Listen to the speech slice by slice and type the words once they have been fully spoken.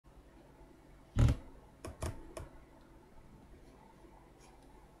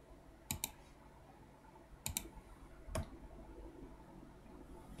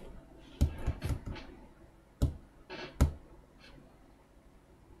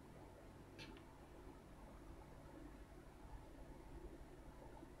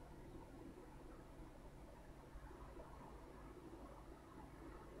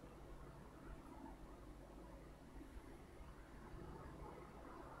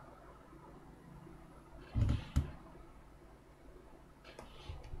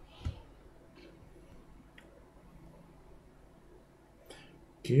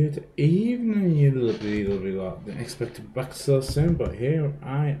Good evening, you lovely lot. Didn't expect to be back so soon, but here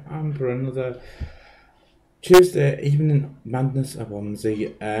I am for another Tuesday evening madness of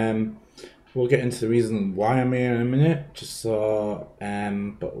OMSI. We'll get into the reason why I'm here in a minute,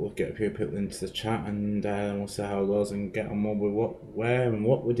 but we'll get a few people into the chat and we'll see how it goes and get on with where and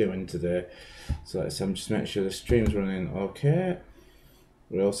what we're doing today. So let's just make sure the stream's running okay.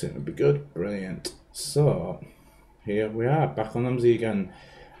 We all seem to be good, brilliant. So here we are back on OMSI again.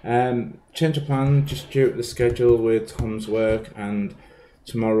 Change of plan just due to the schedule with Tom's work, and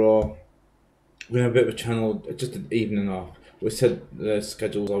tomorrow we're gonna have a bit of a channel, just an evening off. We said the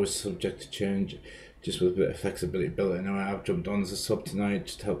schedule is always subject to change, just with a bit of flexibility. Now I've jumped on as a sub tonight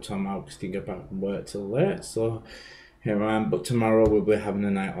just to help Tom out because he didn't get back from work till late. So here I am. But tomorrow we'll be having a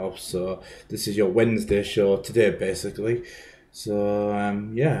night off. So this is your Wednesday show today, basically. So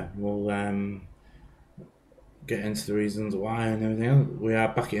yeah, we'll get into the reasons why and everything else. We are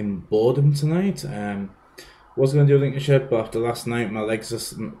back in Bowdenham tonight. Was going to do a Lincolnshire, but after last night, my legs are,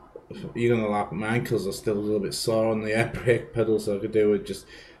 you're going to laugh, my ankles are still a little bit sore on the air brake pedal, so I could do with just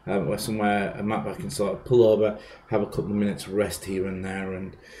somewhere, a map I can sort of pull over, have a couple of minutes rest here and there,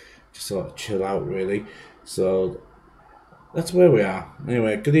 and just sort of chill out, really. So that's where we are.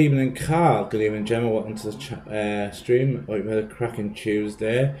 Anyway, good evening, Carl. Good evening, Gemma. Welcome to the stream. Hope you've had a cracking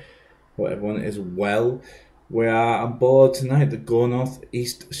Tuesday. Hope everyone is well. We are on board tonight, the Go North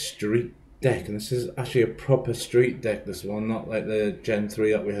East Street deck, and this is actually a proper street deck, this one, not like the Gen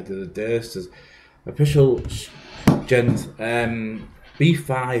 3 that we had the other day. This is official Gen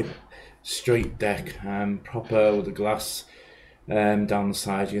V5 street deck, proper with the glass down the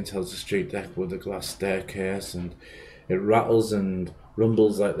side. You can tell it's a street deck with a glass staircase, and it rattles and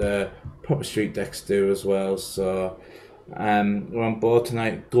rumbles like the proper street decks do as well. So we're on board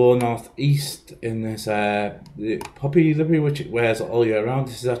tonight. Go North East in this poppy livery, which it wears all year round.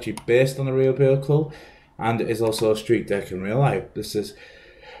 This is actually based on a real vehicle, and it is also a street deck in real life. This is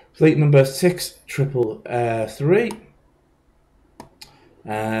fleet number 6333.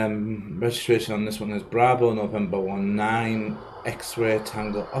 Registration on this one is Bravo November 19 X-Ray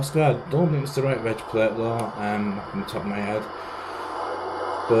Tango Oscar. I don't think it's the right reg plate though, off the top of my head.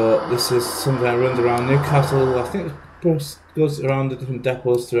 But this is something that runs around Newcastle. I think it goes around the different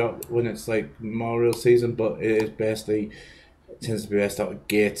depots throughout when it's like Memorial season, but it tends to be based out of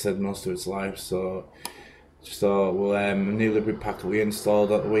Gateshead most of its life. So just thought, well, a new livery pack that we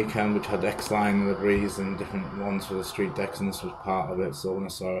installed at the weekend, which had X-line liveries and different ones for the street decks, and this was part of it. So when I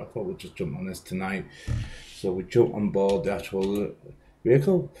saw it, I thought we'd just jump on this tonight. So we jumped on board the actual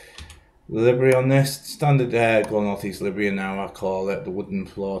vehicle. Livery on this, standard Go North East livery now, I call it, the wooden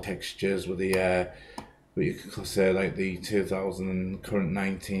floor textures with the what you could say like the 2000 and current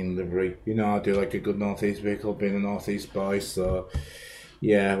 19 livery. You know, I do like a good North East vehicle, being a North East boy. So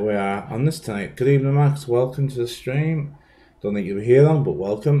yeah, we are on this tonight. Good evening, Max. Welcome to the stream. Don't think you were here long, but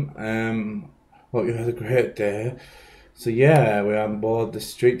welcome. Hope you had a great day. So yeah, we're on board the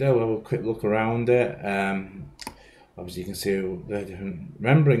street there. We'll have a quick look around it. Obviously, you can see the different,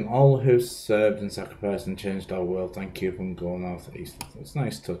 remembering all who served and sacrificed and changed our world. Thank you from Go North East. It's a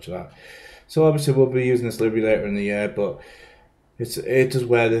nice touch of that. So obviously, we'll be using this livery later in the year, but it does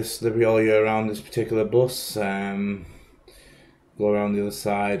wear this livery all year round. This particular bus. Go around the other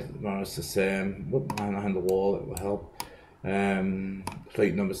side. More or less the same. Whoop, behind the wall. It will help.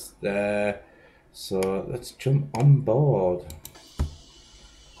 Plate numbers there. So let's jump on board.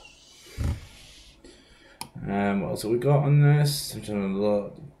 What else have we got on this? I'm trying to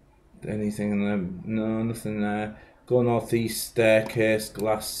look. Anything in there? No, nothing there. Go North East staircase,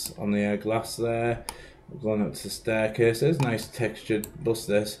 glass on the glass there. We're going up to the staircase. There's a nice textured bus.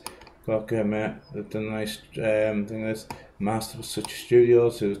 This. Okay, mate. They've done a nice thing. This Master Such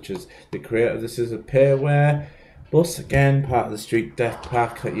Studios, which is the creator. This is a pairware bus again, part of the street deck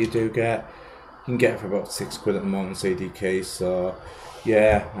pack that you do get. You can get it for about £6 at the moment, CDK. So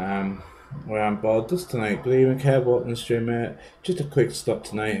yeah, we're on board this tonight. Good evening, Kev. Welcome to the stream, mate. Just a quick stop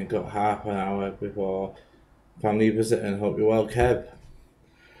tonight and got half an hour before family visit, and hope you're well, Kev.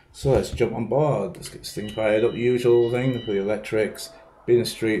 So let's jump on board. Let's get this thing fired up. Usual thing for the electrics. Being a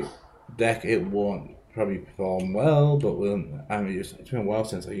street deck, it won't probably perform well, but it's been a while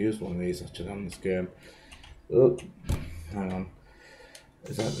since I used one of these actually on this game. Oh, hang on.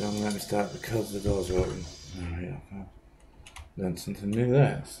 Is that the only let me start because the doors are open? Alright, okay. Learned something new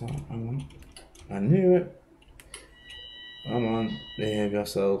there. So, hang on. I knew it. Come on, behave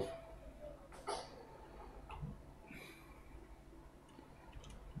yourself.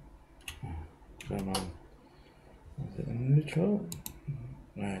 Come on. Is it in neutral?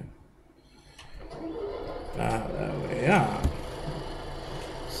 Right. There we are.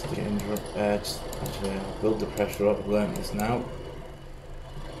 Just actually build the pressure up. I've learned this now.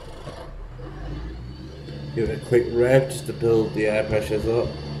 Give it a quick rev just to build the air pressures up.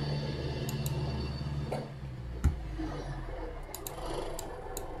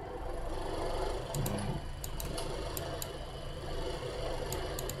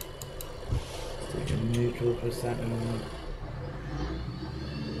 Stick in neutral for a second.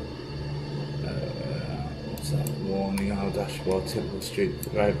 What's that warning on our dashboard? Typical street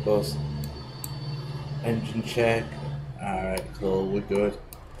right bus. Engine check. Alright, cool, we're good.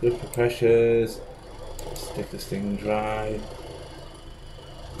 Good for pressures. Stick this thing dry.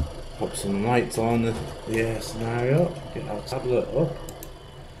 Pop some lights on the air scenario. Get our tablet up.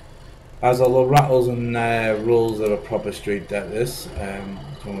 As all the rattles and rolls of a proper street deck, this.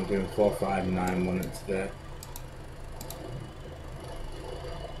 When we're doing 4, 5, 9 on it today.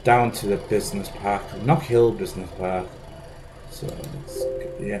 Down to the business park, Knock Hill Business Park. So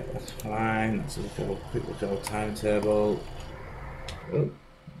yeah, that's fine. Let's look at a quick look at our timetable. Oh.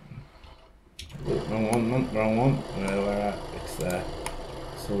 Wrong one. We're at, it's there.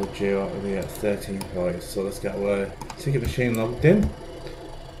 So we're due out of here at 13:40. So let's get our ticket machine logged in.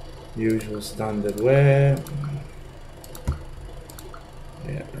 Usual standard way.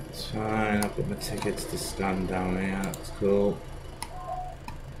 Yeah, that's fine. I've got my tickets to scan down here. That's cool.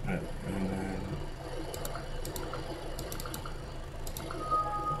 Right, and then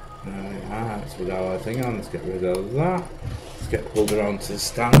there we are. Let's put our thing on. Let's get rid of that. Let's get pulled around to the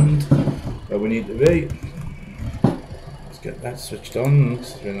stand where we need to be. Let's get that switched on.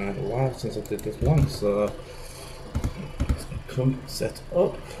 It's been a while since I did this once, so let's come set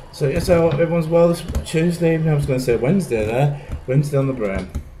up. So yes, I hope everyone's well this Tuesday. I was going to say Wednesday there. Wednesday on the brain.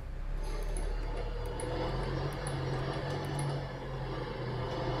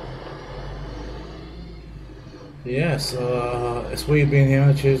 Yeah, so it's weird being here on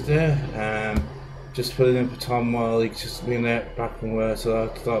a Tuesday. Just filling in for Tom while he's just been there back from work, so I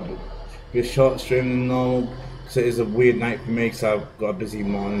thought it'd be a short stream than normal because it is a weird night for me because I've got a busy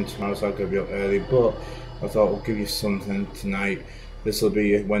morning tomorrow, so I've got to be up early. But I thought I'll give you something tonight. This will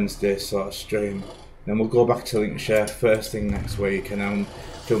be a Wednesday sort of stream. Then we'll go back to Lincolnshire first thing next week, and then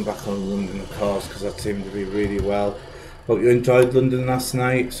jump back on London, of course, because that seemed to be really well. Hope you enjoyed London last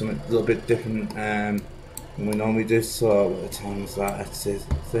night. Something a little bit different. And we normally do, so what the time is that? It's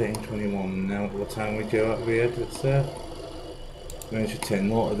 13:21 now. What time we go out of here? Let's say. Maybe I should take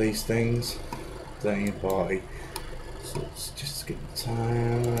note of these things. 13:40. So let's just skip the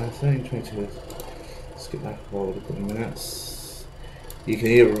time. 13:22. Skip that forward a couple of minutes. You can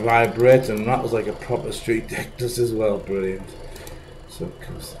hear it vibrate, and that was like a proper street deck does as well. Brilliant. So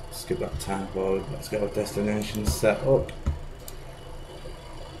skip that time forward. Let's get our destination set up.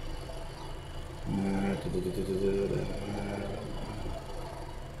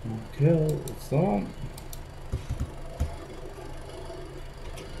 Okay, it's on.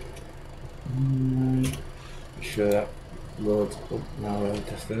 Make sure that loads up now our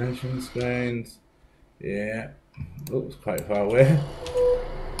destination screens. Yeah, looks quite far away.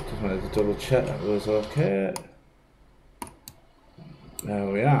 Just wanted to double check that was okay. There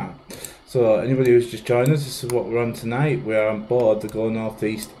we are. So anybody who's just joined us, this is what we're on tonight. We are on board the Go North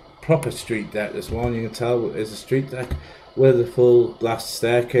East proper street deck this one. You can tell it's a street deck with a full glass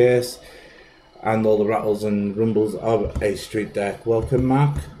staircase and all the rattles and rumbles of a street deck. Welcome,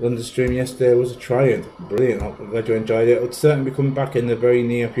 Mark. London stream yesterday was a triumph. Brilliant. I'm glad you enjoyed it. It'll certainly be coming back in the very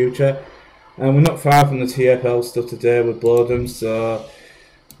near future. And we're not far from the TFL stuff today with Bowdenham, so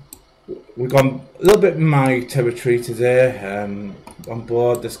we've gone a little bit in my territory today. On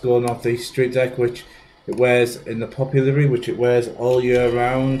board this Go North East street deck, which it wears in the poppy livery, which it wears all year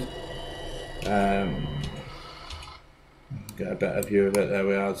round. Get a better view of it. There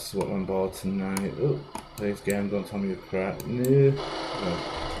we are. This is what we're on board tonight. Oh, this game, don't tell me you're crap. No.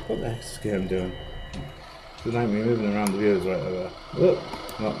 Oh, what the heck is this game doing? Good night, me moving around the views right over. Oh,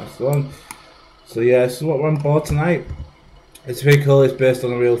 not this one. So yeah, this is what we're on board tonight. It's pretty cool. It's based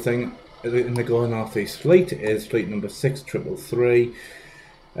on a real thing in the Go North East fleet. It is fleet number 6333.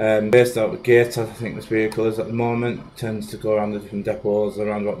 Based out of Gates, I think this vehicle is at the moment. It tends to go around the different depots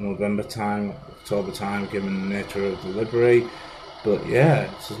around about November time, October time, given the nature of delivery. But yeah,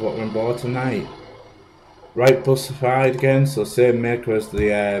 this is what we're on board tonight. Right bussified again, so same maker as the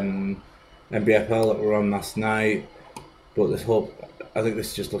MBFL that we were on last night. But I think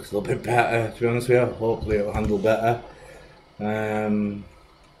this just looks a little bit better, to be honest with you. Hopefully it'll handle better.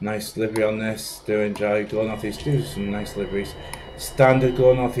 Nice livery on this. Do enjoy Go North East. Do some nice liveries. Standard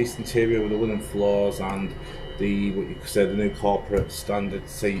Go North East interior with the wooden floors and the what you could say the new corporate standard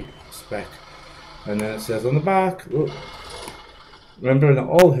seat spec. And then it says on the back, look, Remembering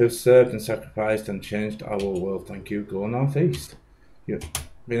all who served and sacrificed and changed our world. Thank you, Go Northeast. You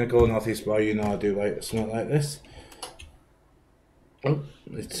being a Go Northeast boy, you know I do like something like this. Oh,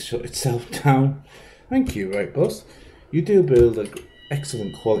 it's shut itself down. Thank you, right, bus. You do build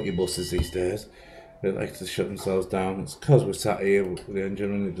excellent quality buses these days. They like to shut themselves down. It's because we're sat here with the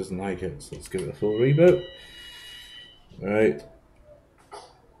engine and it doesn't like it. So let's give it a full reboot. Right.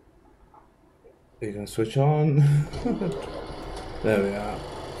 Are you going to switch on? There we are.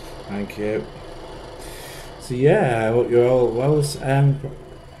 Thank you. So yeah, I hope you're all well.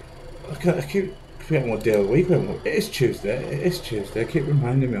 I keep forgetting what day of the week we're on. It is Tuesday. It is Tuesday. Keep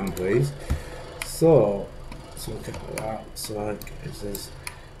reminding me on, please. So look at that. So it says,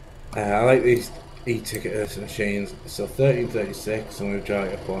 I like these e-ticket machines. So 13:36, and we've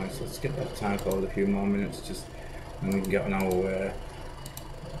dragged a point. So let's get that time forward a few more minutes, just and we can get on our way.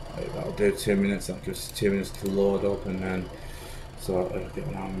 That'll do 2 minutes. That'll give us 2 minutes to load up, and then so I'll get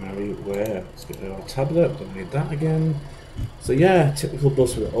on our merry way. Let's get our tablet. Don't need that again. So yeah, typical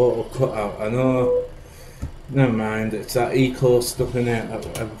bus with auto cutout. I know. Never mind. It's that eco stuff in it.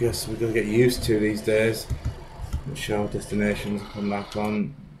 I guess we're gonna get used to these days. Show destinations come back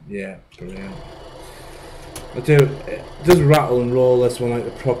on. Yeah, brilliant. It does rattle and roll. This one like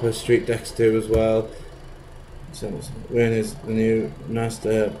the proper street decks do as well. So Wayne is the new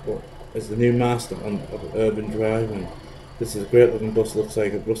master, of urban driving. This is a great looking bus. Looks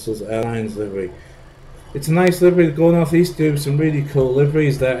like a Brussels Airlines livery. It's a nice livery. The Go Northeast do some really cool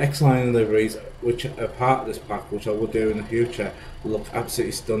liveries. They're X-Line liveries, which are part of this pack, which I will do in the future. Look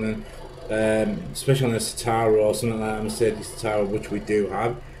absolutely stunning, especially on a Citaro or something like that, Mercedes Citaro, which we do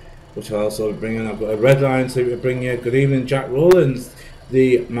have, which I'll also bring in. I've got a red line to bring you. Good evening, Jack Rowlands,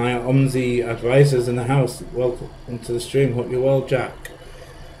 my OMSI advisors in the house. Welcome to the stream. Hope you're well, Jack.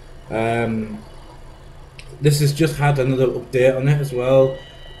 This has just had another update on it as well,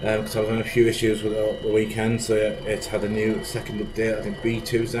 because I was having a few issues with it the weekend, so it's had a new second update. I think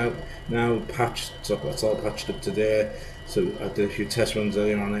B2's out now, patched, so that's all patched up today. So I did a few test runs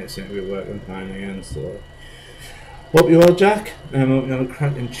earlier on it, it seemed to be working fine again. So hope you're well, Jack. Hope you're on a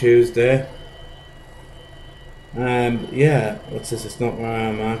cracking Tuesday. Yeah, what's this? It's not where I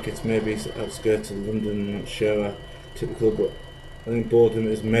am, Mark. It's maybe outskirts of London. I'm not sure. Typical, but I think Bowdenham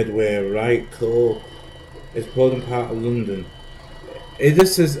is Medway, right? Cool. It's Bowdenham part of London.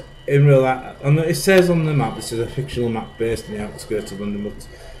 This is in real life. It says on the map this is a fictional map based in the outskirts of London, but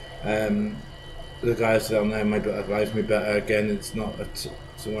the guys down there might advise me better. Again, it's not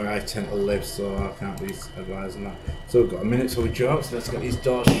somewhere I tend to live, so I can't be advising that. So we've got a minute till we drop, so let's get these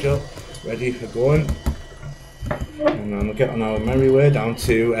doors shut, ready for going. And then we'll get on our merry way down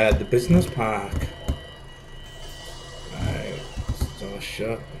to the business park. Right, door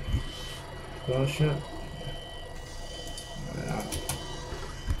shut. Door shut. Yeah.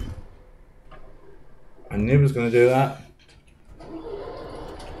 I knew I was going to do that.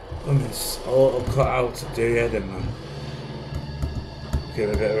 It's all cut out to do, yeah, didn't I? Give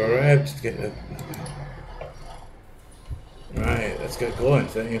it a bit of a rev to get the. Right, let's get going.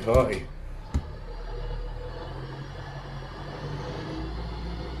 13:40.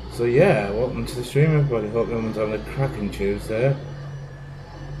 So yeah, welcome to the stream, everybody. Hope everyone's having a cracking Tuesday.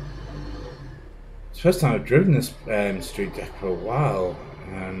 It's the first time I've driven this street deck for a while.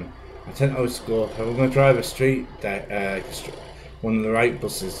 I tend to always go, if I'm going to drive a street deck, one of the right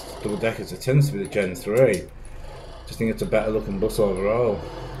buses, double deckers, it tends to be the Gen 3. Just think it's a better looking bus overall.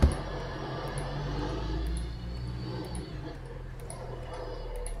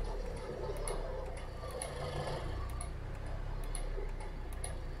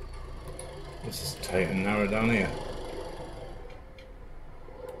 This is tight and narrow down here.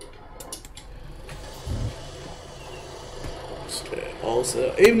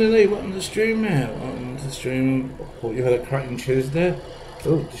 Also, evening Lee, welcome to the stream, mate. Welcome to the stream. Hope you had a cracking Tuesday.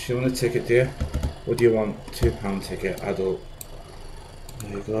 Oh, does she want a ticket, dear? What do you want? £2 ticket, adult.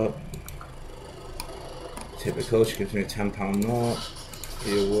 There you go. Typical, she gives me a £10 note.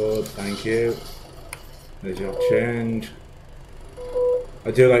 You would, thank you. There's your change.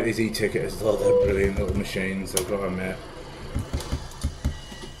 I do like these e-tickets though, they're brilliant little machines, I've got to admit.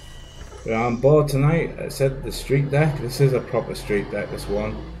 We're on board tonight. I said the street deck. This is a proper street deck, this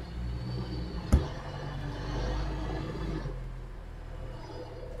one.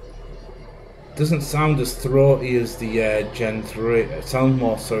 Doesn't sound as throaty as the Gen 3. It sounds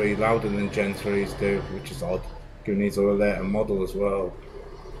more, louder than Gen 3s do, which is odd, given these are a later model as well.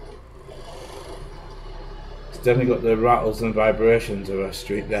 It's definitely got the rattles and vibrations of a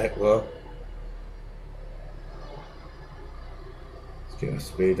street deck though. Let's get the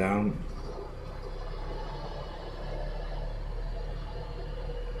speed down.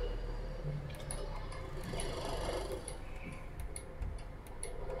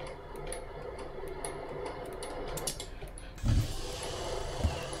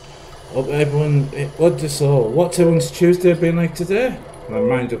 Hope everyone, what's everyone's Tuesday been like today? My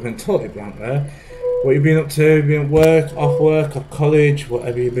mind up and totally blank there. What you been up to? You been at work, off work, or college,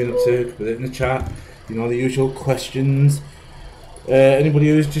 whatever you've been up to, put it in the chat. You know the usual questions. Anybody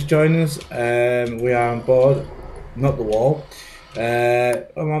who's just joined us, we are on board, not the wall.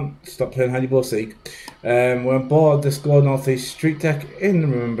 Come on, stop playing hide and seek. We're on board the Score North East Street Deck in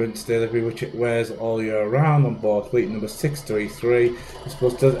Remembrance Day, which it wears all year round on board fleet number 633. This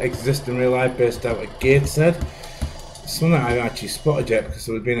bus does exist in real life, based out at Gateshead. Something I actually spotted yet because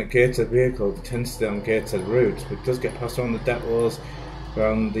it would been a Gateshead vehicle. It tends to stay on Gateshead routes, but it does get passed around the depots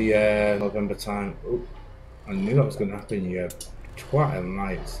around the November time. Ooh, I knew that was going to happen. You twatting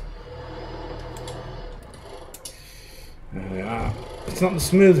lights. There we are. It's not the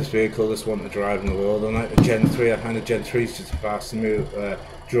smoothest vehicle, this one to drive in the world. Unlike the Gen 3, I find the Gen 3 is just a far smooth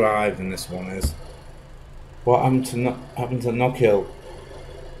drive than this one is. What happened to Knock Hill?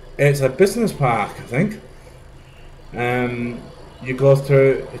 It's a business park, I think. You go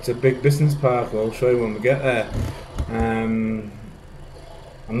through, it's a big business park. I'll show you when we get there. I'm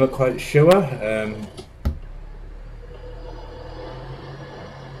not quite sure.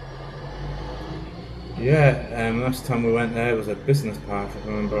 Yeah, last time we went there it was a business park, if I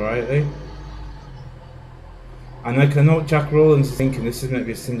remember rightly. And like, I know Jack Rowlands is thinking this is meant to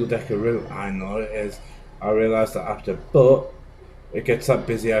be a single decker route. I know it is. I realised that after, but it gets that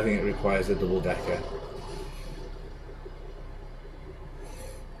busy, I think it requires a double decker.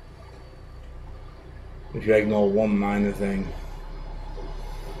 If you ignore one minor thing.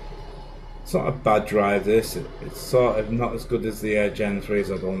 It's not a bad drive, this. It's sort of not as good as the Gen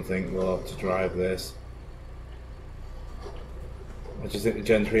 3s, I don't think, though, to drive this. I just think the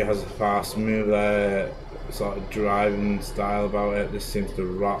Gen 3 has a far smoother sort of driving style about it. This seems to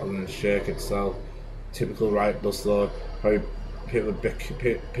rattle and shake itself. Typical right bus though. Probably people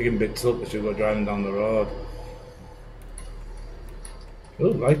picking bits up as you go driving down the road. Oh,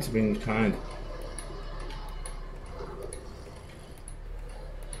 lights have been kind.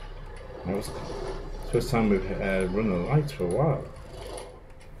 That was the first time we've run the lights for a while.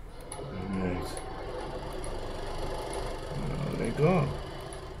 Right. There you go.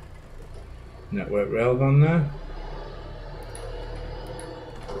 Network rail on there.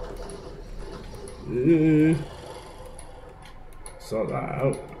 Ooh. Sort that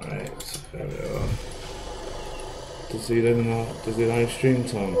out. Right, there we are. Does he live stream,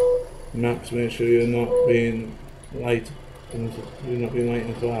 Tom? Max, make sure you're not being light. You're not being light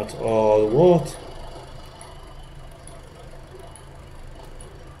in that. Oh, what?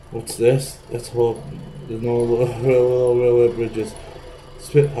 What's this? Let's hope there's no railway bridges.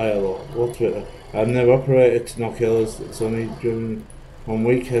 Spitfire, what's Twitter? I've never operated to Knock Hill, it's only driven on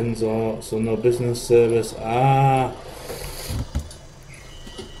weekends or so, no business service. Ah,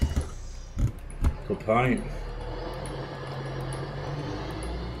 good point.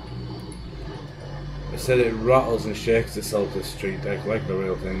 I said it rattles and shakes itself, this street deck, like the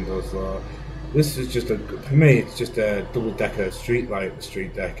real thing does though. This is just for me, it's just a double decker street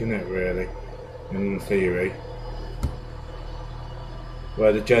deck, isn't it really, in theory.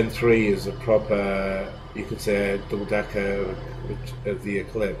 Where the Gen 3 is a proper, you could say, double decker of the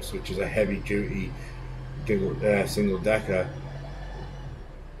Eclipse, which is a heavy duty single decker.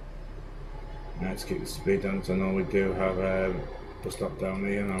 Now let's keep the speed down, because I know we do have a bus stop down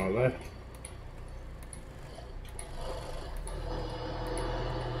here on our left.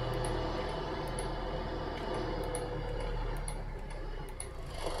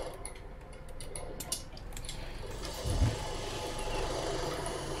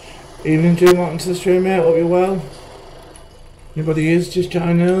 Evening, Jim. Welcome to the stream, mate. Hope you're well. Anybody is just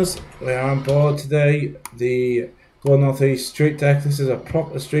joining us? We are on board today. The Go North East Street Deck. This is a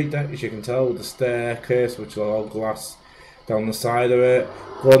proper street deck, as you can tell, with the staircase, which is all glass down the side of it.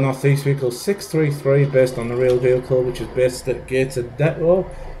 Go North East vehicle 633, based on the real vehicle, which is based at Gateshead Depot.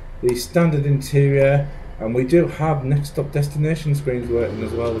 The standard interior, and we do have next stop destination screens working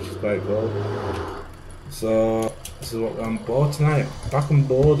as well, which is quite cool. So this is what we're on board tonight. Back on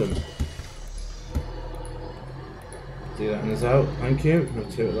Bowdenham. See that in us out, thank you. I'll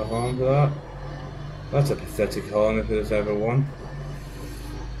toot the horn for that. That's a pathetic horn if there's ever one.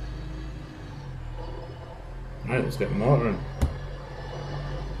 Right, let's get motoring.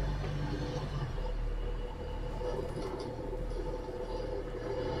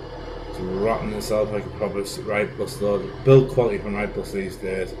 It's rotting itself like a proper right bus though. Build quality from right bus these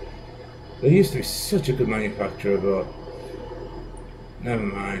days. They used to be such a good manufacturer, but never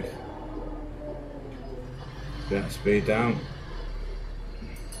mind. Get speed down.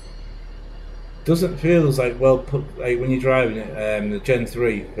 doesn't feel as like well put. Like when you're driving it, the Gen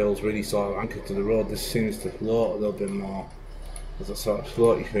 3 feels really sort of anchored to the road. This seems to float a little bit more. There's a sort of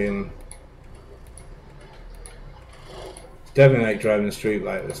floaty feeling. It's definitely like driving the street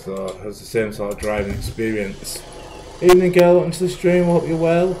like this though. It has the same sort of driving experience. Evening girl, welcome to the stream. Hope you're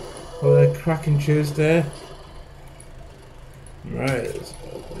well. Have a cracking Tuesday. Right,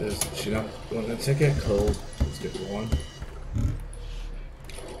 she not wanting a ticket? Cool. Let's get one.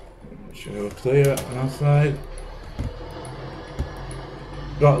 Should we go clear on our side?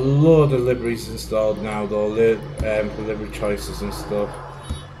 Got a load of liveries installed now though, for livery choices and stuff.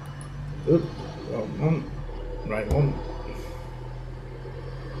 Oop, wrong one. Right one.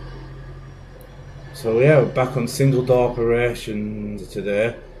 So yeah, we're back on single door operations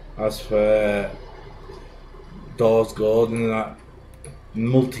today. As for doors go, and that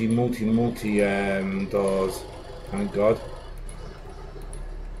multi doors, thank God.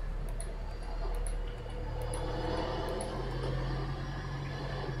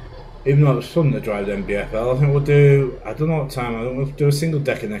 Even though it was fun to drive the MBFL, I think we'll do, I don't know what time, I think we'll do a single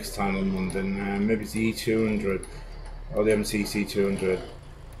decker next time on London, maybe it's the E200 or the MCC 200.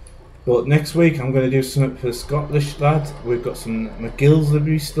 But next week I'm going to do something for the Scottish lads. We've got some McGill's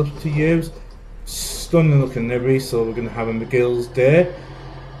livery stuff to use. Stunning looking livery, so we're going to have a McGill's day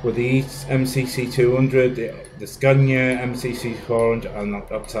with the MCC 200, the Scania MCC 400 and the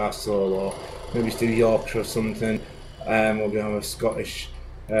Optar Solo. Maybe do Yorkshire or something. We're going to have a Scottish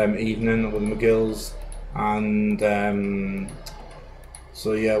evening with the McGill's, and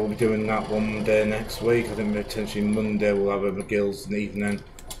so yeah, we'll be doing that one day next week. I think potentially Monday we'll have a McGill's evening,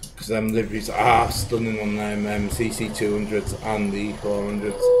 because them liveries are stunning on them CC 200s and the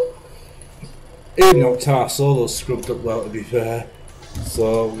 400s. Even though Tar Solo's scrubbed up well, to be fair.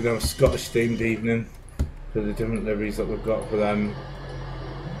 So we're going to have a Scottish themed evening for the different liveries that we've got for them.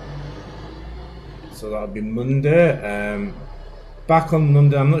 So that'll be Monday. Back on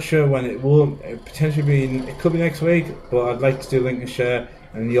Monday, I'm not sure when it will. It potentially be, it could be next week, but I'd like to do Lincolnshire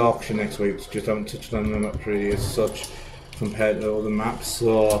and Yorkshire next week. Just haven't touched on them up really as such compared to other maps.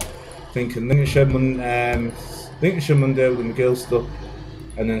 So thinking Lincolnshire Monday with the McGill stuff,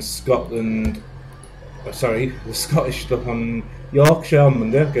 and then Scotland. Sorry, the Scottish stuff on Yorkshire on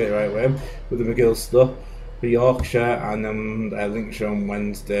Monday. Get it right way with the McGill stuff for Yorkshire, and then Lincolnshire on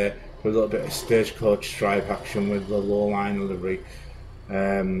Wednesday for a little bit of stagecoach stripe action with the low line livery,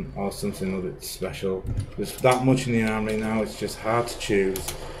 or something a little bit special. There's that much in the army now, it's just hard to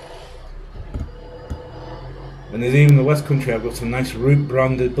choose. And there's even the West Country. I've got some nice route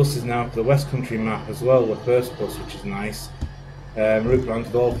branded buses now for the West Country map as well, the first bus, which is nice. Route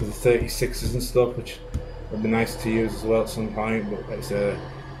branded all for the 36s and stuff, which would be nice to use as well at some point, but there's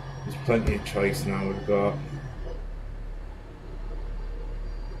plenty of choice now we've got.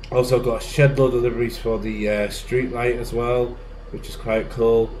 Also got a shed load of deliveries for the street light as well, which is quite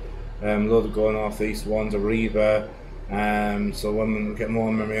cool. Load of going north east ones, a Reva. So when we get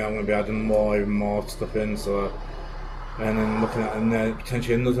more memory, I'm going to be adding even more stuff in. So, and then looking at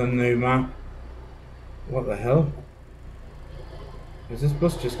potentially another new map. What the hell? Is this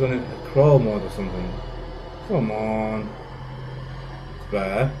bus just going into crawl mode or something? Come on. It's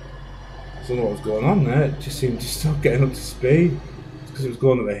better. I don't know what was going on there. It just seemed to stop getting up to speed. Because it was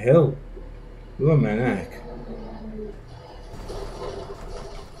going up a hill. Look at my neck.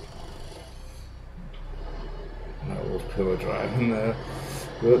 That was pillar driving there.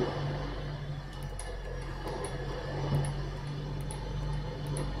 Good.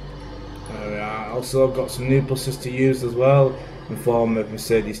 There we are. Also, I've got some new buses to use as well in form of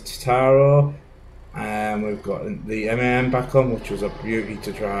Mercedes Titaro. We've got the MAN back on, which was a beauty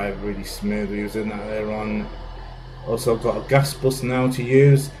to drive, really smooth. We was in that earlier on. Also, I've got a gas bus now to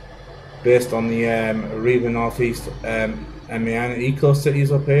use, based on the Reva Northeast MAN Eco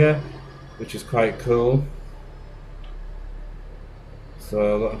Cities up here, which is quite cool.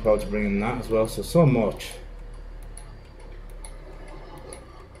 So looking forward to bringing that as well. So much.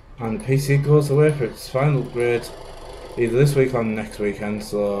 And the PC goes away for its final upgrade either this week or next weekend,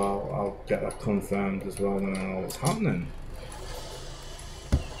 so I'll get that confirmed as well when I know what's happening.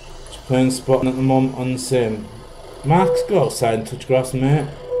 Just playing spotting at the moment on the sim. Mark's go outside and touch grass, mate.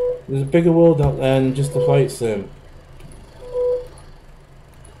 There's a bigger world out there than just the fight sim.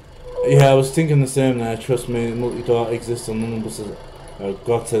 Yeah, I was thinking the same there, trust me, multi-door exists on London buses. I've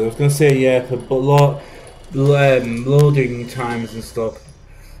got it. I was going to say yeah, but loading times and stuff,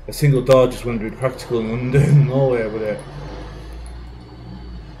 a single door just wouldn't be practical in London, no way would it.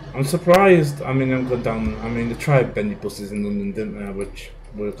 I'm surprised, I mean, I'm going down, I mean, they tried bendy buses in London, didn't they, which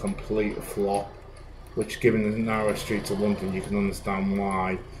were a complete flop. Which, given the narrow streets of London, you can understand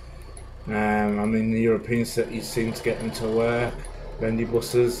why. I mean, the European cities seem to get them to work, bendy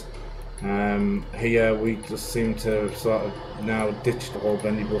buses. Here we just seem to sort of now ditch the whole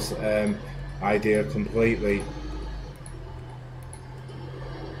bendy bus idea completely,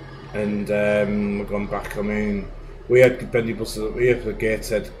 and we're gone back. I mean, we had bendy buses up here for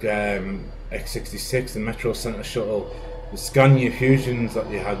Gateshead X66, the Metro Centre shuttle. The Scania Fusions that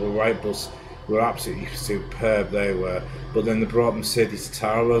they had were right bus were absolutely superb, they were. But then they brought Mercedes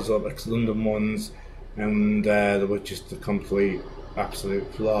Taros up, ex-London ones, and they were just a complete, absolute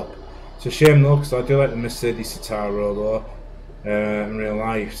flop. It's a shame though, because I do like the Mercedes Taro though, in real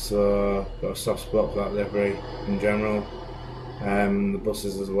life, so got a soft spot for that livery in general. The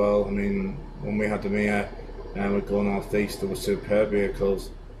buses as well. I mean, when we had them here, we're going north east, they were superb vehicles.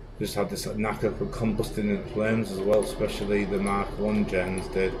 Just had this knacker for combusting in flames as well, especially the Mark 1 gens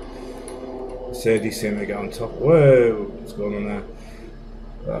did. Mercedes seemed to get on top. Whoa, what's going on there?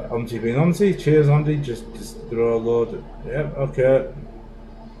 OMSI being OMSI, cheers Andy, just throw a load. Yep, okay.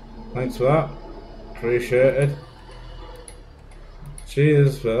 Thanks for that, appreciated.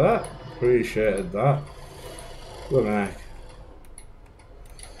 Cheers for that, appreciated that. What the heck?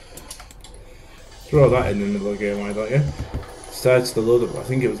 Throw that in the middle of the game, why don't you? Starts to load up, I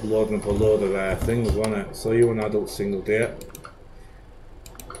think it was loading up a load of things, wasn't it? So you an adult single date.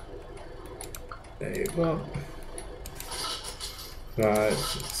 There you go. 5,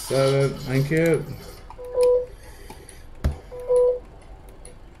 6, 7, thank you.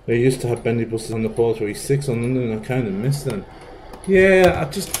 They used to have bendy buses on the 436 on London and I kind of miss them. Yeah, I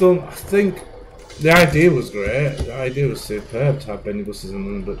just don't, I think the idea was great, the idea was superb to have bendy buses in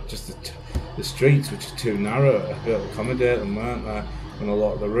London, but just the streets, which are too narrow to be able to accommodate them, weren't there, on a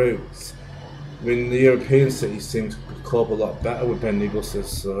lot of the routes. I mean, the European cities seem to cope a lot better with bendy buses,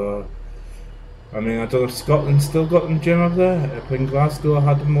 so... I mean, I don't know if Scotland still got them, Jim, up there? Up in Glasgow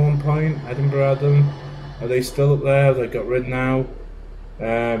had them at one point, Edinburgh had them. Are they still up there? Have they got rid now?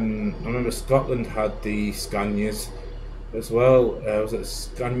 I remember Scotland had the Scanias as well. Was it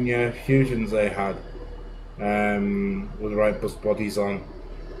Scania Fusions they had? With the right bus bodies on,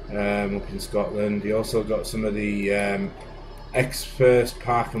 up in Scotland. You also got some of the ex-First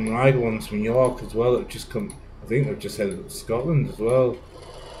Park and Ride ones from York as well. That just come, I think they've just headed up to Scotland as well.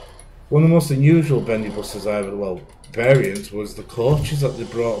 One of the most unusual bendy buses I ever, well, variants was the coaches that they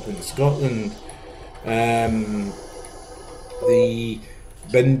brought up into Scotland. The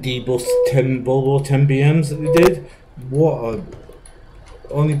bendy bus 10 Volvo 10 BMs that they did. What a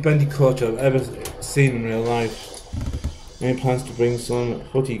only bendy coach I've ever seen in real life. Any plans to bring some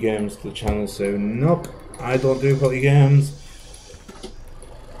footy games to the channel soon? Nope, I don't do footy games.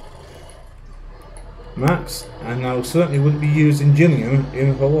 Max, and I certainly wouldn't be using Gillingham even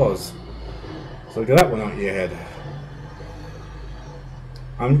if I was. So get that one out of your head.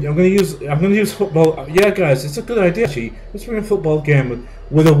 I'm gonna use football. Yeah, guys, it's a good idea actually. Let's bring a football game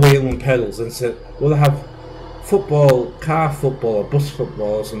with a wheel and pedals and say we'll have football, car football, or bus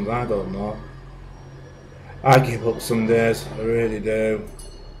football or something. I don't know. I give up some days. I really do.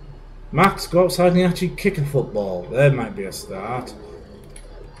 Max, go outside and actually kick a football. There might be a start.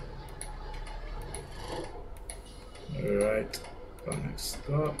 Alright, next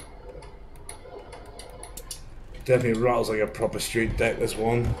stop. Definitely rattles like a proper street deck, this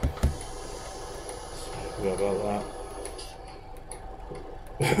one. Forgot about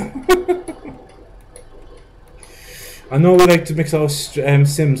that. I know we like to mix our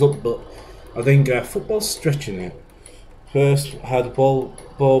sims up, but I think football's stretching it. First had ball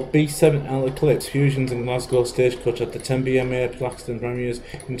B7L Eclipse, Fusions and Glasgow Stagecoach at the 10BMA, Plaxton, Premiers,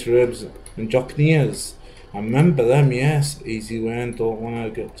 Interrobes and Jockneers. I remember them, yes. Easy win, don't want to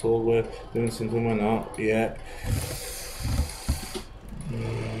get told we're doing something we're not. Yeah.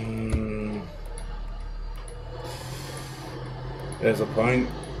 There's a point.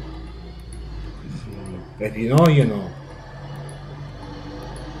 If you know, you know.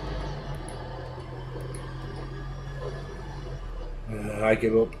 I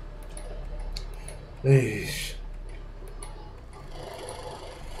give up. Eesh.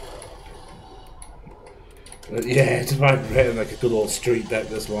 Yeah, it's vibrating like a good old street deck,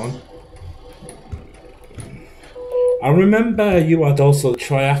 this one. I remember you had also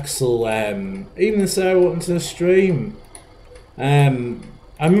triaxle, even Sarah went to the stream. I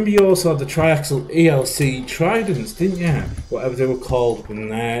remember you also had the triaxle ELC Tridents, didn't you? Whatever they were called in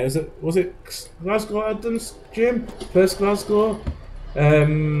there. Was it Glasgow had them, Jim? First Glasgow?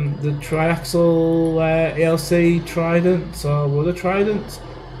 The triaxle ELC Tridents, or were the Tridents?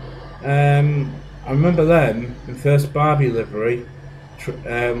 I remember them in first Barbie livery,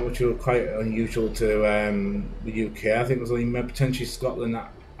 which were quite unusual to the UK. I think it was only potentially Scotland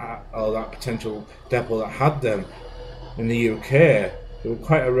that or that potential depot that had them in the UK. They were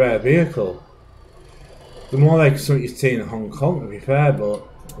quite a rare vehicle. They're more like something you'd see in Hong Kong, to be fair, but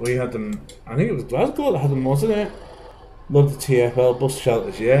we had them. I think it was Glasgow that had them, wasn't it? Love the TFL bus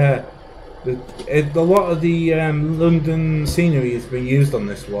shelters, yeah. A lot of the London scenery has been used on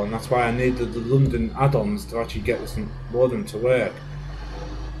this one. That's why I needed the London add-ons to actually get this modem to work.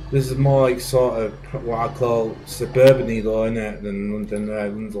 This is more like sort of what I call suburban-y though, isn't it, than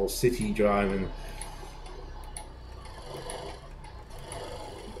London's all city driving.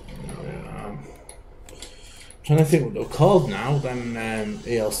 Trying to think what they're called now, them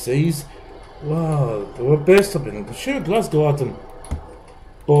ELCs. Wow, they were based up in, I'm sure Glasgow had them.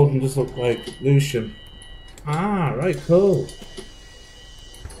 Bowden just looked like Lucian. Ah, right, cool.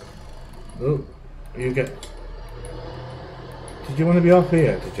 Oh, you get... Did you want to be off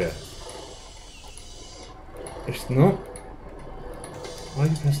here, did you? If not, why are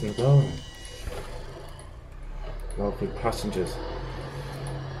you pressing the bell? Well, with passengers.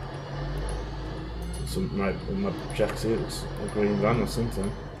 Something right with my jacket, it's a green van or something.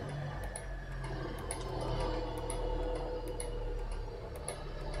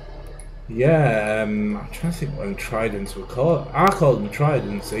 Yeah, I'm trying to think what Tridents were called. I called them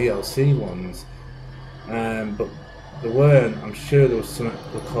Tridents, ELC ones. But there weren't. I'm sure there was something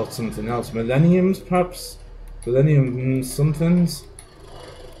they called something else. Millenniums, perhaps? Millennium somethings?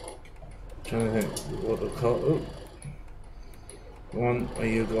 I'm trying to think what they're called. Oh. Go on, are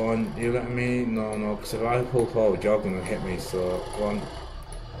you going? You letting me? No, no, because if I pull forward, you're going to hit me, so go on.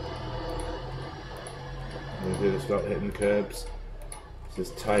 I'm going to do this without hitting the curbs.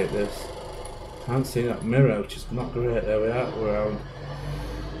 Just tight this. Can't see that mirror, which is not great. There we are, we're around.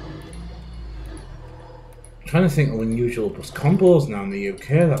 I'm trying to think of unusual bus combos now in the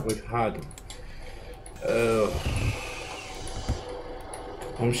UK that we've had.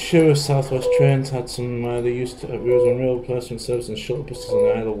 I'm sure South West Trains had some, they used to use on rail replacement service and shuttle buses in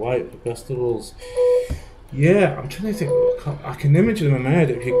the Isle of Wight for festivals. Yeah, I'm trying to think, I can image them in my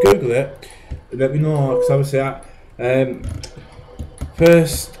head. If you Google it, let me know, because obviously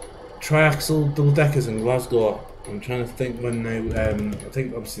first triaxle double deckers in Glasgow. I'm trying to think when they, I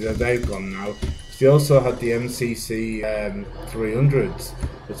think obviously they've gone now. They also had the MCC 300s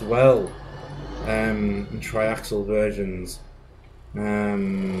as well, in triaxle versions.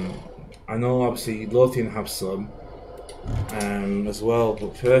 I know obviously Lothian have some as well,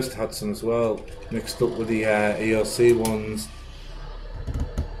 but First had some as well, mixed up with the ELC ones.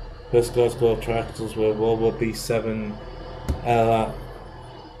 First Glasgow triaxles were Volvo B7.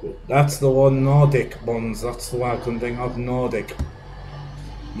 That's the one, Nordic ones, that's the one I couldn't think of, Nordic.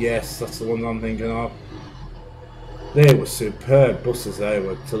 Yes, that's the one I'm thinking of. They were superb buses, they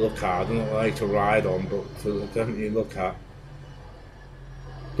were to look at. I don't know what I like to ride on, but to definitely look at.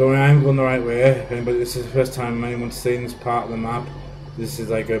 Don't worry, I'm going the right way. But this is the first time anyone's seen this part of the map. This is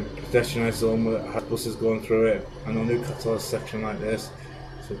like a pedestrianised zone that has buses going through it. I know Newcastle has a section like this,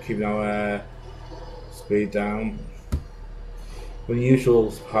 so keeping our speed down.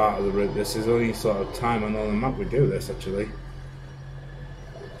 Unusual part of the route. This is only sort of time I know on the map we do this actually.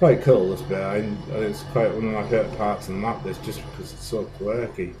 Quite cool this bit. It's quite one of my favourite parts of the map. This just because it's so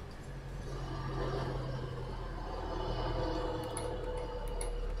quirky.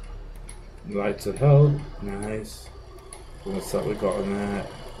 Lights of Hell, nice. What's that we got on there?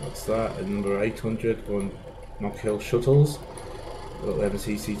 What's that? At number 800, going Knock Hill Shuttles. Little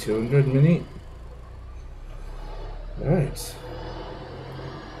MCC 200 mini. Right.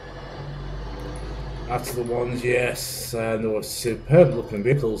 That's the ones, yes. They were superb looking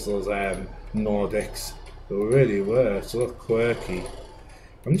vehicles, those Nordics. They really were, so quirky.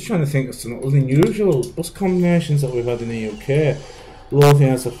 I'm just trying to think of some unusual bus combinations that we've had in the UK. Lothian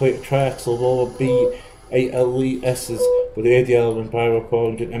has a fleet of triaxle Volvo B8LESs with ADL and Pyro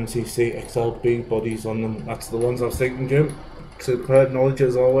 400 MCC XLB bodies on them. That's the ones I was thinking, Jim. Superb knowledge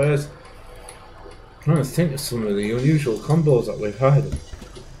as always. I'm trying to think of some of the unusual combos that we've had.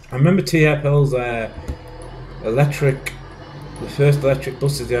 I remember TFL's the first electric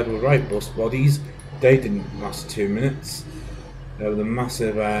buses they had were right bus bodies. They didn't last 2 minutes. They were the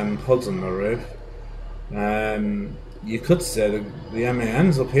massive pods on the roof. You could say the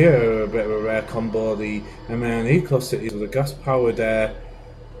MANs up here are a bit of a rare combo. The MAN Eco Cities with the gas powered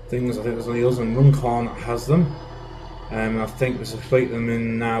things. I think there's only us and Runcorn that has them. I think there's a fleet of them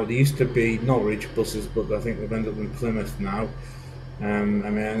in now. They used to be Norwich buses, but I think they've ended up in Plymouth now.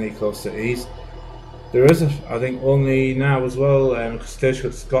 MAN Eco Cities. There is I think only now as well, because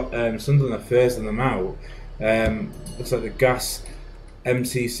Stagecoach Scott Sunderland are phasing them out. Looks like the gas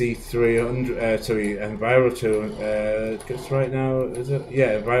MCC 300, sorry, Enviro 2, gets right now, is it?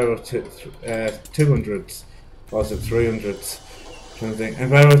 Yeah, Enviro 200s, or is it 300s? Trying to think.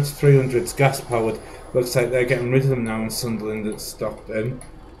 Enviro 300s, gas powered. Looks like they're getting rid of them now in Sunderland at Stockton.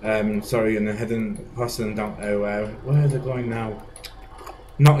 Sorry, and they're passing them down to, where are they going now?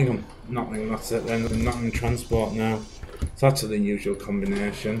 Nottingham, that's it, they're in Nottingham Transport now. So that's an unusual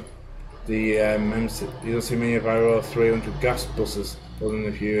combination. The you don't see many Enviro 300 gas buses, other than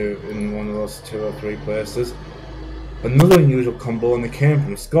if you're in one of those 2 or 3 places. Another unusual combo, and they came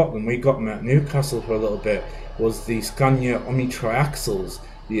from Scotland, we got them at Newcastle for a little bit, was the Scania Omni triaxles.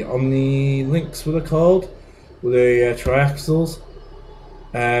 The Omni Links were they called? Were they triaxles?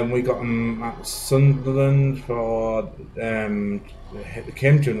 We got them at Sunderland for, they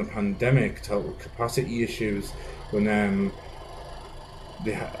came during the pandemic, total capacity issues, when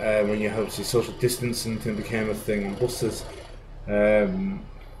you had to social distancing thing became a thing on buses.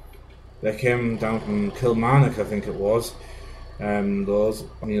 They came down from Kilmarnock, I think it was. Those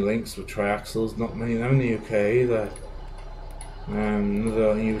Omni Links with triaxles, not many of them in the UK either.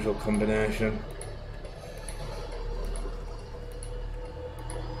 Another unusual combination.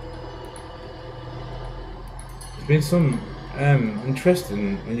 There's been some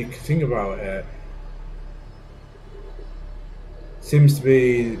interesting, when you think about it, seems to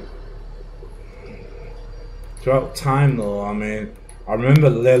be throughout time though. I mean, I remember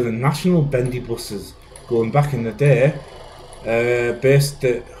the Leyland National bendy buses going back in the day, based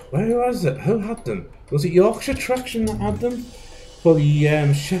at, where was it? Who had them? Was it Yorkshire Traction that had them? For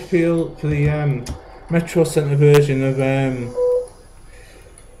the Sheffield, for the Metro Centre version of,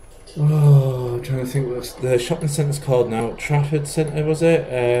 oh, I'm trying to think what the shopping centre's called now. Trafford Centre, was it?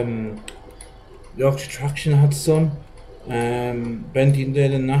 Yorkshire Traction had some. Bendy and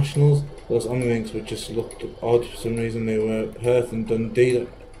Leyland Nationals. Those Omnilinks were just looked odd for some reason. They were Perth and Dundee,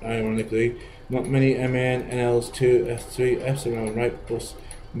 ironically. Not many MAN, NLs, 2, S3, Fs around right bus.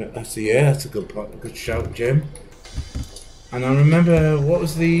 That's a good shout, Jim. And I remember, what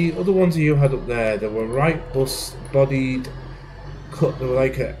was the other ones that you had up there? They were right bus bodied, cut. They were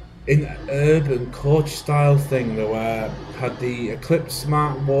like in an urban coach style thing. They had the Eclipse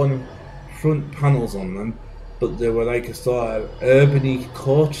Smart 1 front panels on them, but they were like a sort of urban-y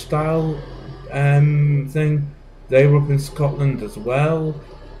coach style thing. They were up in Scotland as well.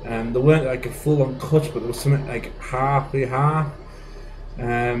 They weren't like a full-on coach, but there was something like half.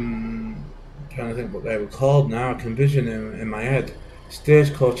 Trying to think what they were called now. I can vision in my head.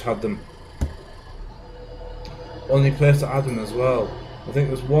 Stagecoach had them. Only place that had them as well. I think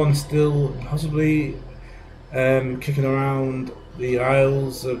there's one still possibly kicking around the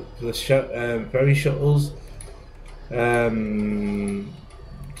aisles of the ferry shuttles. Trying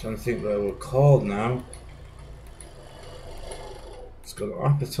to think what they were called now. It's got an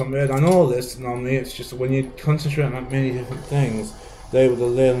opposite on my head. I know this normally, it's just when you concentrate on that many different things. They were the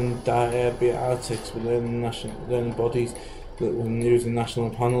Leyland Arctics with Leyland bodies that were using national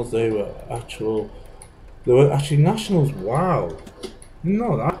panels. They were actually nationals. Wow, didn't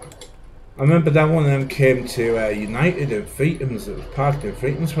know that. I remember that one of them came to United in Freetoms. It was parked in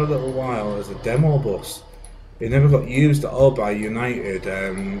Freetoms for a little while as a demo bus. It never got used at all by United.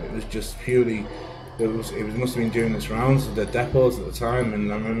 It was just purely. It must have been doing its rounds of the depots at the time, and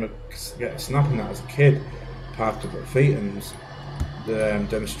I remember snapping that as a kid, parked up at Freetoms. The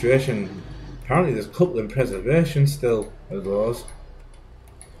demonstration. Apparently, there's a couple in preservation still of those.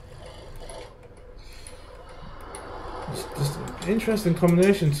 It's just interesting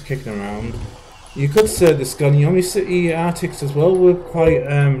combinations kicking around. You could say the Scania Omni City Arctics as well were quite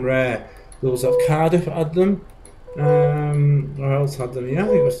rare. Those at Cardiff had them. Where else had them? Yeah, I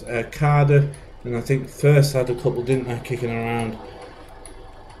think it was Cardiff, and I think First had a couple, didn't they, kicking around.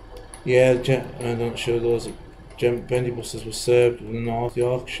 Yeah, I'm not sure those bendy buses were served in North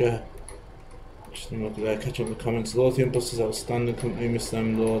Yorkshire. Just look at that, catch up with the comments. Lothian buses outstanding, company missed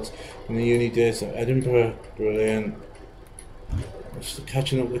them loads in the uni days at Edinburgh. Brilliant. Just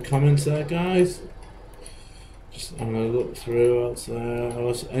catching up with the comments there, guys. Just having a look through what's there.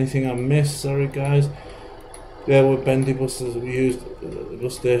 Anything I missed, sorry guys. There were bendy buses that we used at the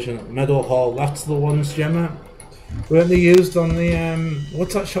bus station at Meadowhall. That's the ones, Gemma. Weren't they used on the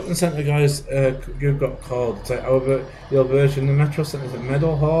what's that shopping centre, guys? You've got called. It's like your version of the Metro Centre. Is it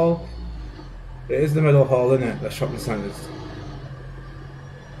Meadowhall? It is the Meadowhall, isn't it? The shopping centres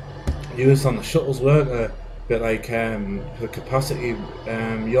used on the shuttles, weren't they? A bit like for capacity.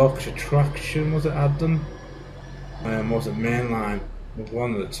 Yorkshire Traction, was it? Had them? Was it Mainline?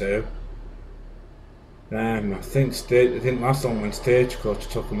 One of the two. I think last time when Stagecoach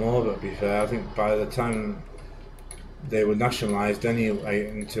took them over. To be fair, I think by the time they were nationalised anyway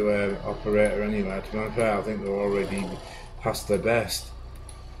into an operator anyway. To be fair, I think they're already past their best.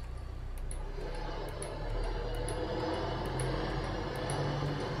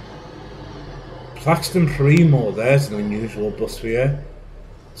 Plaxton Primo, there's an unusual bus for you.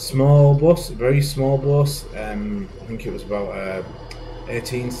 Small bus, very small bus. I think it was about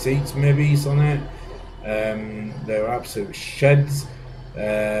 18 seats maybe on it. They were absolute sheds.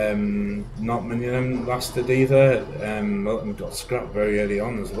 Not many of them lasted either. A lot of them got scrapped very early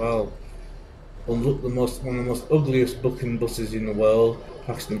on as well. One of the most ugliest looking buses in the world,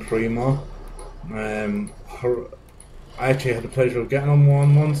 Paxton Primo. I actually had the pleasure of getting on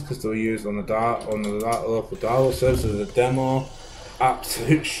one once because they were used on the local Darlow service as a demo.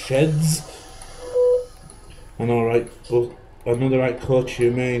 Absolute sheds. I know, right? But I know the right coach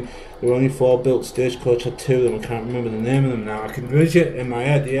you mean. There were only 4 built. Stagecoach had 2 of them. I can't remember the name of them now. I can visualize it in my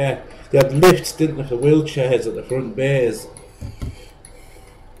head. Yeah, they had lifts, didn't they, for wheelchairs at the front bays.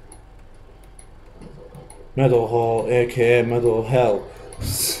 Meadow Hall, aka Meadow Hell.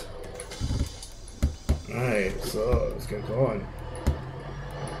 Right, so let's get going.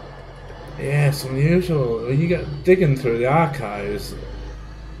 Yeah, it's unusual. When you get digging through the archives,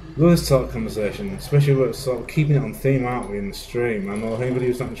 love this sort of conversation, especially with sort of keeping it on theme, aren't we, in the stream? I know anybody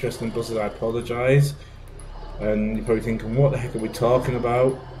who's not interested in buses, I apologise. And you're probably thinking, what the heck are we talking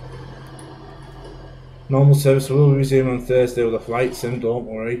about? Normal service will resume on Thursday with a flight sim, don't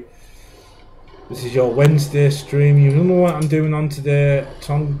worry. This is your Wednesday stream. You don't know what I'm doing on today.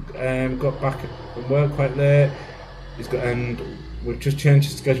 Tom got back from work quite late. And we've just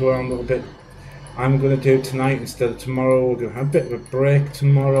changed the schedule around a little bit. I'm going to do tonight instead of tomorrow. We're going to have a bit of a break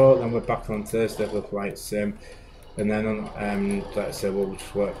tomorrow. Then we're back on Thursday for the flight sim. And then, like I said, we'll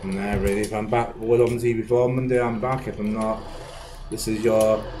just work from there really. If I'm back with OMSI before Monday, I'm back. If I'm not, this is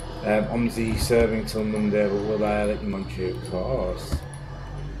your OMSI serving till Monday. But we'll let you know in due course.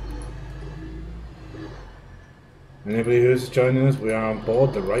 Anybody who's joining us, we are on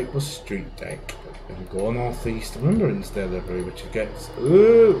board the right bus street deck. And go north east. Remember in Stairbury, which gets.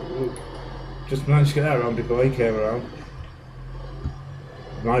 Just managed to get that around before he came around.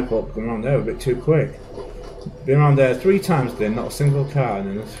 My fault going around there a bit too quick. Been around there 3 times today, not a single car, and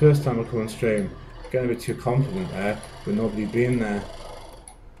then it's the first time I come on stream. Getting a bit too confident there, with nobody being there.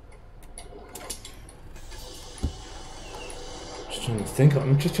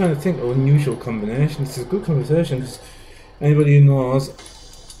 I'm just trying to think of unusual combinations. It's a good conversation because anybody who knows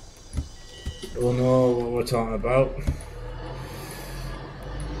will know what we're talking about.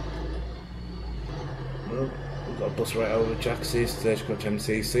 Well, we've got a bus right over Jacksie, Stagecoach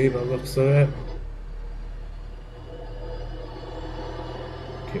MCC, by the looks of it.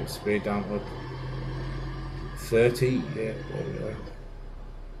 Keep the speed down to 30, yeah, there we go.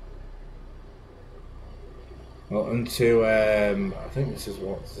 Well, onto I think this is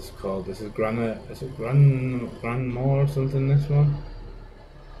what this is called. This is Granmore or something. This one.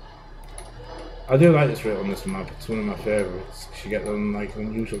 I do like this route on this map. It's one of my favourites. You get them like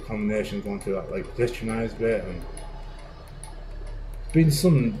unusual combinations going through that like pedestrianised bit, and been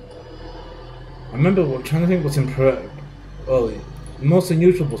some. I remember trying to think what's in. Well, most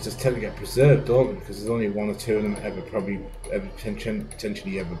unusual buses tend to get preserved, don't they? Because there's only 1 or 2 of them ever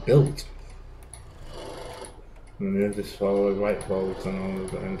potentially ever built. And we have this forward, right forward, and all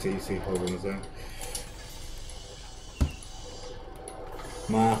we've got MTC problems there.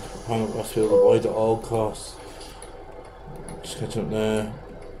 Mark, Prime Crossfield, avoid at all costs. Just catch up there.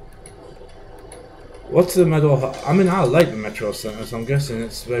 What's the Meadow? I mean, I like the Metro Centre, so I'm guessing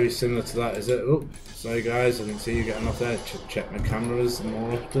it's very similar to that, is it? Oh, sorry guys, I can see you getting off there. Check my cameras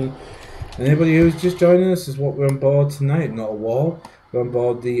more often. Anybody who's just joining us, is what we're on board tonight, not a wall. We're on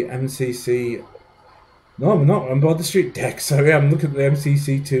board the MCC. No, we're not. We're on board the street deck. Sorry, I'm looking at the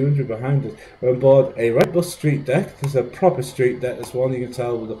MCC 200 behind us. We're on board a right bus street deck. There's a proper street deck. This one you can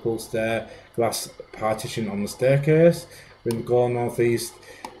tell with a full stair glass partition on the staircase. We're going to go north east.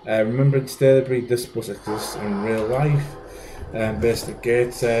 Remember in Stairbury, this bus exists in real life. Based at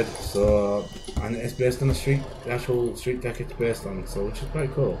Gateshead. So, and it's based on the actual street deck it's based on. So, which is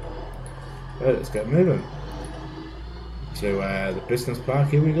quite cool. Right, let's get moving to the business park.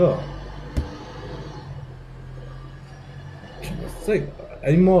 Here we go. Think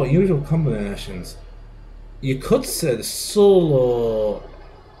any more usual combinations. You could say the solo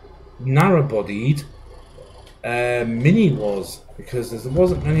narrow-bodied Mini was, because there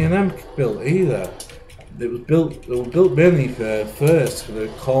wasn't many of them built either. They were built mainly for the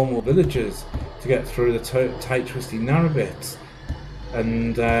Cornwall villagers to get through the tight, twisty, narrow bits.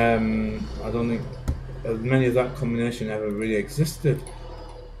 And I don't think many of that combination ever really existed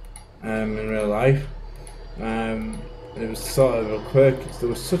in real life. It was sort of a quirky. There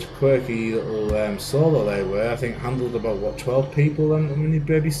was such a quirky little solo they were. I think handled about what 12 people and mini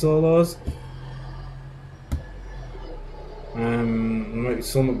baby solos. Might be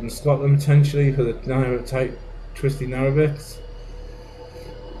some up in Scotland potentially for the narrow, tight, twisty narrow bits.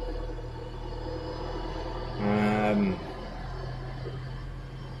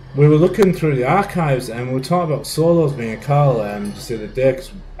 We were looking through the archives and we were talking about solos, me and Carl, just the other day,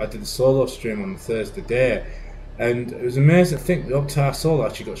 because I did a solo stream on the Thursday day, and it was amazing to think the Uptar solo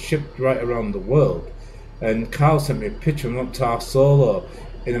actually got shipped right around the world. And Carl sent me a picture of an Uptar solo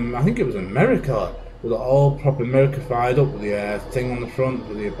in, I think it was America, with it all proper America-fied up with the thing on the front,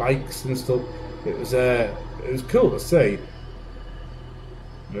 with the bikes and stuff. It was cool to see.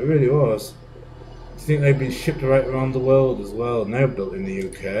 It really was. I think they've been shipped right around the world as well, now built in the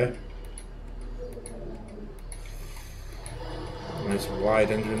UK. Nice wide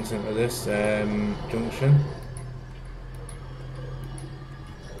entrance into this junction.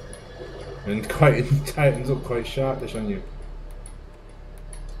 And it tightens up quite sharpish on you.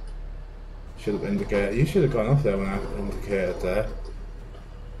 Should have indicated. You should have gone off there when I indicated there.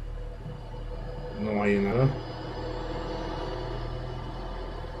 I don't know why you know.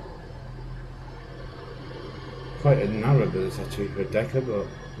 Quite a narrow bit it's actually for a decker, but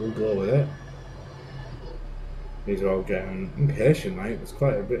we'll go with it. These are all getting impatient, right? There's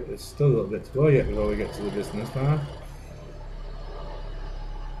quite a bit, there's still a little bit to go yet before we get to the business part.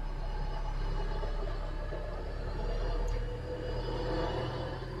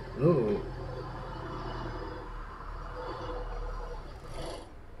 Oh.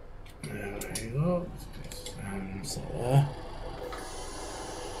 There we go. So there.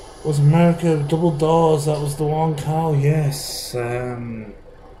 Was America double doors? That was the one, Carl. Yes. I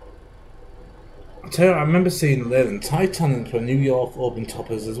tell you, I remember seeing Leyland Titan for New York Open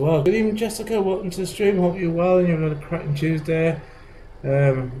Toppers as well. Good evening, Jessica. Welcome to the stream. Hope you're well and you've had a cracking Tuesday.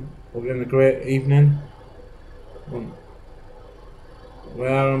 Hope you're having a great evening. We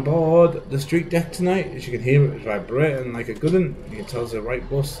are on board the street deck tonight. As you can hear, it's vibrating like a good one. You can tell it's the right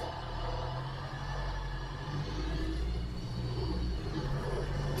bus.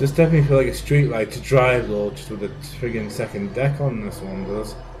 Does definitely feel like a street light to drive though, just with a friggin' second deck on this one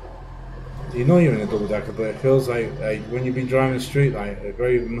does. You know you're in a double decker, but it feels like when you've been driving a street light,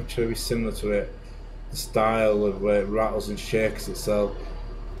 very similar to it. The style of where it rattles and shakes itself.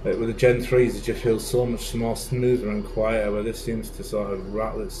 Like with the Gen 3s, it just feels so much more smoother and quieter, where this seems to sort of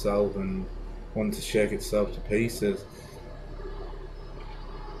rattle itself and want to shake itself to pieces.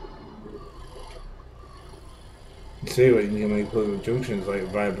 You see what you can put the junctions like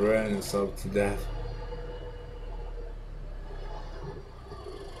vibrating itself to death.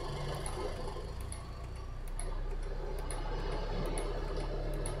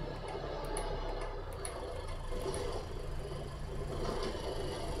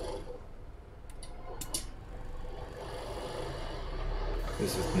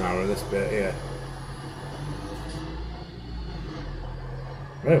 This is narrow, this bit here.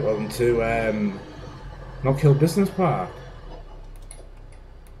 Right, welcome to Knock Hill Business Park.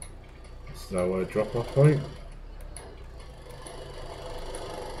 This is our drop-off point.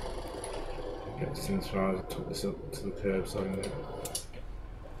 Get this in as far as I took this up to the curbside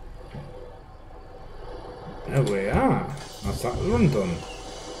there. There we are. That's that run done.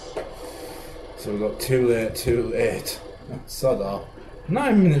 So we've got too late. Sod off.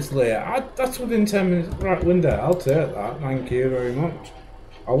 9 minutes late. That's within 10 minutes right window. I'll take that. Thank you very much.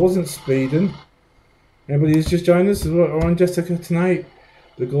 I wasn't speeding. Anybody who's just joined us, we're on Jessica tonight.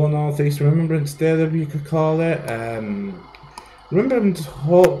 The Go Northeast Remembrance Day, whatever you could call it. Remembrance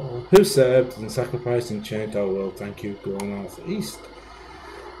who served and sacrificed and changed our world. Thank you, Go Northeast.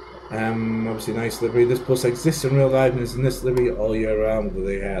 Obviously nice livery. This bus exists in real life and is in this livery all year round with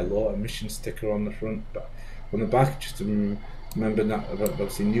a low emission sticker on the front. But on the back, just to remember that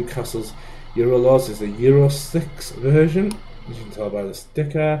obviously Newcastle's Euro laws is the Euro 6 version, as you can tell by the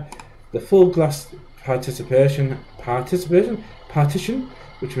sticker. The full glass partition,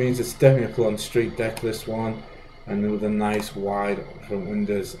 which means it's definitely a full-on street deck, this one, and with a nice wide front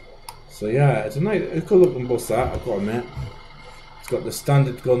windows. So yeah, it's a good looking bus that, I've got to admit. It's got the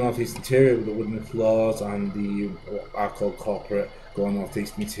standard Go Northeast interior with the wooden floors and the what I call corporate Go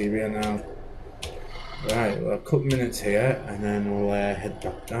Northeast interior now. Right, well, a couple minutes here and then we'll head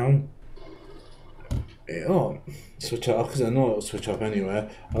back down. Oh, switch off, because I know it'll switch off anyway.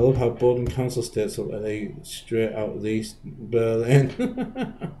 I love how Bowdenham Council states look like they straight out of the East Berlin.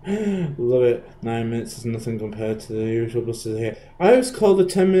 Love it. 9 minutes is nothing compared to the usual buses here. I always call the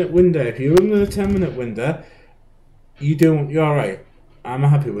 10-minute window. If you're in the 10-minute window, you're alright. I'm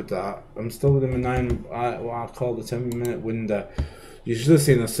happy with that. I'm still within the what I call the 10-minute window. You should have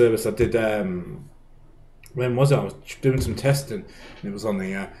seen the service I did. When was it? I was doing some testing, and it was on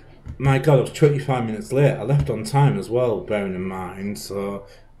the. My God, it was 25 minutes late. I left on time as well, bearing in mind. So,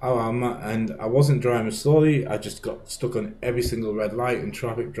 and I wasn't driving slowly. I just got stuck on every single red light and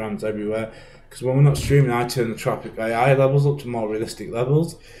traffic jams everywhere. Because when we're not streaming, I turn the traffic AI levels up to more realistic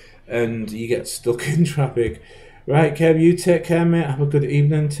levels, and you get stuck in traffic. Right, Kev, you take care, mate. Have a good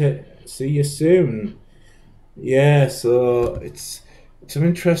evening. See you soon. Yeah, so it's some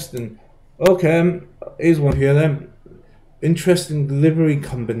interesting. Okay, here's one here then. Interesting livery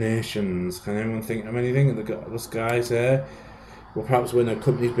combinations. Can anyone think of anything? Those guys there. Well, perhaps when a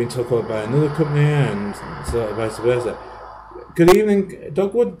company's been took over by another company and sort of vice versa. Good evening,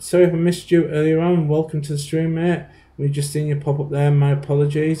 Dogwood. Sorry if I missed you earlier on. Welcome to the stream, mate. We've just seen you pop up there. My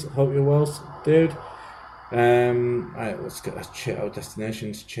apologies. Hope you're well, dude. Right, let's get our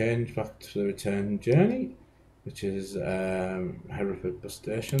destination to change back to the return journey, which is Hereford bus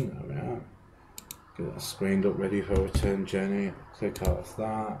station. There we are. Get that screened up, ready for a return journey. Click out of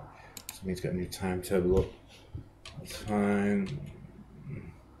that. Just need to get a new timetable up. That's fine.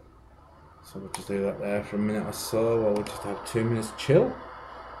 So we'll just do that there for a minute or so, or we'll just have 2 minutes chill.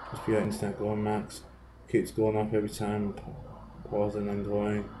 Just be your internet going, Max. Keeps going off every time, pausing and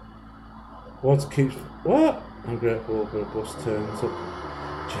going. What? I'm grateful for a bus turns up.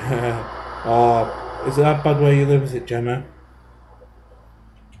 Oh, is it that bad where you live, is it, Gemma?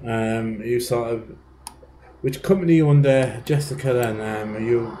 You sort of... Which company are you under, Jessica, then? Are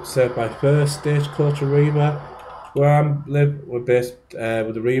you served by First, Stagecoach, or Reba? Where I live, we're based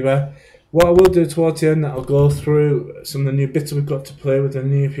with the Reba. What I will do towards the end, I'll go through some of the new bits we've got to play with in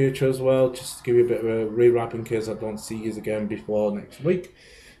the near future as well, just to give you a bit of a rewrap in case I don't see you again before next week.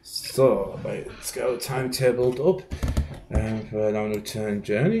 So, right, let's get our timetabled up for our return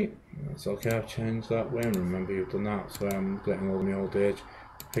journey. That's okay, I've changed that way, and remember you've done that, so I'm getting old in my old age,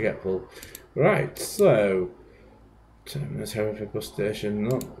 forgetful. Right, so, terminus Hereford bus station,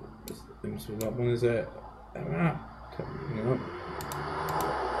 no, it must be that one, is it? No.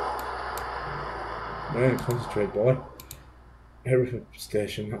 Man, concentrate, boy. Hereford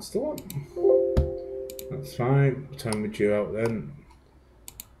station, that's the one. That's fine, what time would you out then?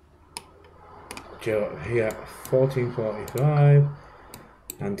 Joe here 14:45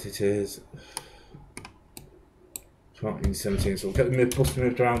 and it is 14:17, so we'll get the bus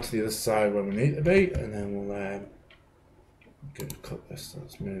moved around to the other side where we need to be, and then we'll get a cut this.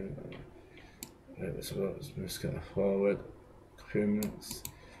 Let's move. Let's get that forward a few minutes.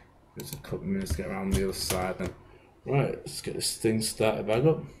 There's a couple of minutes to get around the other side then. Right, let's get this thing started back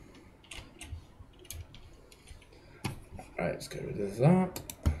up. Right, let's get rid of that.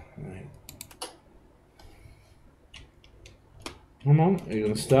 Right. Come on, are you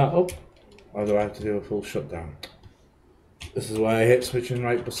going to start up? Or do I have to do a full shutdown? This is why I hate switching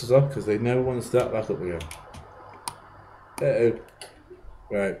right buses off, because they never want to start back up again.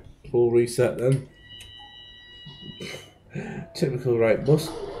 Right, full reset then. Typical right bus.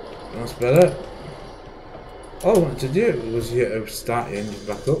 That's better. All I wanted to do was start the engine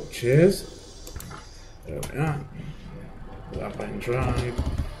back up. Cheers. There we are. Put that back in drive.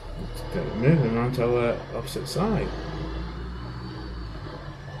 Let's get it moving around to our opposite side.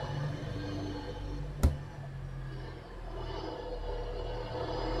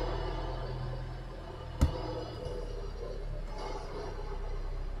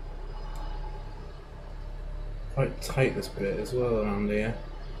 Quite tight this bit as well around here.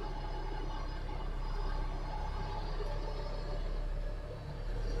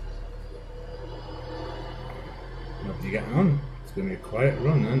 What are you getting on? It's going to be a quiet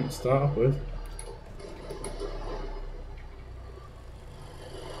run then to start off with.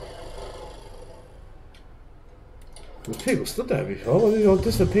 There was people stood there before, they all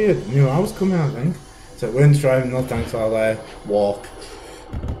disappeared. Knew I was coming, I think. So wind's driving, no thanks, I'll walk.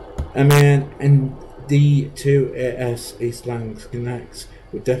 I mean, and D2AS East Lancs Connects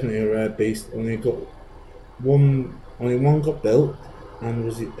were definitely a rare beast. Only one got built and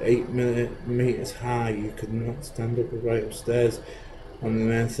was 8 meters high. You could not stand up right upstairs. And the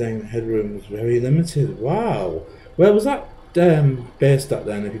main thing, the headroom was very limited. Wow, where was that based at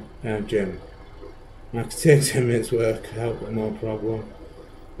then, Jim? I could take 10 minutes work out, but no problem.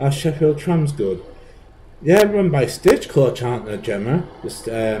 Our Sheffield tram's good. Yeah, run by Stagecoach, aren't they, Gemma? Just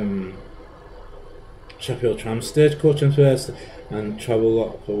Sheffield tram, Stagecoach and first, and travel a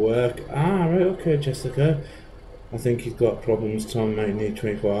lot for work. Ah, right, okay, Jessica. I think he's got problems. Tom might need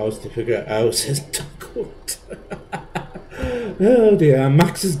 24 hours to figure it out, says Dogwood. Oh dear,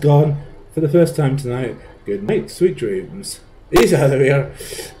 Max is gone for the first time tonight. Good night, sweet dreams. He's out of here.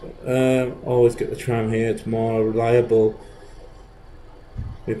 Always get the tram here. It's more reliable.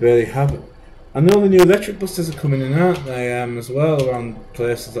 We barely have it. I know the new electric buses are coming in, aren't they? As well around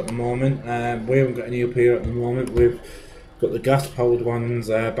places at the moment. We haven't got any up here at the moment. We've got the gas-powered ones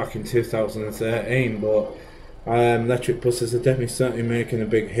back in 2013, but electric buses are definitely certainly making a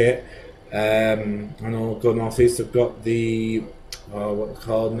big hit. I know Go North East have got the what they're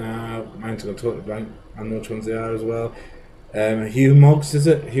called now. Mine's going to totally blank. I know which ones they are as well. Humogs, is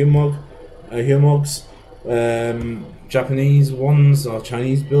it? Humogs. Japanese ones or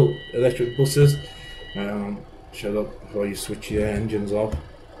Chinese built electric buses. Shut up before you switch your engines off.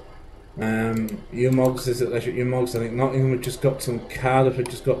 Humogs, is it electric Humogs? I think Nottingham have just got some, Cardiff have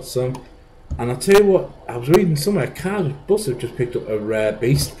just got some. And I'll tell you what, I was reading somewhere, Cardiff bus have just picked up a rare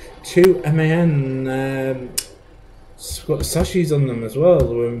beast. 2 MAN, got the sashes on them as well.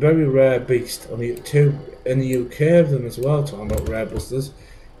 They were a very rare beast. Only 2 in the UK of them as well, talking about rare buses.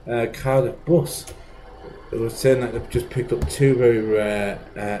 Cardiff bus. They were saying that they've just picked up 2 very rare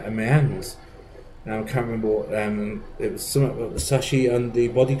MANs. I can't remember what, it was something about the sashi and the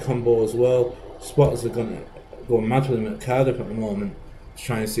body combo as well. Spotters are going to go mad with them at Cardiff at the moment, to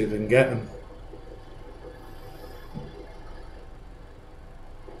try and see if they can get them.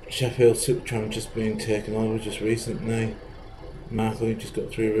 Sheffield Supertram just being taken over just recently. Markley just got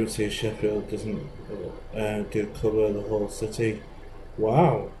 3 routes here. Sheffield doesn't do cover the whole city.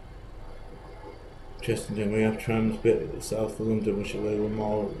 Wow. Interesting. We have trams a bit south of London, which are a little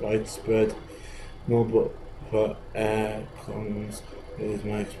more widespread. No, but for Aircons, it is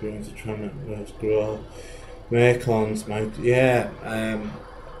my experience of tram networks grow. Aircons,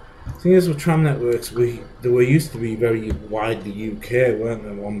 thing is with tram networks, they were used to be very widely UK, weren't they,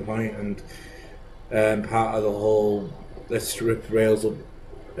 at one point, and part of the whole let's strip rails up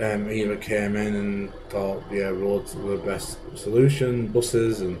era came in and thought, yeah, roads were the best solution,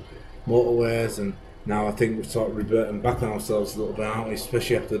 buses and motorways, and now I think we're sort of reverting back on ourselves a little bit, aren't we?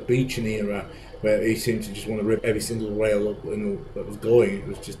 Especially after the Beeching era, where he seemed to just want to rip every single rail up that was going. It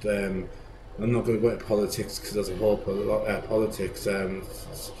was just, I'm not going to go into politics because there's a whole politics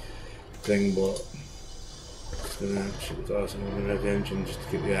thing, but just going to shut the doors and rev the engine just to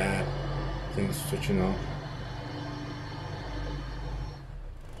keep the things switching on.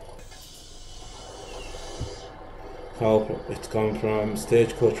 It's gone from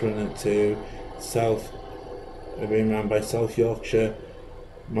Stagecoach running to South, being run by South Yorkshire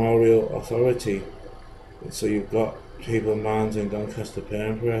Memorial Authority. So you've got people in Barnes and Doncaster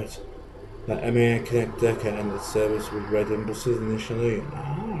paying for it. That MAN Connect Decker ended service with Reading buses initially.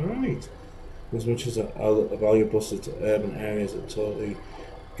 Ah, right. As much as I value buses to urban areas that totally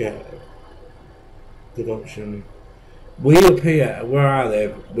get a good option. We up here, where I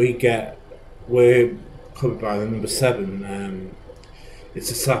live, we're covered by the number 7. It's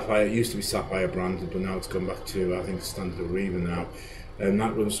a Sapphire. It used to be Sapphire branded, but now it's gone back to, I think, standard Arriva now. And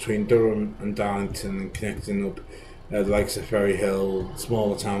that runs between Durham and Darlington and connecting up the likes of Ferry Hill,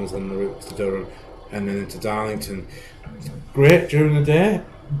 smaller towns on the route to Durham, and then into Darlington. Great during the day,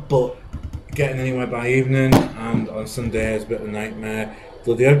 but getting anywhere by evening, and on Sunday is a bit of a nightmare.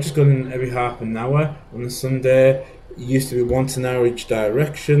 Though they have just gone in every half an hour on a Sunday. It used to be once an hour each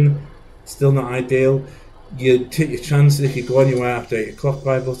direction. Still not ideal. You take your chances if you go anywhere after 8 o'clock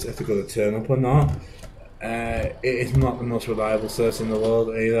by bus, if they're going to turn up or not. It is not the most reliable service in the world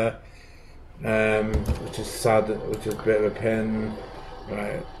either, which is sad, which is a bit of a pain.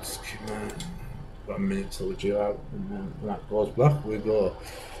 Right, just keep about a minute till we're due out, and then when that goes black, we go.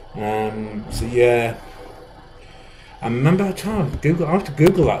 So yeah, I remember I have to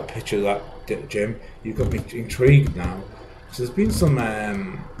Google that picture of that gym. You've got me intrigued now. So there's been some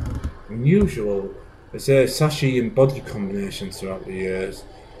unusual, it's a sashi and body combinations throughout the years.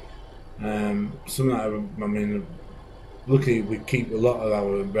 Some that I mean, luckily we keep a lot of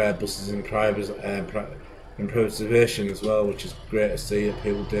our rare buses in preservation as well, which is great to see that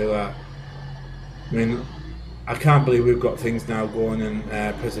people do that. I mean, I can't believe we've got things now going in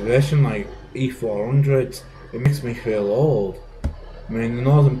preservation like E400s. It makes me feel old. I mean, the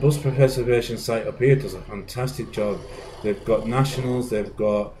Northern Bus Preservation site up here does a fantastic job. They've got nationals, they've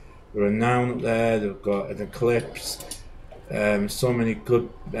got Renown up there, they've got an Eclipse, so many good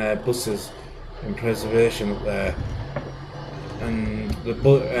buses in preservation up there. And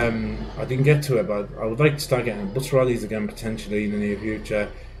I didn't get to it, but I would like to start getting bus rallies again potentially in the near future.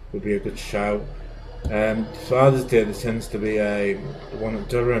 Would be a good shout. Father's Day there tends to be the one at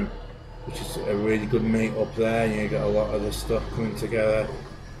Durham, which is a really good meet up there, and you get a lot of the stuff coming together.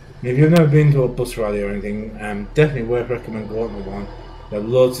 And if you've never been to a bus rally or anything, definitely worth recommending going to one. There are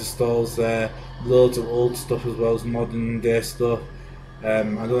loads of stalls there, loads of old stuff as well as modern day stuff. I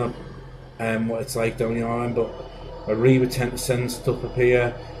don't know what it's like down your end, but Ariba tend to send stuff up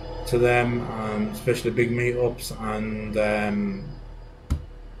here to them, especially big meetups, and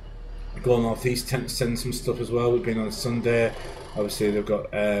Go North East tend to send some stuff as well. We've been on a Sunday. Obviously, they've got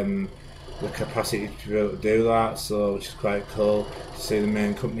the capacity to be able to do that, so which is quite cool to see the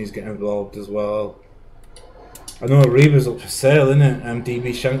main companies get involved as well. I know Ariba's up for sale, isn't it? DB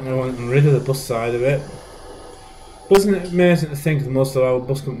Shankner wanting rid of the bus side of it. Wasn't it amazing to think that most of our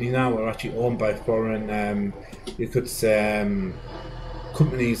bus companies now are actually owned by foreign, you could say,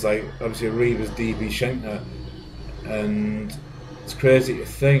 companies like obviously Ariba's DB Shankner, and it's crazy to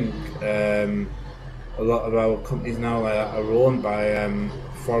think a lot of our companies now are owned by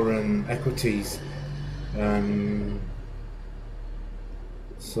foreign equities.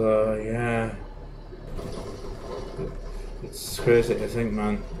 So yeah, it's crazy to think,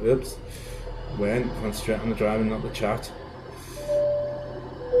 man. Oops, concentrate on the driving, not the chat.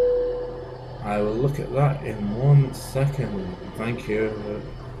 I will look at that in 1 second. Thank you.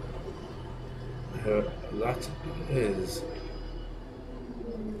 That is.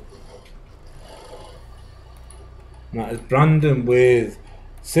 That is Brandon with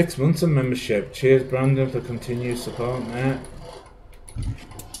 6 months of membership. Cheers, Brandon, for continued support, mate.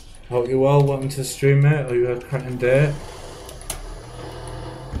 Hope you're well. Welcome to the stream, mate. Hope you had a cracking day.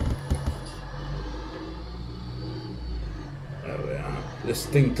 There we are. This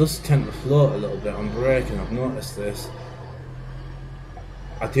thing does tend to float a little bit on braking. I've noticed this.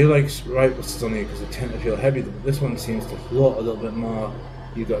 I do like right buses on here because they tend to feel heavy, but this one seems to float a little bit more.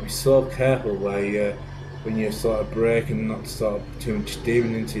 You've got to be so careful where you, when you're sort of braking, not to sort of too much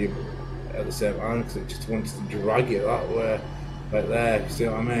steering into you at the same time, because it just wants to drag you that way, like there. You see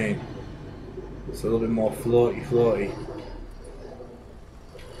what I mean? It's a little bit more floaty.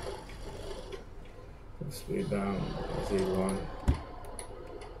 Let's speed down. Z1.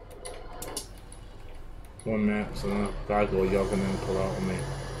 1 minute, so I'm gonna go jogging and pull out on me.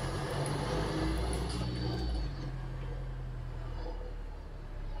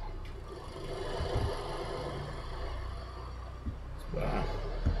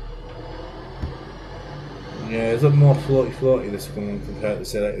 Yeah, it's a bit more floaty this one compared to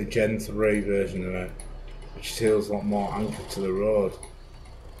say like the Gen 3 version of it, which feels a lot more anchored to the road.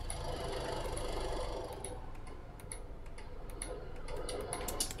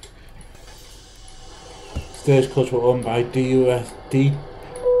 Stagecoach were owned by DWS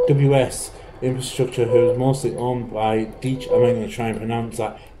Infrastructure, who is mostly owned by I'm going to try and pronounce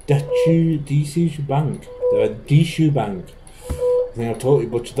that, Deutsche Bank. They're a Deutsche Bank. I think I've totally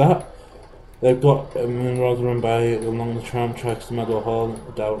butchered that. They've got roads run by along the tram tracks to Meadow Hall.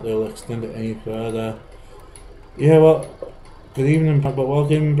 I doubt they'll extend it any further. Yeah, well, good evening, but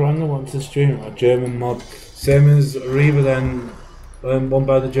welcome, Brandon. Welcome to the stream. A German mod, same as Ariba, then won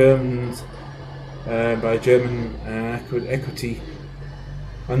by the Germans. By German equity.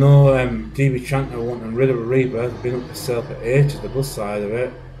 I know DB Shankner are wanting rid of Ariba. They've been up for sale for ages, the bus side of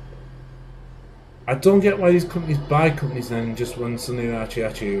it. I don't get why these companies buy companies then just when suddenly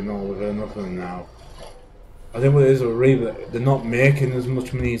actually no, we've heard nothing now. I think what it is with Ariba, they're not making as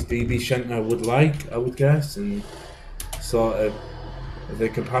much money as DB Shankner would like, I would guess, and sort of if they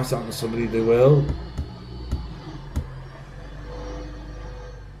can pass that on to somebody, they will.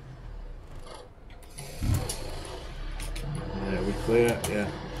 Clear, yeah.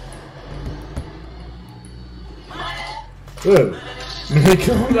 Whoa! Maybe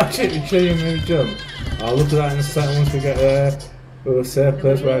jump, actually, show you maybe jump. I'll look at that in a second once we get there. We'll say a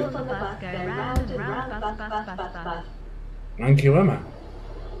place where. Thank you, Emma.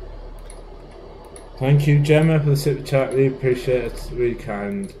 Thank you, Gemma, for the super chat. Really appreciate it. It's really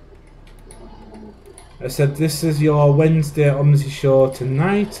kind. I said this is your Wednesday OMSI show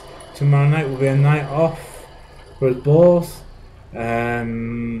tonight. Tomorrow night will be a night off for us both.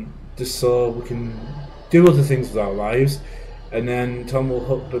 Just so we can do other things with our lives, and then Tom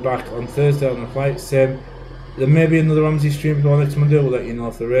will be back on Thursday on the flight. Same, there may be another OMSI stream for next Monday. We'll let you know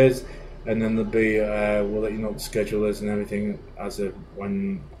if there is, and then there'll be we'll let you know what the schedule is and everything as of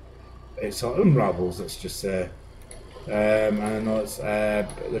when it sort of unravels. Let's just say. And I know it's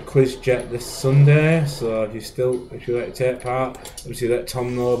the quiz jet this Sunday, so if you like to take part, obviously let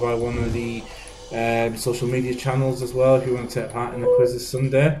Tom know by one of the social media channels as well if you want to take part in the quiz this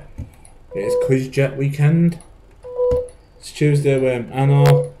Sunday. It is Quiz Jet weekend. It's Tuesday when I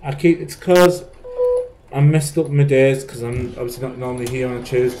know it's because I messed up my days because I'm obviously not normally here on a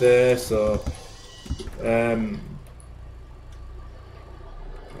Tuesday, so oh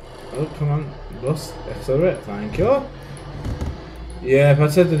come on, bus, accelerate, thank you. Yeah, if I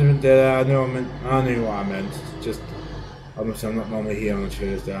said a different day, I knew what I meant. Just, obviously, I'm not normally here on a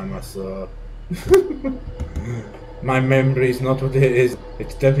Tuesday, am I? So my memory is not what it is.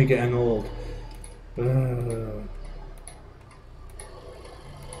 It's definitely getting old.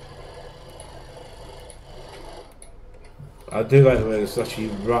 I do like the way this actually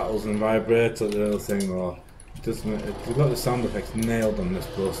rattles and vibrates at the little thing, though. It doesn't. They've got the sound effects nailed on this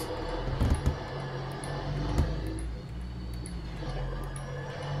bus.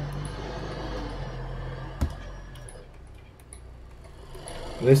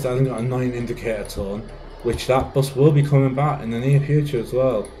 At least it hasn't got a annoying indicator tone, which that bus will be coming back in the near future as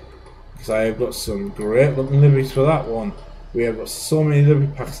well. Because I have got some great looking liveries for that one. We have got so many livery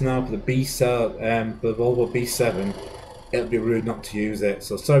packs now for the B7, the Volvo B7. It'll be rude not to use it.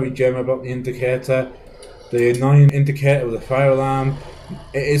 So sorry, Gemma, about the indicator. The annoying indicator with the fire alarm.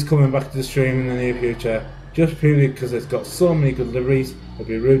 It is coming back to the stream in the near future. Just purely because it's got so many good liveries. It'll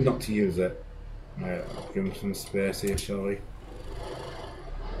be rude not to use it. Right, I'll give him some space here, shall we?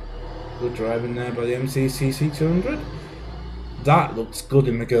 Good driving there by the MCCC 200. That looks good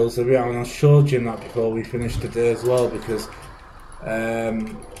in McGill's livery, and I'll show Jim that before we finish today as well, because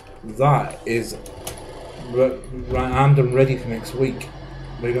that is right and ready for next week.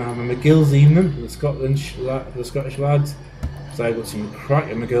 We're going to have a McGill's evening for the Scottish lads. So I've got some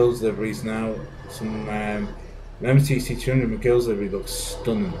cracking McGill's liveries now. Some MCC 200 McGill's livery looks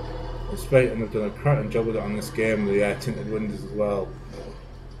stunning. And they've done a cracking job with it on this game, with the tinted windows as well.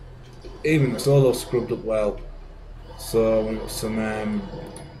 Even the solo scrubbed up well. So we've got some.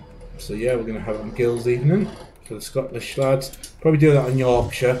 So yeah, we're going to have a McGill's evening for the Scottish lads. Probably do that in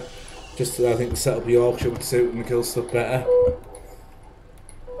Yorkshire. Just I think the setup of Yorkshire would suit McGill's stuff better.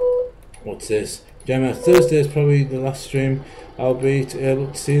 What's this? Gemma, Thursday is probably the last stream I'll be able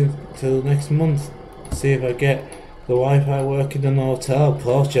to see until next month. See if I get the Wi-Fi working in the hotel. Of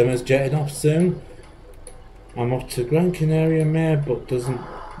course, Gemma's jetting off soon. I'm off to Gran Canaria, May, but doesn't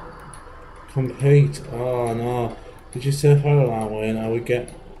compete. Oh no. Did you say fire alarm, Wayne? Are we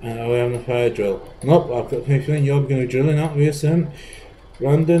having a fire drill? Nope, I've got a feeling you're going to be drilling out here soon.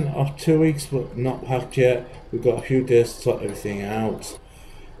 Brandon, off 2 weeks, but not packed yet. We've got a few days to sort everything out.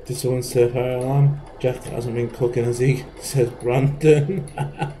 Did someone say fire alarm? Jack hasn't been cooking, has he? Says Brandon.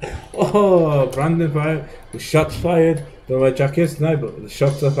 Oh, Brandon fired. The shots fired. Don't know where Jack is tonight, but the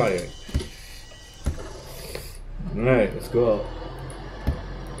shots are fired. Right, let's go.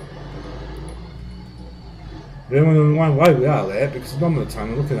 Anyone wondering why we are late? Because none of the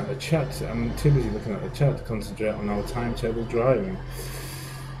time I'm looking at the chat. I'm too busy looking at the chat to concentrate on our timetable driving.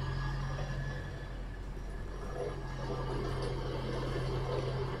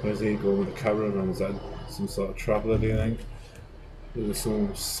 Where's he going with the caravan? Is that some sort of traveller, do you think? Is there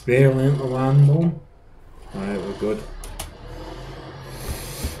someone spailing into the land one? Alright, we're good.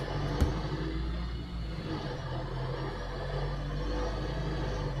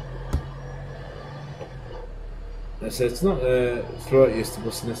 So it's not the throatiest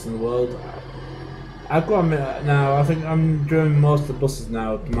bussiness in the world. I've got to admit now, I think I'm doing most of the buses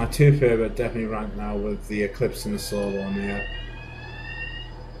now. My two favourite definitely rank now with the Eclipse and the Solo on here.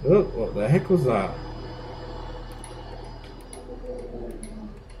 Oh, what the heck was that?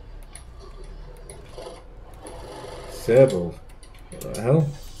 Disabled. What the hell?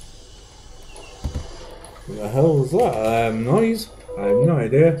 What the hell was that? Noise? I have no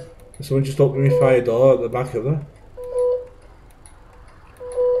idea. Someone just opened my fire door at the back of there.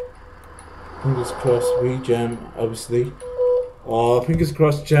 Fingers crossed, Regem, obviously. Oh, fingers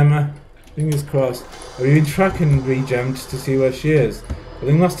crossed, Gemma. Fingers crossed. Have you been tracking Regem just to see where she is? I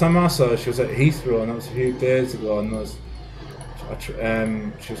think last time I saw her, she was at Heathrow, and that was a few days ago. And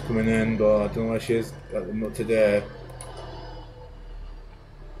she was coming in, but I don't know where she is today.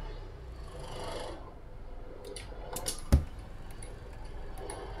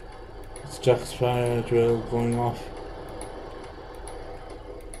 It's Jack's fire drill going off.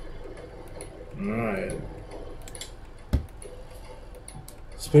 Right.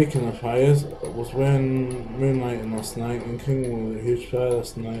 Speaking of fires, I was wearing moonlighting last night in Kingwood with a huge fire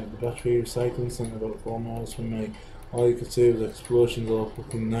last night at the battery recycling centre about 4 miles from me. All you could see was explosions all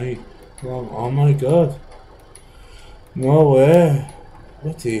fucking night long. Oh my god. No way.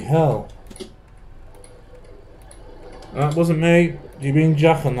 What the hell? That wasn't me. You been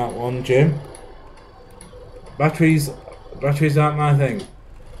Jack on that one, Jim? Batteries aren't my thing.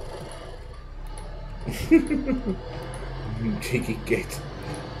 Cheeky git.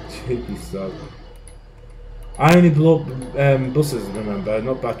 Cheeky sod. I only blow up buses, remember,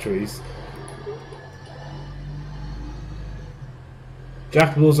 not batteries.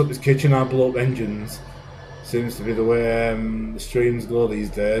 Jack blows up his kitchen, I blow up engines. Seems to be the way the streams go these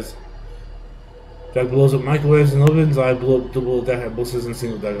days. Jack blows up microwaves and ovens, I blow up double-decker buses and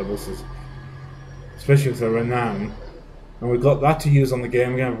single-decker buses. Especially if they're renowned. And we've got that to use on the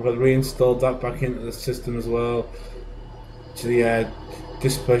game again. We've got reinstalled that back into the system as well. To the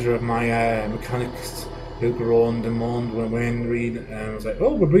displeasure of my mechanics who groaned and moaned when Wayne Reed was like,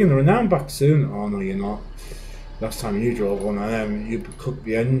 oh, we're bringing the renown back soon. Oh no, you're not. Last time you drove one of them, you cooked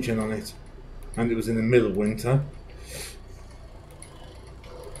the engine on it. And it was in the middle of winter.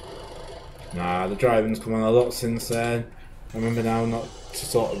 Nah, the driving's come on a lot since then. I remember now not to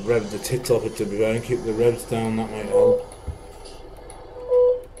sort of rev the tit off it, to be fair, and keep the revs down, that might help.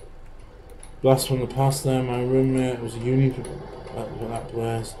 Blast from the past there, my roommate was a uni for that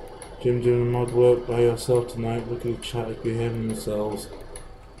place. Jim doing mod work by yourself tonight, look at the chatters behaving themselves.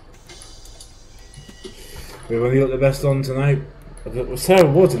 We've only got the best on tonight. Sarah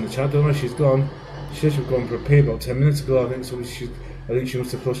Wood's in the chat, don't know, she's gone. She should have gone for a pee about 10 minutes ago, I think she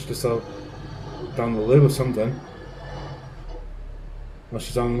must have flushed herself down the loo or something. Well,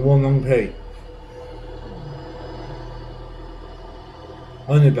 she's on one long pee.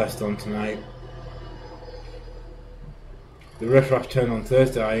 Only best on tonight. The riff-raff turn on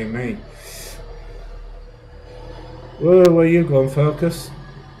Thursday, I ain't me. Where you going, Focus?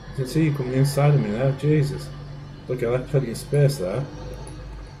 I can see you coming inside of me there, Jesus. Look, I left plenty of space there.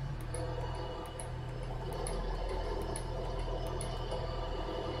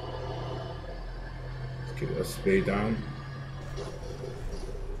 Let's keep that speed down.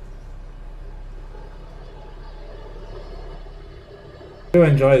 I do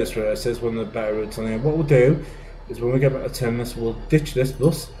enjoy this route. It says one of the better routes on here. What we'll do is when we get back to Terminus, we'll ditch this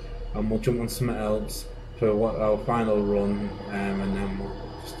bus and we'll jump on something else for our final run, and then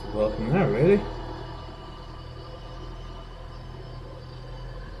we'll just go from there, really.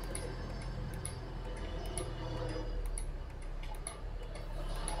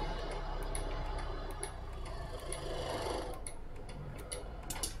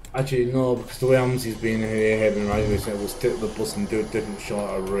 Actually, no, because the way OMSI's been here, having right, we'll stick the bus and do a different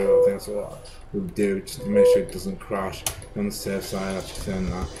shorter route. I think that's what we'll do, just to make sure it doesn't crash. On the safe side, actually saying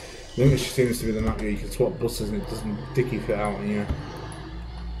that. I think it seems to be the map where you can swap buses and it doesn't dicky fit out on you.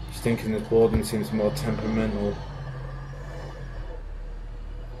 Just thinking that Bowdenham seems more temperamental.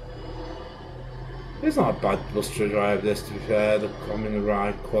 It's not a bad bus to drive this, to be fair. I mean, the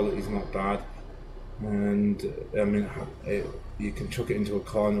ride quality's not bad. And, I mean, you can chuck it into a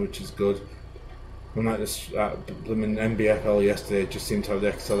corner, which is good. Unlike this blooming NBFL yesterday, it just seemed to have the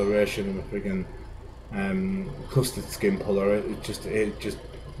acceleration of a friggin' custard skin puller. At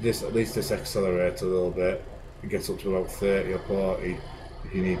least this accelerates a little bit. It gets up to about 30 or 40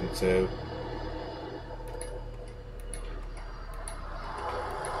 if you need it to.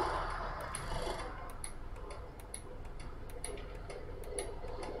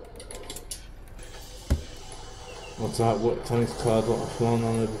 What's that? What Tony's card what I've flown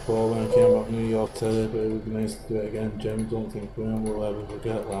on it before when I came back from New York today, but it would be nice to do it again. Jim, don't think we'll ever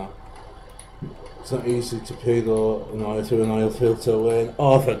forget that. It's not easy to pee though, through an oil filter away.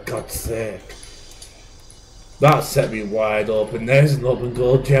 Oh, for God's sake! That set me wide open. There's an open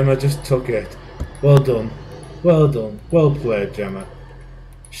goal. Gemma just took it. Well done. Well done. Well played, Gemma.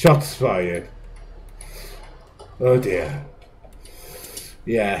 Shots fired. Oh dear.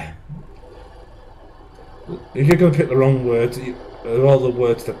 Yeah. If you're going to pick the wrong words, they're all the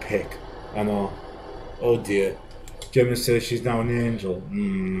words to pick. I know. Oh dear. Gemma says she's now an angel.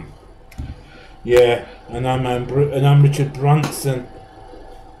 Yeah, and I'm Richard Branson.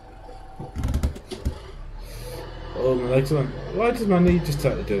 Oh, my legs on. Why does my knee just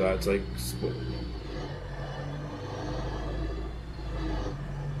have to do that? It's like.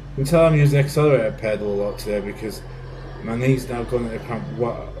 You can tell I'm using the accelerator pedal a lot today because my knee's now going into cramp.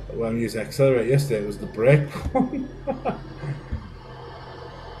 When I'm using the accelerator yesterday, it was the brake one.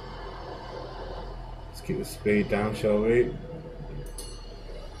 Let's keep the speed down, shall we?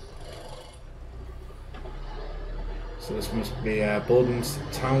 So this must be Bowdenham's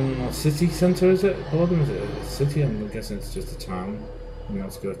town or city centre, is it? Bowdenham, is it a city? I'm guessing it's just a town.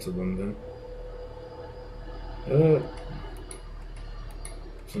 Let's go to London.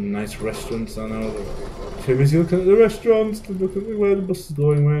 Some nice restaurants, I know. Too busy looking at the restaurants to look at where the bus is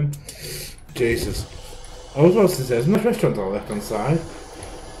going when. Jesus. I was about to say, there's no restaurant on the left hand side.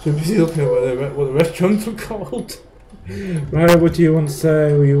 Too busy looking at what the restaurants are called. Right, what do you want to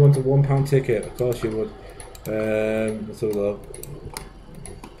say? Well, you want a £1 ticket? Of course you would. Let's have a look.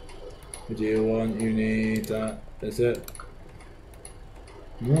 What do you want? You need that. Is it?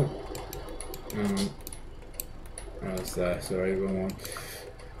 No. That's there. Sorry, wrong one.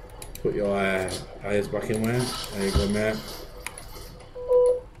 put your tyres back in there. There you go, mate.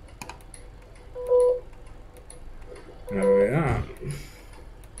 There we are.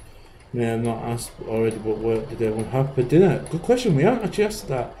 May I've not asked already what work did everyone have for dinner? Good question, we haven't actually asked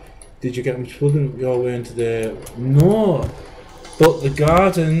that. Did you get much flooding your way into the... No! But the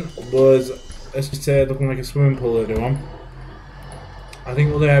garden was, let's just say, looking like a swimming pool earlier on. I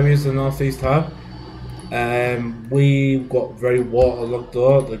think other areas of the northeast have. We got very waterlogged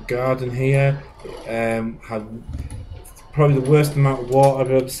though. The garden here had probably the worst amount of water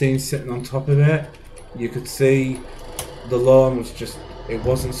I've ever seen sitting on top of it. You could see the lawn was just, it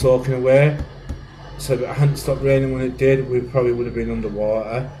wasn't soaking away. So if it hadn't stopped raining when it did, we probably would have been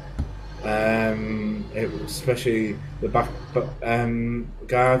underwater. It was especially the back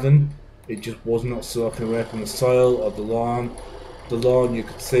garden. It just was not soaking away from the soil or the lawn. The lawn, you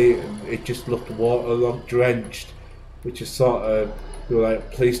could see it just looked waterlogged, drenched, which is sort of, we were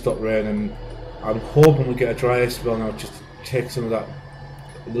like, please stop raining. I'm hoping we get a drier spell now, just to take some of that,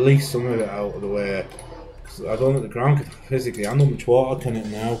 at least some of it out of the way. Cause I don't think the ground can physically handle much water, can it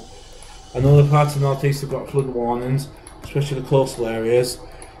now? I know the parts of the northeast have got flood warnings, especially the coastal areas.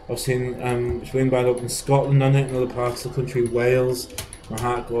 I've seen it's been bad up in Scotland on it, in other parts of the country, Wales. My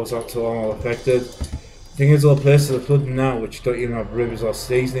heart goes out to all affected. The thing is, all places are flooding now which don't even have rivers or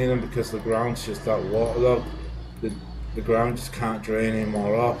seas near them because the ground's just that waterlogged. The ground just can't drain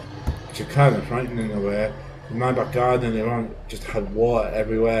anymore off, which is kind of frightening in a way. In my back garden earlier on, just had water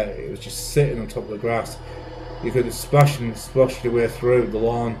everywhere. It was just sitting on top of the grass. You could have splashed and splashed your way through the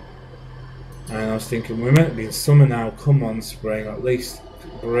lawn. And I was thinking, we're meant to be in summer now, come on spring, at least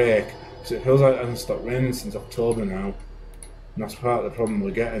break. So it feels like it hasn't stopped raining since October now. And that's part of the problem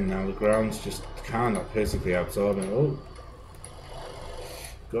we're getting now. The ground's just cannot physically absorb it. Oh,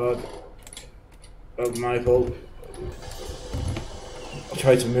 God. That was my fault. I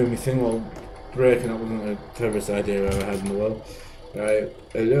tried to move my thing while breaking. That wasn't the cleverest idea I ever had in the world. Right,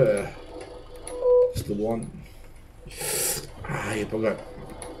 hello. Just the one. Ah, you bugger.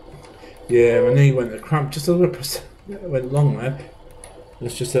 Yeah, my knee went a cramp just a little bit. It went long there.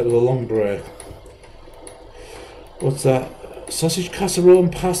 Let's just say it was a long break. What's that? Sausage casserole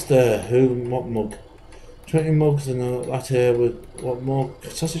and pasta. What mug? 20 mugs and a latte with what mug?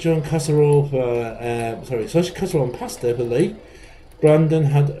 Sausage and casserole for sausage casserole and pasta for Lee. Brandon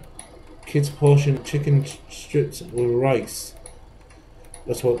had kids portion chicken strips with rice.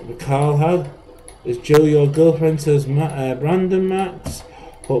 That's what Carl had. Is Jill your girlfriend? Says Brandon Max.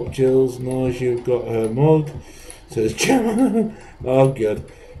 Hope Jill knows you've got her mug. Says Jim. Oh good.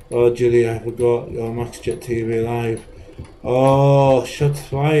 Oh Julie, I forgot your MaxJet TV live. Oh, shots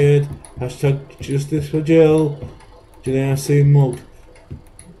fired. Hashtag justice for Jill. Julie, I see mug.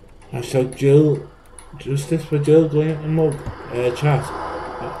 Hashtag Jill. Justice for Jill going at the mug. Chat.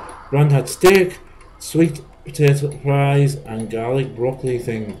 Brand had steak, sweet potato fries, and garlic broccoli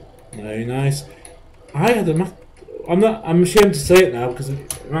thing. Very nice. I had a Mac. I'm ashamed to say it now because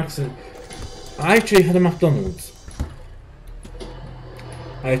I actually had a McDonald's.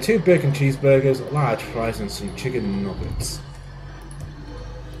 I had 2 bacon cheeseburgers, large fries, and some chicken nuggets.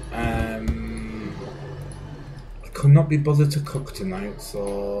 I could not be bothered to cook tonight,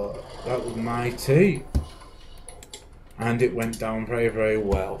 so that was my tea. And it went down very, very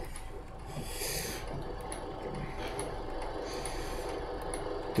well.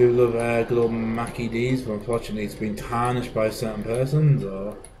 Do love good old Mackie D's, but unfortunately it's been tarnished by certain persons,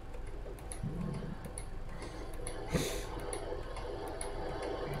 or...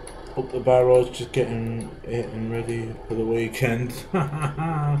 Up the barrels, just getting it and ready for the weekend.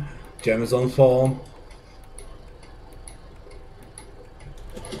 Gemma's on form.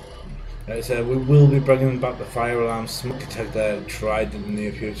 Like I said, we will be bringing back the fire alarm smoke detector tried in the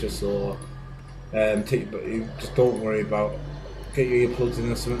near future, so but you just don't worry about, get your earplugs in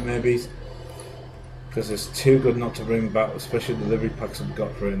or something maybe, because it's too good not to bring back, especially the delivery packs we've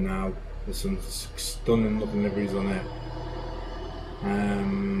got for it now. There's some stunning looking deliveries on it.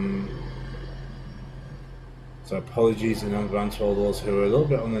 So apologies in advance for all those who are a little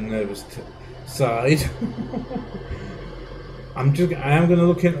bit on the nervous side. I am going to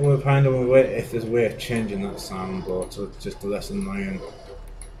look into it, find a way, if there's a way of changing that sound, but so it's just less annoying.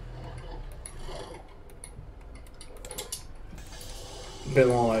 A bit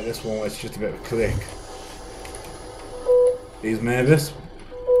more like this one where it's just a bit of a click. These Mavis,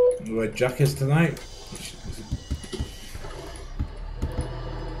 we wear jackets tonight.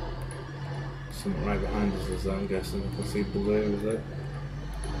 Something right behind us is that, I'm guessing. I can see blue, is it?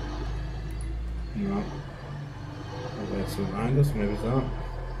 No. Okay, something behind us, maybe it's not.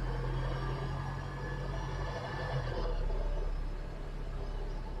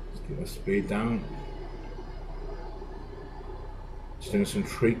 Keep the speed down. Just doing some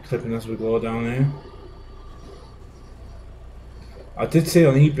tree clipping as we go down here. I did see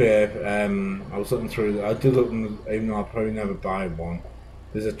on eBay, I was looking through, I did look, even though I'll probably never buy one,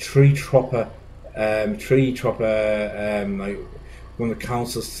 there's a tree chopper, like one of the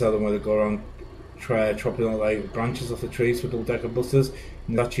councils selling where they go around chopping all like branches off the trees for double-decker buses,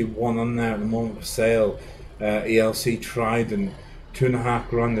 and there's actually one on there at the moment for sale, ELC Trident,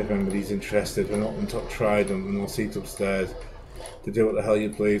 £2.5 if anybody's interested. We're not on top Trident with no seats upstairs to do what the hell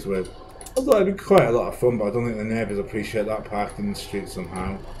you please with. Although it'd be quite a lot of fun, but I don't think the neighbours appreciate that parked in the street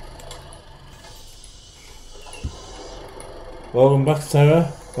somehow. Welcome back, Sarah.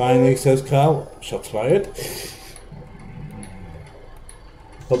 Finally, says Carl. Shots fired.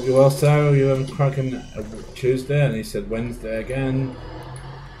 Hope you're well, Sarah. You're having cracking Tuesday, and he said Wednesday again.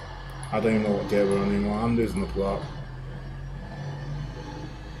 I don't even know what day we're on anymore. I'm losing the plot.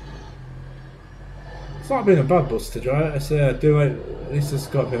 It's not been a bad bus to drive. I say I do like. At least it's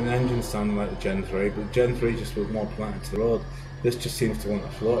got a bit of an engine sound like the Gen 3, but the Gen 3 just was more planted to the road. This just seems to want to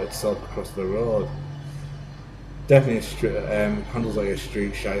float itself across the road. Definitely a street, handles like a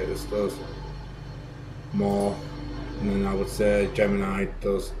street shite. This does more, and then I would say Gemini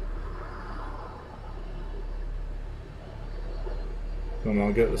does. Come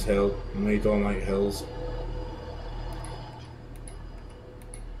on, get this hill. I know you don't like hills.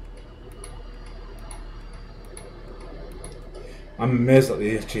 I'm amazed that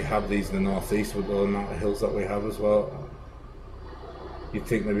they actually have these in the northeast with the amount of hills that we have as well. You'd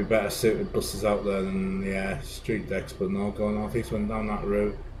think there'd be better suited buses out there than the street decks, but no, going northeast went down that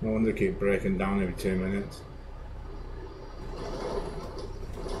route. No wonder they keep breaking down every 2 minutes.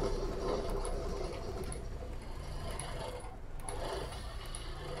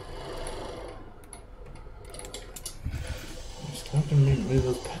 Just have to move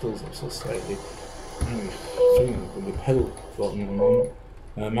those pedals up so slightly. I'm with the pedal floating at the moment.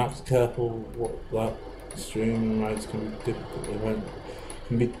 Max, careful what that stream rides can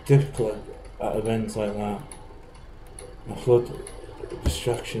be difficult at events like that. A flood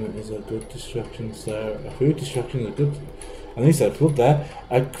distraction is a good distraction, so a food distraction is a good. I think said flood there.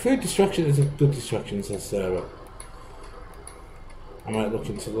 A food distraction is a good distraction, says Sarah. I might look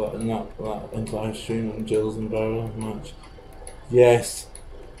into that into live stream on Jills and Barrel match. Yes.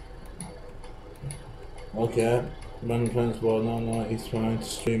 Okay, random transport, no, he's trying to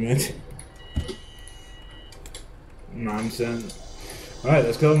stream it. Nonsense. Alright,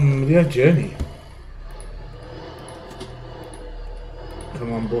 let's go on with your journey.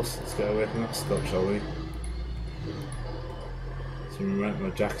 Come on, bus, let's get away from that stop, shall we? So we rent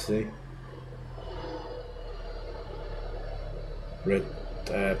my Jaxie. Red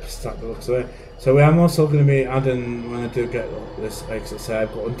stack that looks away. So I'm also going to be adding, when I do get this, like I said,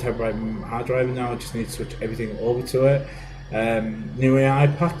 I've got 1 terabyte hard drive now, I just need to switch everything over to it. New AI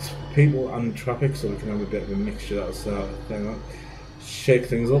packs, people and traffic, so we can have a bit of a mixture that's shake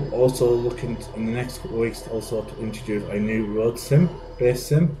things up. Also looking in the next couple of weeks also to introduce a new road sim, base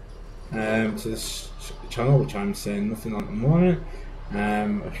sim, to this channel, which I'm saying nothing on at the moment.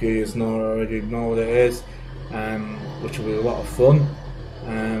 A few years already know what it is, which will be a lot of fun.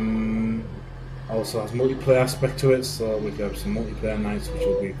 Also has multiplayer aspect to it, so we can have some multiplayer nights, which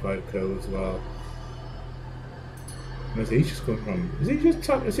will be quite cool as well. Where's he just come from? Is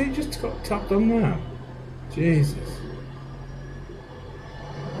he just got tapped on now? Jesus.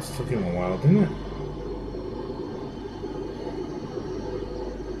 That's took him a while, didn't it?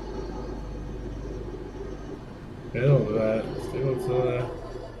 Get over there. Let's go over there.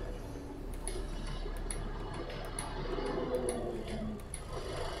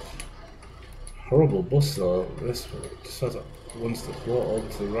 Horrible bus though. This just has wants to float over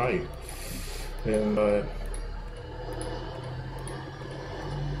to the right. And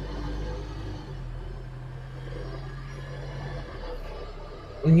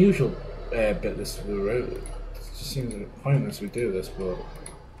unusual bit this of the route. It just seems like pointless we do this, but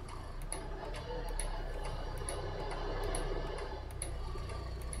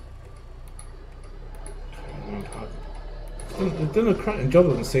they've done a cracking job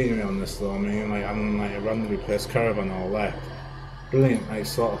of the scenery on this though. I mean, like having like a randomly placed caravan all left. Brilliant, like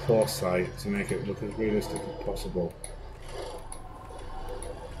sort of foresight to make it look as realistic as possible.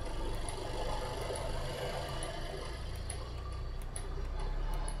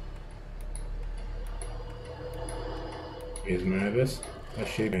 He's nervous. How's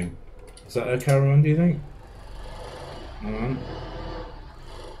she been? Is that her caravan, do you think? Hang on.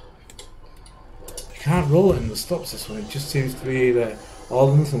 You can't roll it in the stops this one, it just seems to be that all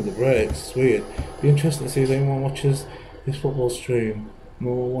or nothing with the brakes. It's weird. Be interesting to see if anyone watches this football stream.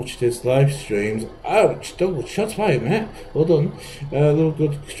 more watch this live streams. Ouch! Double shots fired, mate. Well done. A little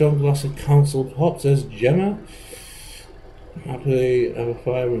good strong glass of council pop, says Gemma. Happily have a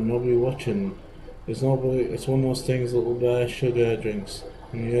fire with nobody watching. There's nobody. It's one of those things, little bear sugar drinks.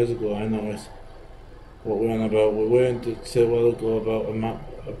 From years ago, I know it. What we're on about. We weren't so well ago about a map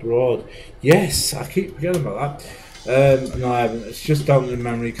abroad. Yes, I keep forgetting about that. No, I haven't. It's just down in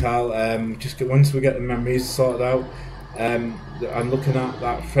memory, Carl. Once we get the memories sorted out. I'm looking at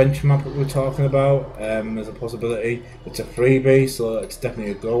that French map that we were talking about. There's a possibility. It's a freebie, so it's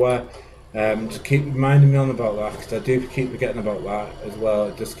definitely a goer. Just keep reminding me on about that, because I do keep forgetting about that as well.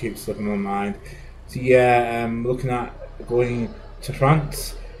 It just keeps slipping my mind. So yeah, looking at going to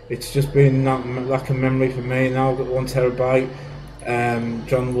France. It's just been that lack of memory for me. Now I've got 1 terabyte.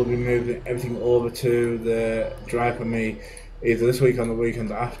 John will be moving everything over to the drive for me either this week or the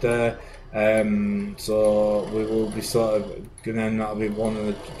weekend after. So we will be sort of, and then that'll be one of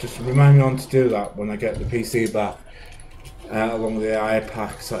the, just remind me on to do that when I get the PC back, along with the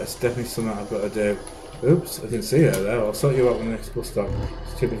iPad. So it's definitely something I've got to do. Oops, I didn't see her there. I'll sort you out when the next bus stop.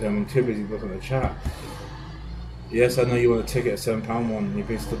 It's too busy, I'm too busy looking at the chat. Yes, I know you want a ticket, £7 one. You've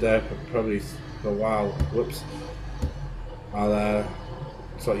been stood there for probably for a while. Whoops. I'll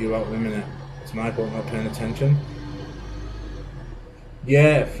sort you out in a minute. It's my fault not paying attention.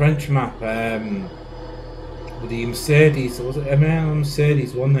 Yeah, French map. With the Mercedes, was it ML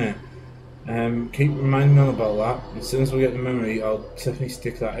Mercedes one there? Keep reminding me about that. As soon as we get the memory, I'll definitely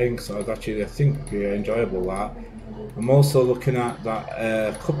stick that in, because I'd actually, I think, it'd be enjoyable. That. I'm also looking at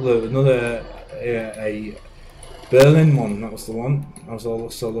that couple of another a Berlin one. That was the one I was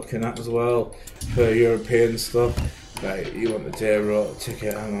also looking at as well for European stuff. Right, you want the day road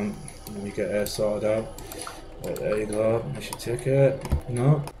ticket? Hang on, let me get her sorted out. Right, there you go. That's your ticket.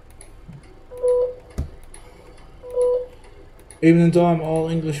 No. Evening Dom, all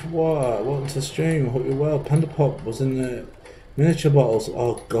English water. Welcome to the stream. Hope you're well. Panda Pop was in the miniature bottles.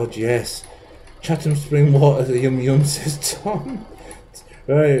 Oh God, yes. Chatham spring water, the yum yum, says Tom.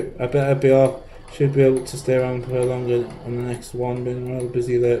 Right, I better be off. Should be able to stay around for longer on the next one. Been rather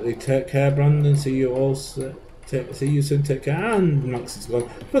busy lately. Take care, Brandon. See you all. See you soon. Take care. And Max is gone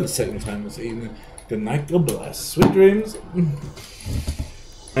for the second time this evening. Good night. God bless. Sweet dreams.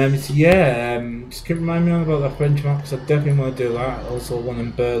 So yeah, just keep reminding me on about that French map, because I definitely want to do that. Also one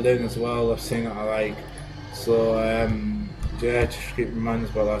in Berlin as well. I've seen that I like. So yeah, just keep reminding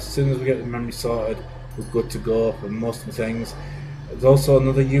us about that. As soon as we get the memory sorted, we're good to go for most of the things. There's also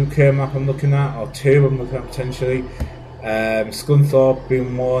another UK map I'm looking at, or two I'm looking at potentially. Scunthorpe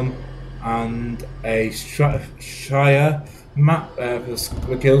being one, and a Shire map for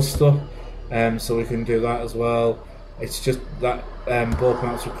the guild stuff. So we can do that as well. It's just that both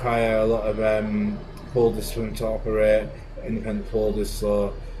maps require a lot of folders for them to operate, independent folders,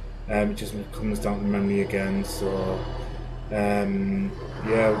 so it just comes down to memory again. So yeah,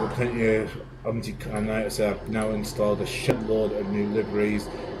 we've got plenty of OMSI, and like I said, I've now installed a shitload of new liveries,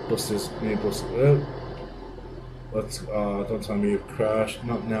 buses, new buses. Don't tell me you've crashed.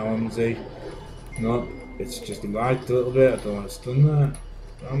 Not now, OMSI. No, it's just lagged a little bit. I don't know why it's done that.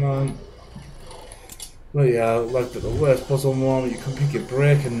 Come on. Well, yeah, like the worst puzzle moment. You can pick your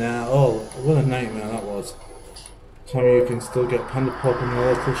break in there. Oh, what a nightmare that was. Tell me you can still get Panda Pop in the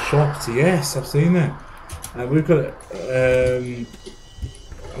local shops. Yes, I've seen it. We've got it.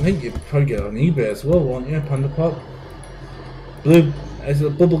 I think you'd probably get it on eBay as well, won't you? Panda Pop. Blue. Is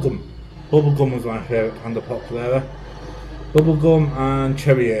it bubblegum? Bubblegum was my favourite Panda Pop flavour. Bubblegum and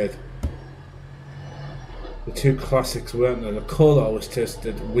Cherryade. The two classics, weren't they? The cola always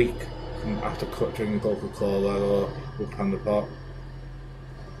tasted weak after drinking Coca-Cola or with Panda Pop.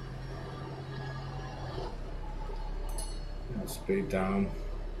 Speed down.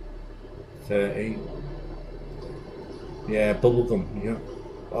 30. Yeah, bubblegum. Yeah.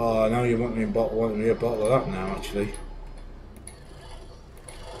 Oh, now you want me a bottle of that now, actually.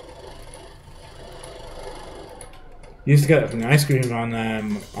 Used to get it from the ice cream van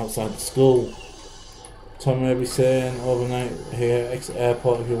outside the school. Tom may be saying overnight here, exit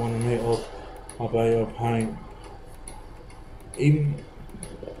airport if you want to meet up. I'll buy you a pint. Evening,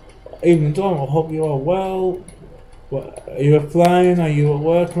 Dom, I hope you are well. What, are you flying? Are you at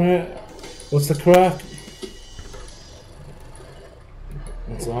work, mate? What's the crack?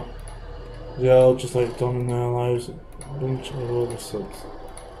 What's that? Yeah, just like Dom in their lives, a bunch of other subs.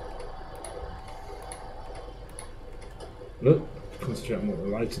 Look, concentrate on what the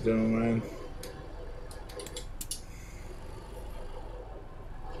lights are doing, man.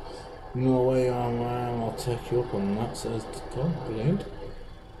 No way, man, I'll take you up on that, says Tom. Brilliant.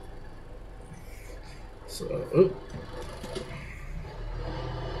 So,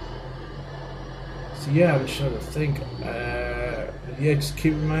 So yeah, I'm trying to think. Yeah, just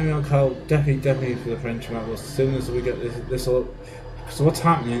keep reminding me on Carl. Definitely for the French map. As soon as we get this up. So what's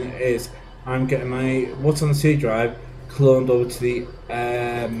happening is I'm getting my what's on the C drive cloned over to the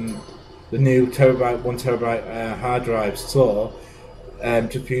new terabyte, 1 TB hard drive. So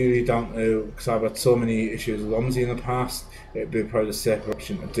just purely down to because I've had so many issues with OMSI in the past, it'd be probably the safer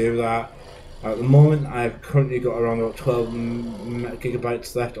option to do that. At the moment, I've currently got around about 12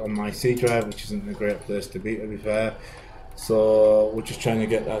 gigabytes left on my C drive, which isn't a great place to be fair. So we're just trying to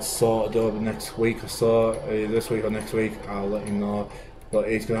get that sorted over next week or so. This week or next week, I'll let you know. But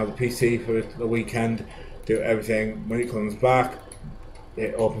he's going to have the PC for the weekend, do everything. When it comes back,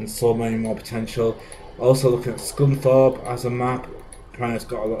 it opens so many more potential. Also looking at Scunthorpe as a map. Apparently it's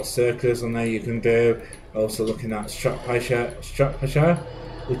got a lot of circles on there you can do. Also looking at Stratfordshire,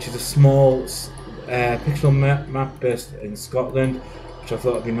 which is a small pixel map based in Scotland, which I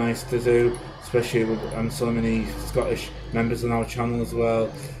thought would be nice to do, especially with so many Scottish members on our channel as well.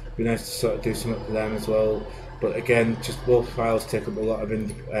 It'd be nice to sort of do something for them as well. But again, just both files take up a lot of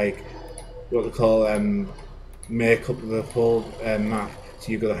like what they call make up the whole map.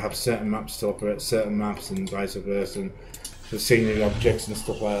 So you've got to have certain maps to operate certain maps and vice versa, and for scenery objects and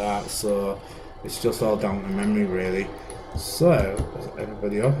stuff like that. So it's just all down to memory really. So,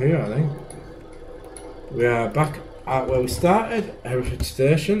 everybody up here, I think. We are back at where we started, Hereford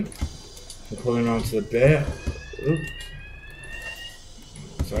Station. We're coming around to the bay. Oops.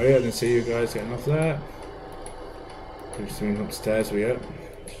 Sorry, I didn't see you guys getting off there. Just been upstairs with you.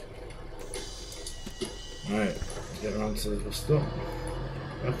 Right, let's get around to the bus stop.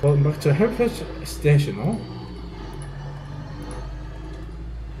 Welcome back to Hereford Station, oh.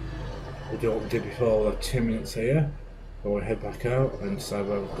 We'll do what we did before, we'll have 2 minutes here. We'll head back out and decide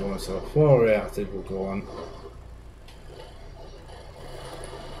where we're going. So 4 I think we'll go on.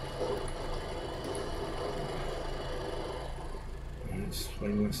 Let's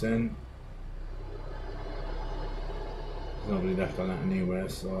swing this in. There's nobody left on that anywhere,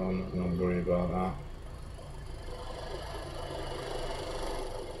 so I'm not going to worry about that.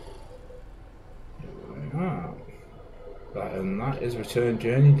 Here we are. Better than that is return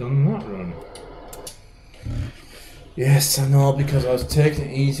journey done that run. Yes, I know, because I was taking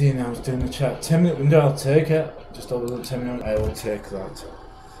it easy and I was doing the chat. 10-minute window, I'll take it. Just over the 10 minute, I will take that.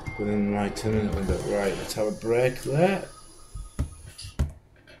 Within my 10-minute window. Right, let's have a break there.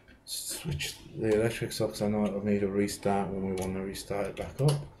 Switch the electrics off because I know it'll need a restart when we want to restart it back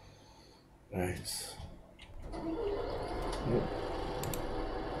up. Right.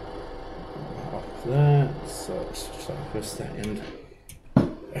 Off there. So let's start for a second.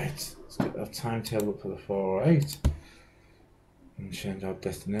 Right, let's get our timetable for the 408. And change our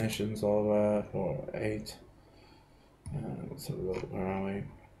destinations over 408. Let's have a look, where are we?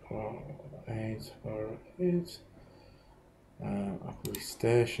 408. Appley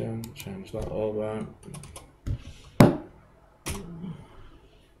Station, change that over.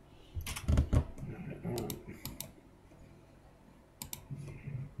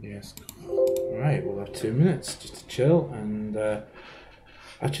 Yes. Right, we'll have 2 minutes just to chill and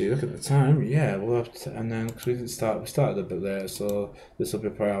actually look at the time. Yeah, we'll have to, and then because we started a bit later, so this will be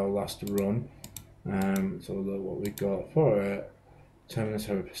probably our last run. So look what we got for it. Terminus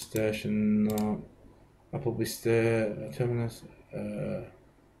Hereford Station, no. Appleby Terminus,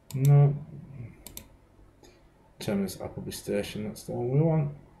 no. Terminus Appleby Station, that's the one we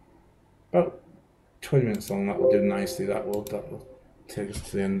want. About 20 minutes long, that will do nicely. That will take us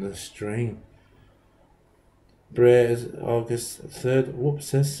to the end of the stream. Bray is August 3rd. Whoops,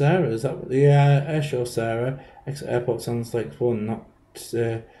 says Sarah. Is that what the air show, Sarah? Exit airport sounds like fun, not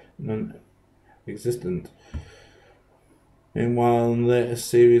non-existent. Meanwhile, in the latest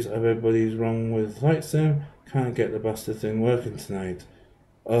series, everybody's wrong with Flight Sim. Can't get the bastard thing working tonight.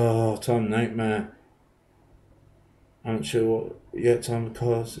 Oh, Tom, nightmare. I'm not sure what yet, Tom,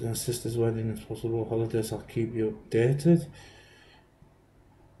 because your sister's wedding is possible holidays. I'll keep you updated.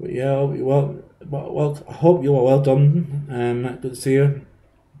 But yeah, I hope you are well done. Good to see you.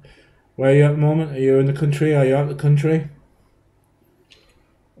 Where are you at the moment? Are you in the country? Are you out of the country?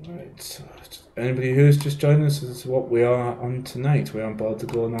 Right. Anybody who's just joined us, this is what we are on tonight. We're on board the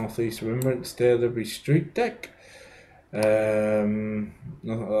Go North East Remembrance Day Livery Street Deck. Nothing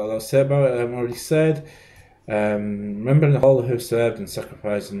I'll say about it, I've already said. Remembering all who served and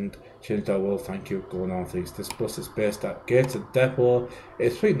sacrificed and changed our world, thank you, Go North East. This bus is based at Gated Depot.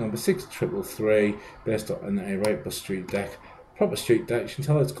 It's fleet number 6333, based on a right bus street deck. Proper street deck, you can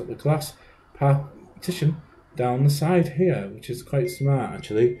tell it's got the glass partition down the side here, which is quite smart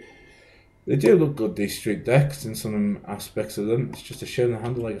actually. They do look good, these street decks, in some aspects of them. It's just a shame they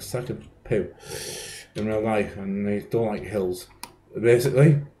handle like a sack of poo in real life, and they don't like hills.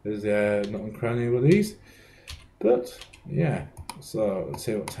 Basically, there's nothing cranny with these. But yeah, so let's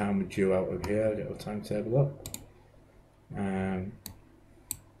see what time we're due out of here. Get the timetable up.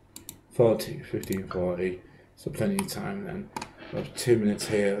 15:40, so plenty of time then. We'll have 2 minutes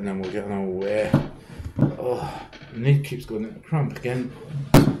here and then we'll get on our way. Oh, my knee keeps going into cramp again.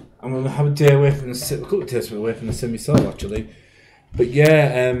 I'm going to have a day away from the a couple of days away from the semi-soul actually. But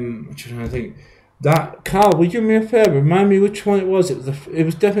yeah, I'm trying to think. That Carl, would you do me a favour? Remind me which one it was. It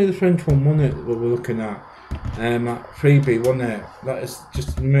was definitely the French one, wasn't it? That we were looking at. That freebie, wasn't it? That is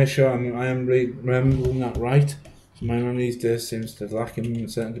just to make sure I am remembering that right. My memory these days seems to lack in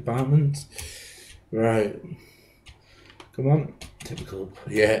certain departments. Right. Come on. Typical.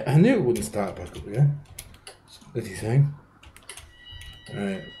 Yeah, I knew it wouldn't start back up again. What do you think?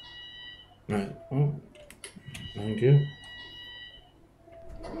 Right. Right. Oh. Thank you.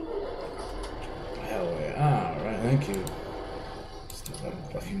 Hell yeah. Right, thank you. Stick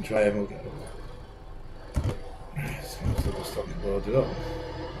that back in dry and we'll get it. Right, it's going to double stock and load it up.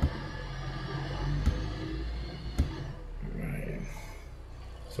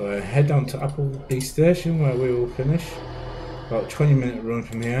 So I head down to Appleby Station where we will finish. About 20-minute run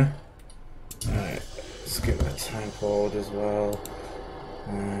from here. Alright, let's get that time forward as well.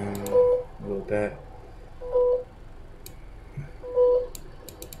 A little bit.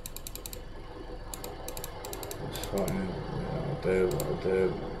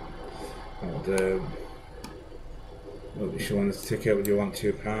 That'll do. Look, if you want this ticket, would you want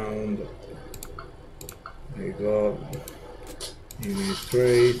 £2? There you go. You need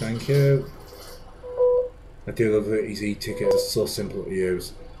 3, thank you. I do love the easy tickets, it's so simple to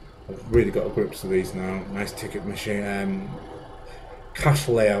use. I've really got a grip to these now. Nice ticket machine, cash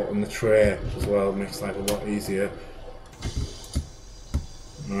layout on the tray as well, makes life a lot easier.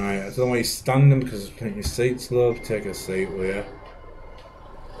 Right, I don't know why you're standing because there's plenty of seats, love. Take a seat, will you?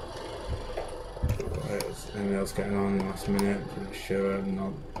 Right, is anyone else getting on last minute? Pretty sure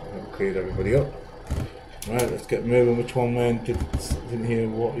I've cleared everybody up. Right, let's get moving. Which one went? Didn't hear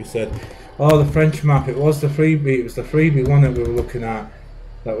what you said. Oh, the French map. It was the freebie. It was the freebie one that we were looking at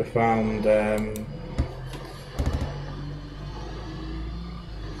that we found.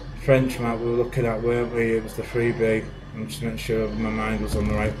 French map we were looking at, weren't we? It was the freebie. I'm just making sure my mind was on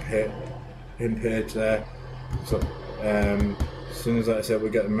the right page there. So as soon as I said we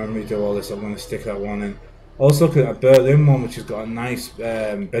get the memory to do all this, I'm going to stick that one in. Also looking at a Berlin one, which has got a nice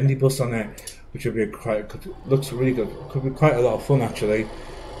bendy bus on it, which would be looks really good. Could be quite a lot of fun actually.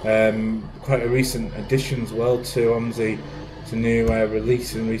 Quite a recent addition as well to OMSI. It's a new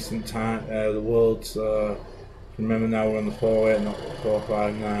release in recent time. The world. So remember now we're on the 4.8, not the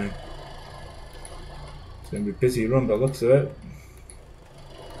 4.59. It's going to be a busy run by the looks of it.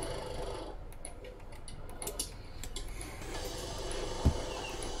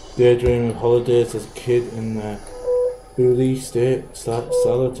 Daydream of holidays as a kid in the Uli State,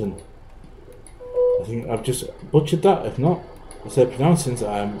 Salaton. I think I've just butchered that. If not, I said pronouncing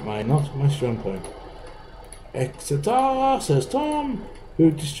that might not my strong point. Exeter, says Tom.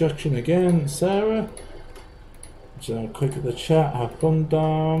 Food distraction again, Sarah. So quick at the chat. Have fun,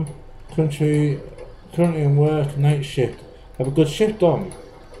 Dom. Currently in work, night shift. Have a good shift, Dom.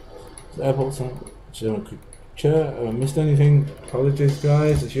 Airport's on. I missed anything? Apologies,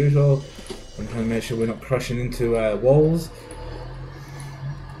 guys, as usual. I'm trying to make sure we're not crashing into walls.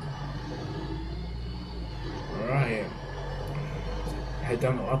 Right. Head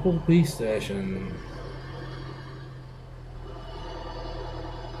down to Appleby Station.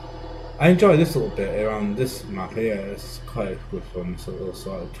 I enjoy this little bit around this map here. It's quite good fun. It's a little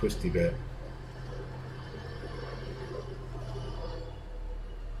sort of twisty bit.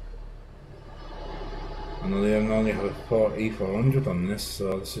 And they only have a E400 on this,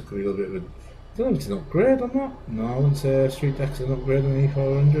 so this could be a little bit of a... I don't know if it's an upgrade on that. No, I wouldn't say Street Deck's an upgrade on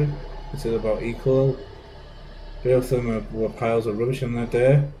E400. It's about equal. Both of them were piles of rubbish on their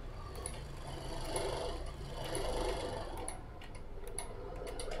day.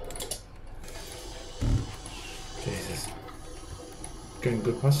 Jesus. Getting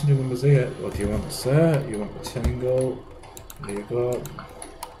good passenger numbers here. What do you want, sir? You want the Tango? There you go.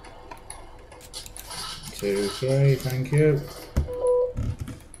 2, 3, thank you.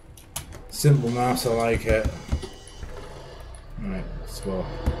 Simple maths, I like it. Right, let's go.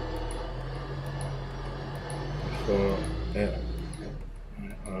 4, 8.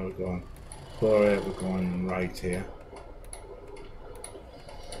 Right, where are we going? 4, 8, we're going right here.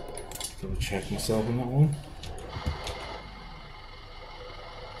 Double check myself on that one.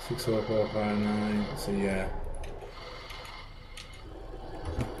 60459, so yeah.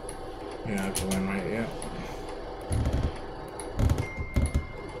 Yeah, going right, yeah.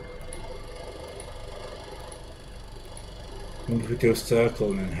 I wonder if we do a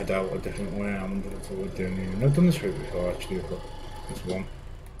circle and then head out a different way. I wonder if that's what we're doing here. I've never done this route before actually, but this one.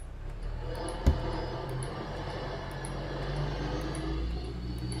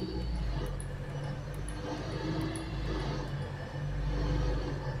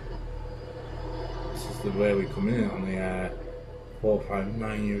 This is the way we come in on the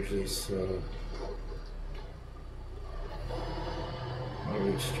 459 usually, so I'll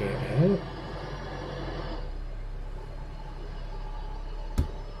route straight ahead.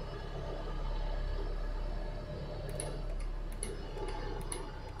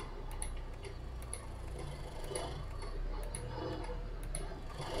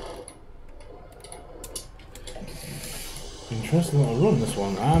 Interesting little run this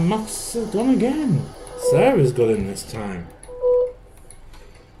one. And Max has gone again. Sarah's got in this time.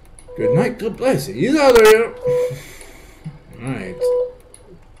 Good night, God bless you. He's out of here. Right.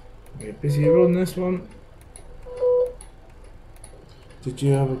 We're busy run this one. Did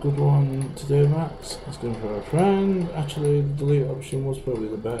you have a good one today, Max? It's going for a friend. Actually, the delete option was probably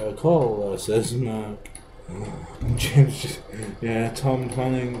the better call, says Mark. James, yeah, Tom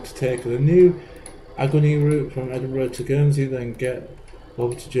planning to take the new Agony route from Edinburgh to Guernsey, then get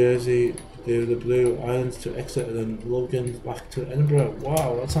over to Jersey, do the Blue Islands to Exeter, then Logan back to Edinburgh.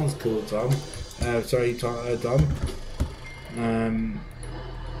 Wow, that sounds cool, Tom. Sorry, Dom.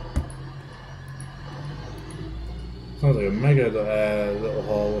 Sounds like a mega little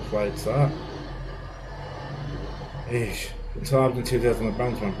haul of flights, that. Eesh. Until I've done 2 days on the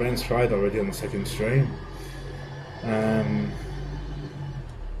bounce, my brain's fried already on the second stream.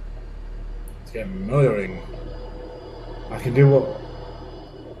 It's getting murdering. I can do what?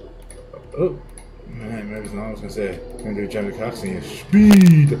 Oh, maybe it's not. I was going to say, I'm going to do Jeremy Clarkson here.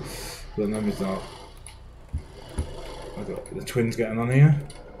 Speed! But no, it's not. I've got the twins getting on here.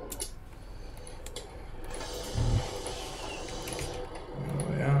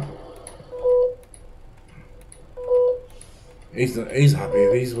 Oh, yeah. He's happy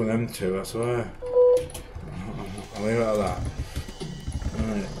if he's one of them two, I swear. I'll leave it at that.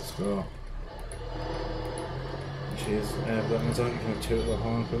 Alright, let's go. Cheers. That means I can toot the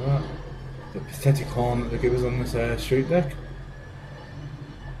horn for that. The pathetic horn that they give us on this street deck.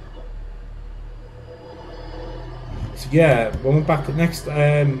 So yeah, when we're back next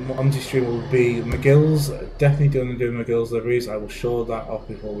OMSI stream will be McGill's. Definitely going to do McGill's liveries. I will show that off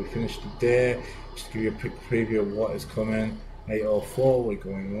before we finish the day. Just to give you a quick preview of what is coming. 8:04, we're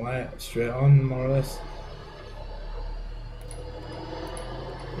going left, straight on more or less.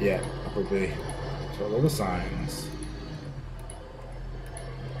 Yeah, probably. So all the signs.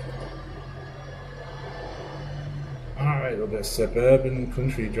 Alright, a little bit of suburban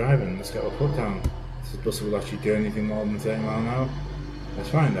country driving. Let's get our foot down. This bus will actually do anything more than 30 miles an hour. Let's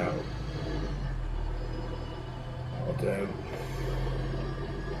find out. That'll do.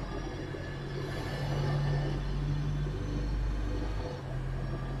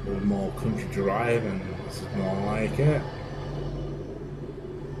 A little more country driving. This is more like it.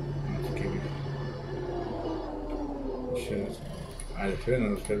 I had a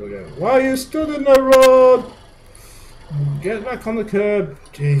feeling those people go, why are you stood in the road? Get back on the curb.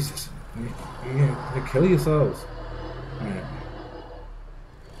 Jesus. You're going to kill yourselves. Right.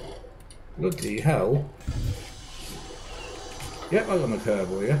 Bloody hell. Get back on the curb,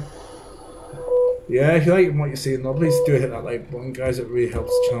 will you? Yeah, if you like what you see, please do hit that like button, guys. It really helps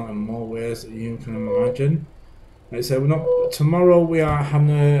the channel in more ways than you can imagine. Like I said, tomorrow we are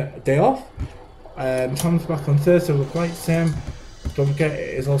having a day off. Tom's back on Thursday with the flight sim. Don't forget,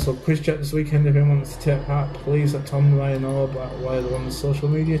 it is also quiz chat this weekend. If anyone wants to take part, please let Tom and I know about why they're on the social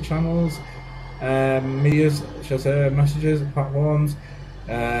media channels, medias, shall I say, messages, platforms.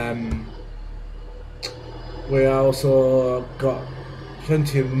 We also got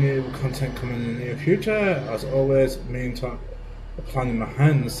plenty of new content coming in the near future. As always, me and Tom are planning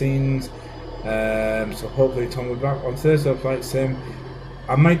behind the scenes. So hopefully Tom will be back on Thursday flight sim.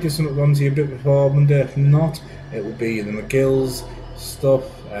 I might do some at OMSI a bit before Monday. If not, it will be the McGill's stuff.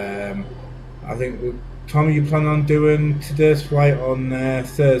 I think Tom, you plan on doing today's flight on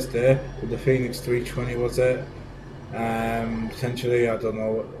Thursday with the Phoenix 320, was it? Potentially, I don't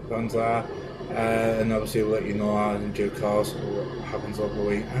know what plans are. And obviously we'll let you know in due course what happens over the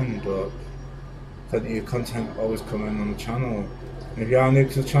weekend, but plenty of content always coming on the channel. And if you are new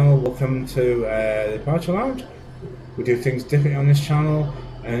to the channel, welcome to the Departure Lounge. We do things differently on this channel,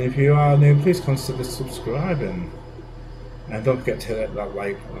 and if you are new, please consider subscribing. And don't forget to hit that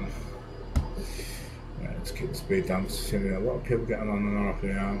like button. Right, let's keep the speed down. We're seeing a lot of people getting on and off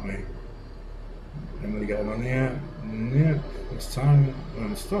here, aren't we? Anybody getting on here? No. This time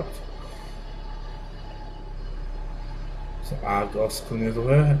I'm stopped. So Argos coming the other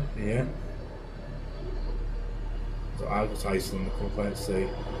way. Yeah. So Argos Iceland, I can't quite see.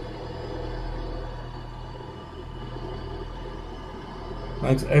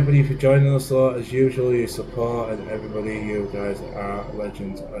 Thanks everybody for joining us though, as usual, your support, and everybody, you guys are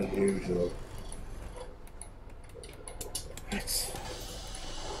legends as usual. Thanks.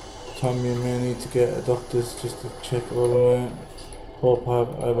 Tom, you may need to get a doctor's just to check all of it. Hope I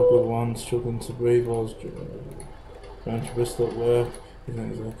have a good one. Struggling to breathe while trying to wrist at work. You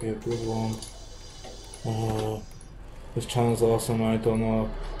think it's okay, a good one. This channel's awesome, I don't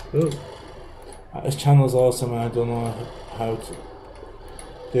know. Ooh. This channel's awesome, I don't know how to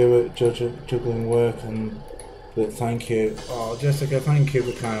do it, juggling work, but thank you. Oh, Jessica, thank you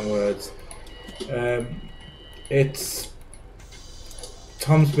for kind words. It's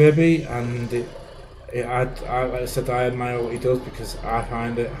Tom's baby, and like I said, I admire what he does because I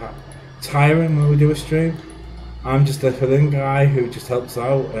find it tiring when we do a stream. I'm just a fill-in guy who just helps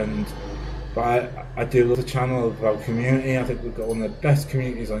out, but I do love the channel, of our community. I think we've got one of the best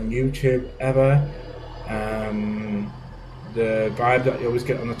communities on YouTube ever. The vibe that you always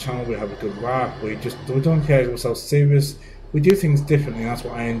get on the channel, we have a good laugh, we don't take ourselves serious, we do things differently, and that's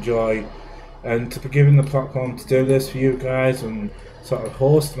what I enjoy. And to be given the platform to do this for you guys and sort of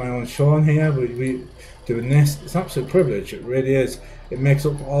host my own show on here, we doing this, it's an absolute privilege, it really is. It makes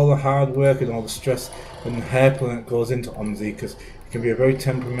up for all the hard work and all the stress and the hairpulling that goes into OMSI, because it can be a very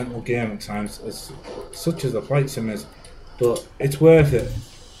temperamental game at times, such as the flight sim is, but it's worth it,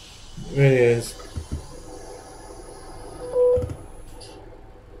 it really is.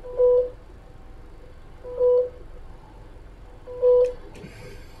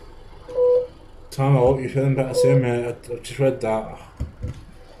 Tom, I hope you're feeling better soon, mate. I've just read that.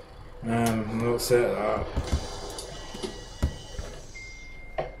 I'm not say that.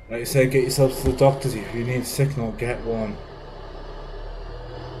 Like you say, get yourself to the doctors. If you need a signal, get one.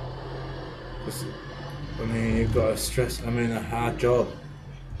 I mean, you've got a hard job.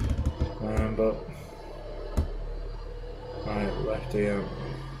 But right, left here.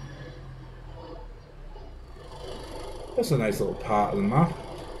 That's a nice little part of the map.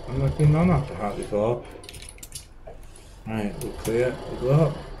 I've never been on that part before. Right, we're clear, we go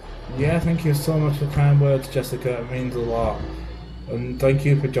up. Yeah, thank you so much for kind words, Jessica, it means a lot. And thank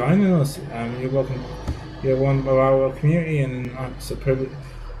you for joining us. You're welcome, you're one of our community, and it's a privilege.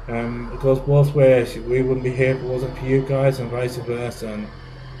 It goes both ways. We wouldn't be here if it wasn't for you guys, and vice versa. And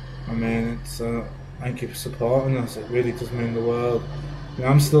I mean, it's thank you for supporting us, it really does mean the world. You know,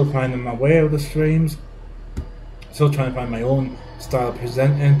 I'm still finding my way with the streams. Still trying to find my own style of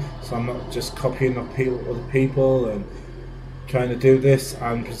presenting, so I'm not just copying other people and trying to do this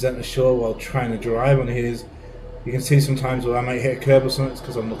and present a show while trying to drive on his. You can see sometimes where I might hit a curb or something, it's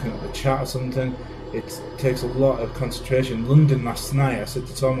because I'm looking at the chat or something. It takes a lot of concentration. London last night, I said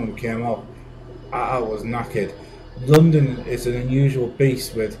to Tom when we came off, I was knackered. London is an unusual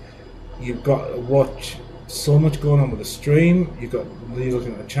beast with, you've got to watch so much going on with the stream, you're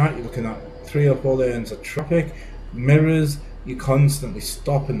looking at the chat, you're looking at 3 or 4 lanes of traffic, mirrors, you're constantly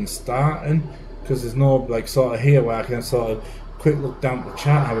stopping and starting, because there's no like sort of here where I can sort of quick look down at the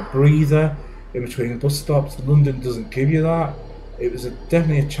chat, have a breather in between bus stops. London doesn't give you that. It was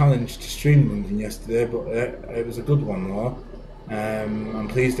definitely a challenge to stream London yesterday, but it was a good one though. I'm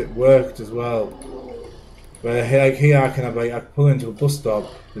pleased it worked as well. But like here I can have I pull into a bus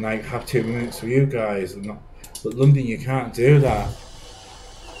stop and I have 2 minutes for you guys, but London you can't do that.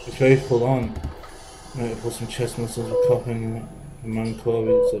 It's very full on. Might put some chest muscles with coughing and man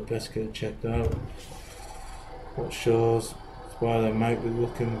COVID, so best get it checked out. What shows? While I might be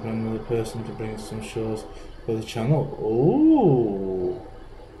looking for another person to bring some shows for the channel.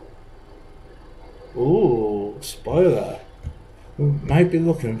 Ooh, spoiler. We might be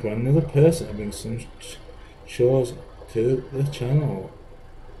looking for another person to bring some shows to the channel.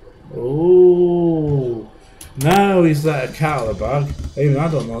 Ooh. Now he's let a cat out of the bag. Even I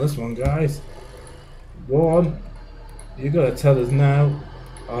don't know this one, guys. Go on. You gotta tell us now.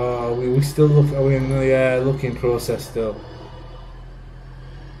 We still look. Are we in the looking process still?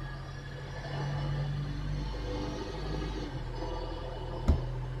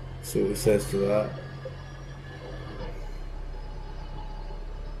 See what he says to that.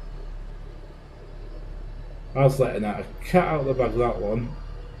 I was letting out a cat out of the bag, that one.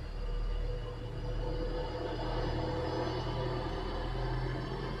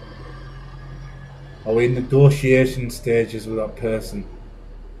 Are we in negotiation stages with that person?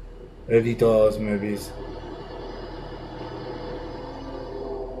 Early doors, maybe.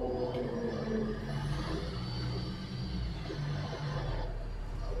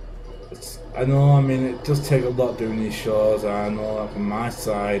 I know, I mean, it does take a lot doing these shows. I know that from my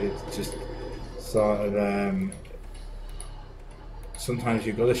side, it's just sort of sometimes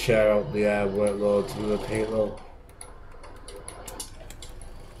you've got to share out the workloads with other people.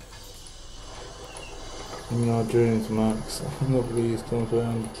 You know, during max, nobody is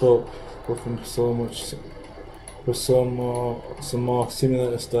confirmed, but looking for so much, for some more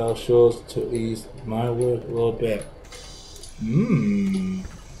simulator style shows to ease my workload a bit.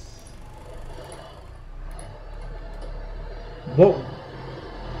 What?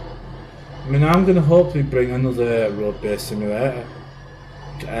 I mean, I'm going to hopefully bring another road-based simulator.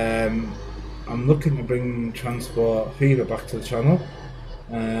 I'm looking to bring Transport Fever back to the channel.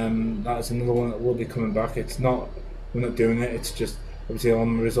 That's another one that will be coming back. It's not, we're not doing it, it's just obviously all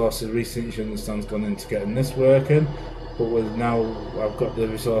my resources recently, you understand, gone into getting this working, but with now I've got the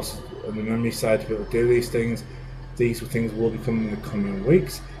resources and the memory side to be able to do these things. These things will be coming in the coming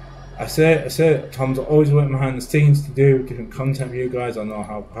weeks. I say Tom's always working behind the scenes to do different content for you guys. I know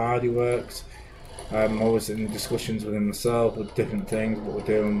how hard he works. I'm always in discussions with him myself with different things, what we're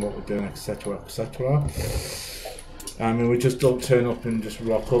doing, etc, etc. I mean, we just don't turn up and just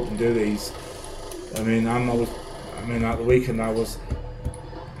rock up and do these. I mean, at the weekend I was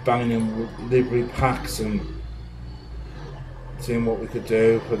banging in livery packs and seeing what we could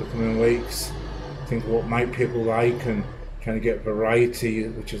do for the coming weeks. Think what might people like and trying to get variety,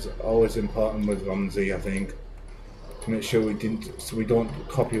 which is always important with OMSI, I think, to make sure we don't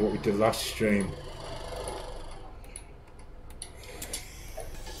copy what we did last stream.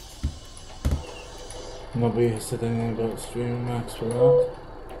 Nobody has said anything about streaming Max for that.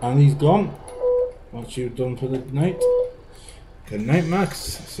 And he's gone. What you've done for the night. Good night, Max.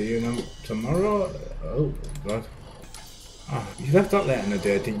 See you tomorrow. Oh, God. Ah, you left that late in the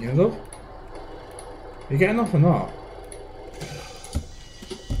day, didn't you, love? You getting off or not?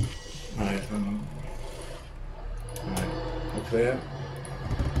 Right, right, we're clear.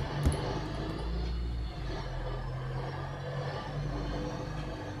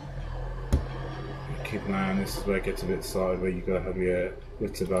 Keep an eye on this, is where it gets a bit sorted, where you gotta have your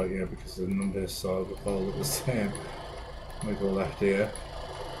wits about you because the numbers sort of all look the same. We go left here.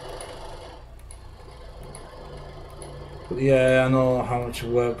 But yeah, I know how much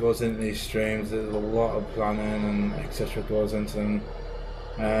work goes into these streams. There's a lot of planning and etc. goes into them.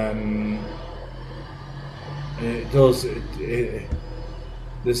 It does.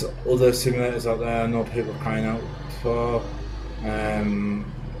 There's other simulators out there I know people are crying out for.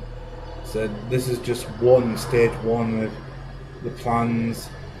 So this is just stage one with the plans.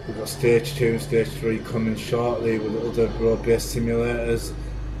 We've got stage 2 and stage 3 coming shortly with other road-based simulators.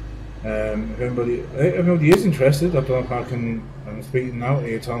 If everybody is interested, I don't know if I'm speaking now to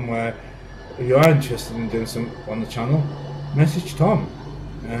you, Tom, where if you are interested in doing some on the channel, message Tom.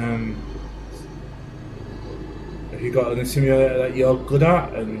 If you've got a simulator that you're good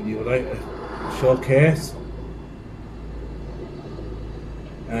at and you would like to showcase,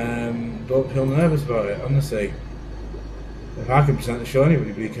 don't feel nervous about it, honestly. If I can present the show,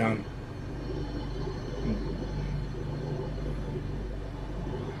 anybody can.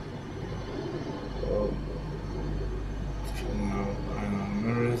 So, now iron on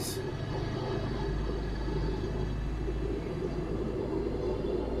mirrors.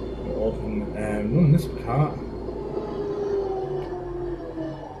 We'll open run this part.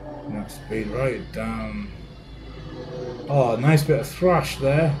 Now speed right down. Oh, nice bit of thrash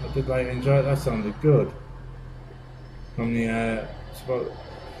there. I did enjoy it. That sounded good. From the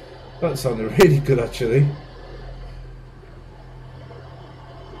that sounded really good actually.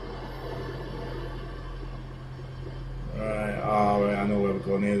 Right, right, I know where we're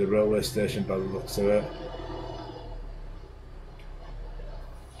going near the railway station by the looks of it.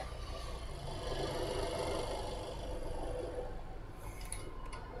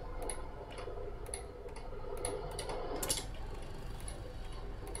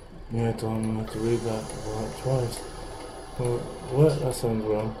 Yeah, Tom, I have to read that twice. What? That sounds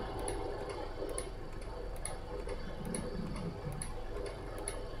wrong.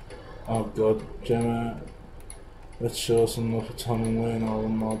 Oh God, Gemma, let's show some love for Tom and Wayne, all the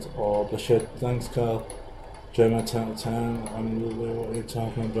mods. Oh, the shit. Thanks, Carl. Gemma, 10 out of 10. I'm really what are you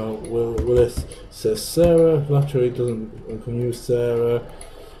talking about? Willis says Sarah. Flattery doesn't confuse Sarah.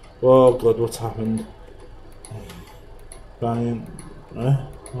 Oh God, what's happened? Banging.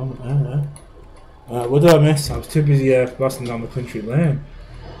 What did I miss? I was too busy blasting down the country lane.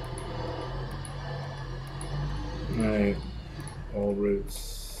 Right, all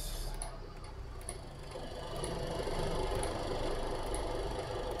routes.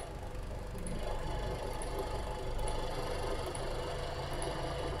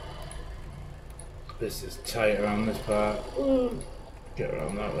 This is tight around this part. Ooh. Get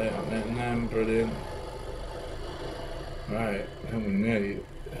around that way, and then brilliant. Right, I think we nearly.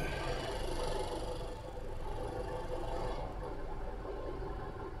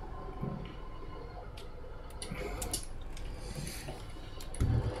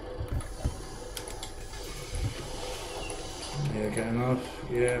 Yeah, getting off.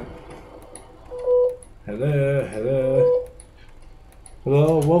 Yeah. Hello, hello.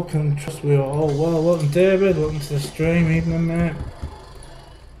 Hello, welcome, trust we are all well. Welcome David, welcome to the stream, evening mate.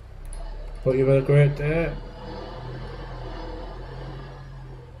 Hope you've had a great day.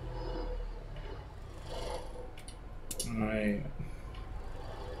 Right.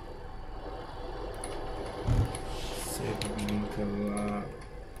 See if we can look at that.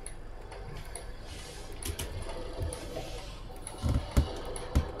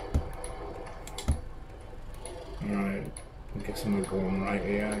 Right. I'm guessing we're going right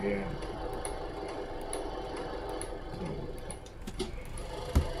here, yeah.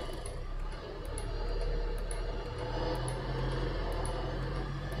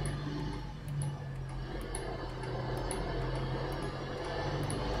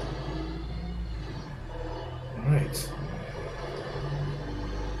 Right.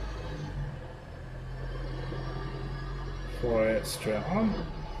 For it straight on.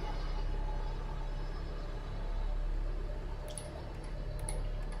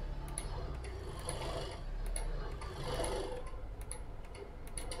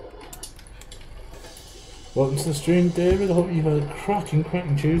 Welcome to the stream, David. I hope you've had a cracking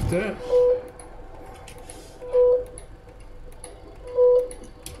Tuesday.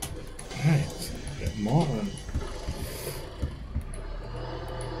 Right, get more then.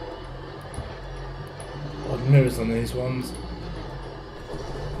 Odd mirrors on these ones.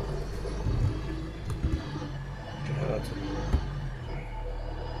 God.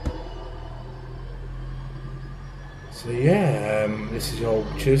 So yeah, this is your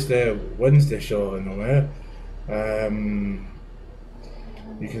Tuesday, Wednesday show in a way.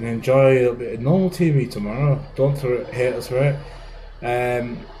 You can enjoy a little bit of normal TV tomorrow. Don't hate us for it.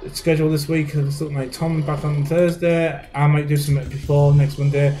 It's scheduled this week. It's looking like Tom back on Thursday. I might do something before next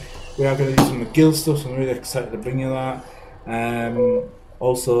Monday. We are going to do some McGill stuff, so I'm really excited to bring you that.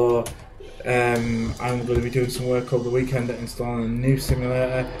 Also, I'm going to be doing some work over the weekend at installing a new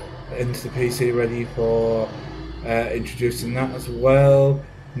simulator into the PC, ready for introducing that as well.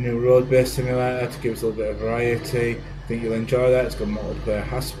 New road-based simulator to give us a little bit of variety. I think you'll enjoy that. It's got a multiplayer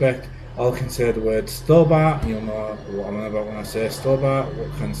aspect. I can say the word store-bar, and you'll know what I'm on about when I say store-bar, what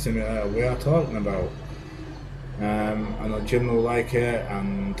kind of simulator we are talking about. I know Jim will like it,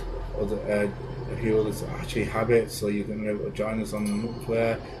 and a few others actually have it, so you can be able to join us on the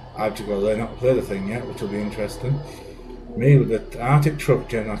multiplayer. I've just got to learn how to play the thing yet, which will be interesting. Me with the Arctic truck,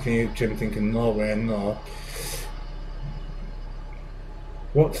 Jim, I can hear Jim thinking no way, no.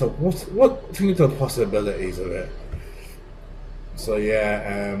 What think of the possibilities of it? So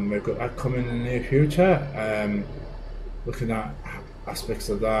yeah, we've got that coming in the near future. Looking at aspects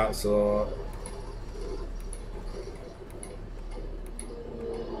of that. So,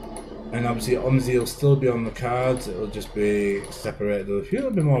 and obviously OMSI will still be on the cards. It'll just be separated with a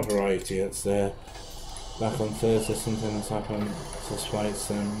little bit more variety. It's back on Thursday something has happened. So flights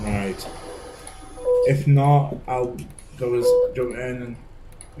right. If not, I'll go jump in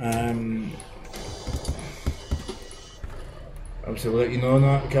and obviously we'll let you know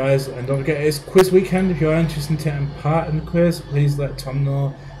that, guys. And don't forget, it's quiz weekend. If you are interested in taking part in the quiz, please let Tom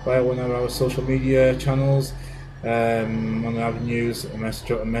know via one of our social media channels, on the avenues,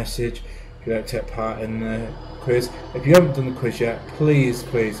 drop a message if you'd like to take part in the quiz. If you haven't done the quiz yet, please,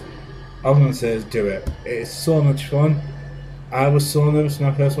 all I'm going to say is do it. It's so much fun. I was so nervous when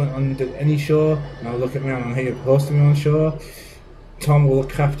I first went on and did any show. Now look at me, I'm here hosting my own show. Tom will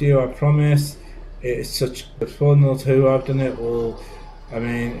look after you, I promise. It's such good fun. Those who have done it will, I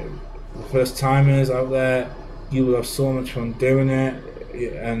mean, the first timers out there, you will have so much fun doing it,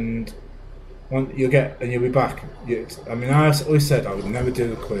 and you'll be back. I mean, I always said I would never do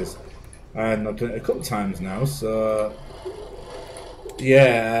the quiz, and I've done it a couple of times now. So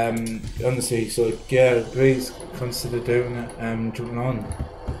yeah, honestly, so yeah, please consider doing it and jumping on.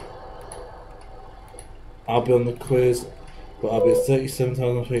 I'll be on the quiz, but I'll be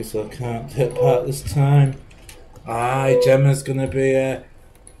 37,000 feet, so I can't take part this time. Aye, Gemma's gonna be up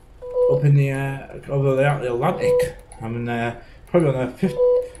in the over the Atlantic. I'm in probably on a fifth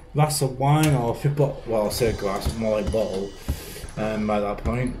glass of wine or fifth bottle. Well, I'll say glass, more like bottle. By that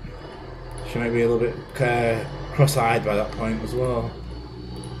point, she might be a little bit cross-eyed by that point as well.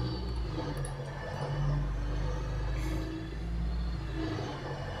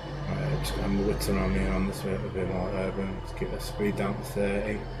 Right. just going to whitter around here on this way a bit more urban. Let's get the speed down to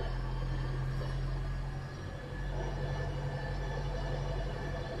 30.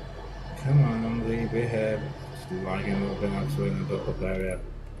 Come on, I'm leave it here. Just lagging a little bit out to in the built-up area.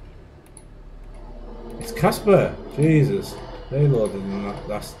 It's Casper! Jesus! They loaded in that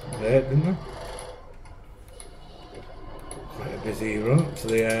last bit, didn't they? Quite a busy run up to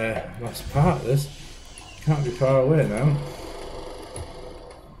the last part of this. Can't be far away now.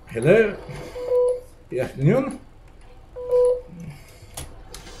 Hello? Good afternoon?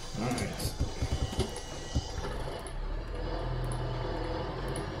 Alright.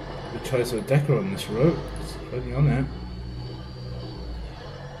 Good choice of a decker on this route. It's plenty on it.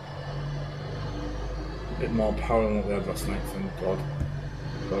 A bit more power than what we had last night, thank God.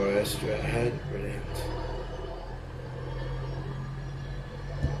 Go straight ahead, brilliant.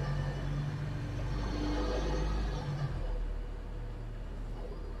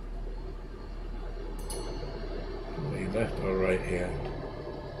 Left or right here?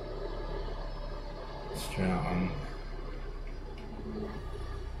 Straight on.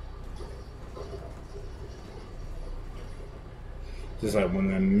 This is like one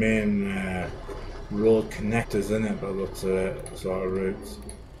of the main road connectors, isn't it? By the looks of it, sort of routes.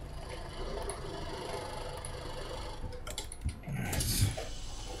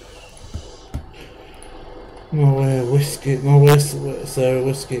 No way, whiskey, no way, Sarah,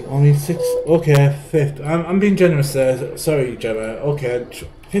 whiskey, only 6, okay, 5th, I'm being generous there, sorry Gemma, okay,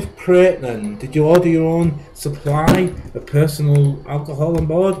 5th crate then, did you order your own supply of personal alcohol on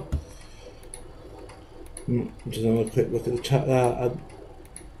board? Just have a quick look at the chat there,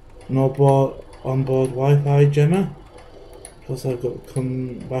 no on board Wi-Fi, Gemma, plus I've got to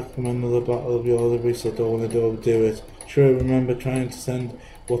come back from another battle of your delivery, so I don't want to overdo it. Sure, I remember trying to send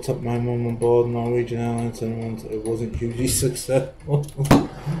WhatsApp my mum on board Norwegian Airlines and it wasn't hugely successful.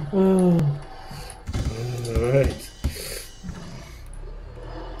 Oh. Alright.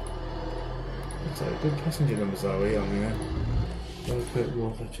 So good passenger numbers are we on here? That was a quick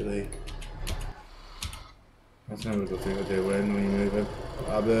walk actually. That's never a good thing to do when you're moving.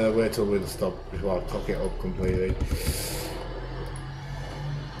 I'll wait till we stop before I cock it up completely.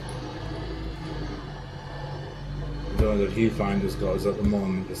 I don't know that viewfinder's got us at the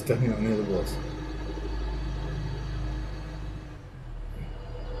moment, it's definitely not near the bus.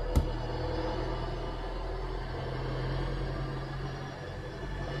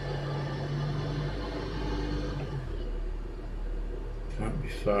 Can't be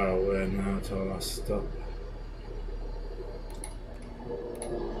far away now to our last stop.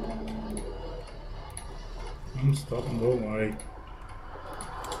 I'm stopping, don't worry.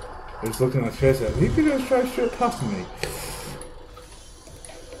 I was looking at the face like, you could just drive straight past me.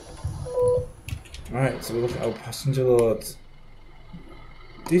 Right, so we look at our passenger loads.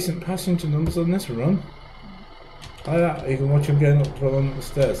 Decent passenger numbers on this run. Like that, you can watch him getting up the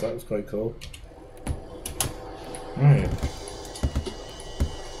stairs, that was quite cool. Right.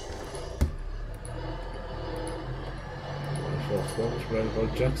 What's red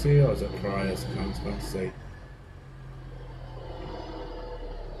about Jaxie or is it Priors? I can't expect to see.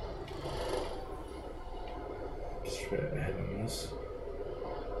 Straight ahead on this.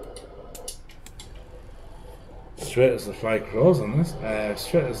 Straight as the fly crows on this.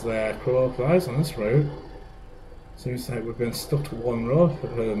 Straight as the crow flies on this route. Seems like we've been stuck to one road for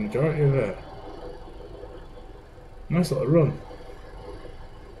the majority of it. Nice little run.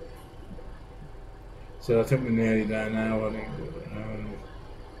 So I think we're nearly there now. I think,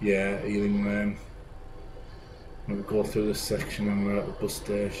 yeah, Ealing Lane. We'll go through this section and we're at the bus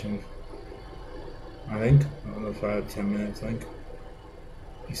station. I think, another 5-10 minutes, I think.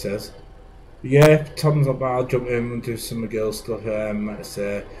 He says. But yeah, Tom's not bad. I'll jump in and do some McGill stuff. Like I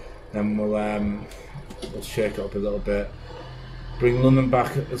say, then we'll shake it up a little bit. Bring London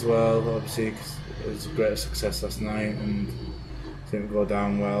back as well, obviously, because it was a great success last night and I think it'll go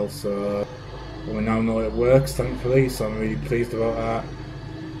down well. So we now know it works, thankfully. So I'm really pleased about that.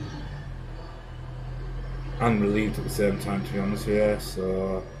 And relieved at the same time, to be honest with you.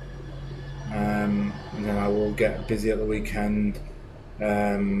 So. And then I will get busy at the weekend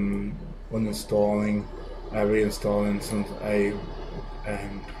reinstalling a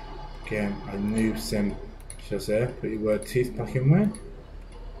new sim, should I say, put your word teeth back in way.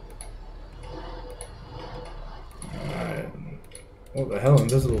 Alright. What the hell,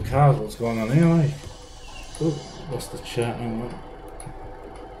 invisible cars, what's going on here, like? Oh, lost the chat, there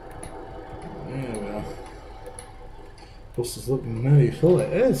we are. Bus is looking nearly full,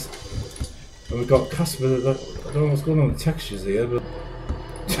 it is. And we've got Casper, I don't know what's going on with the textures here, but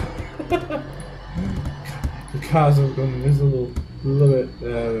the cars have gone invisible. Love it.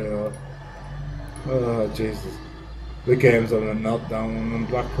 There we are. Oh Jesus. The game's on a meltdown on them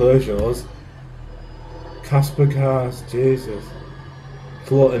black Peugeots. Casper cars, Jesus.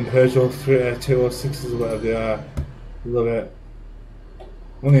 Floating Peugeot 206s or whatever they are. Love it.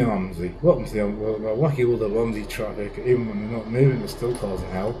 Only on OMSI. Welcome to the wacky world of OMSI traffic. Even when they're not moving, they're still causing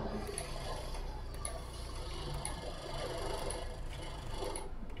hell.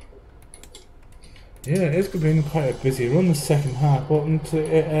 Yeah, it's been quite a busy run the second half. Welcome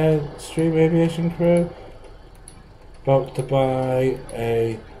to Stream Aviation Crew. About to buy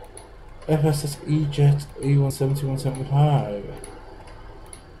a FSS E-Jet E170-175.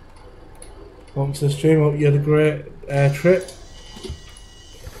 Welcome to the stream. Hope you had a great trip.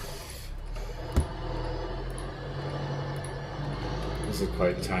 This is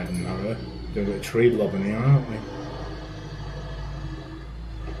quite tight and narrow. Doing a bit of tree lobbing here, aren't we?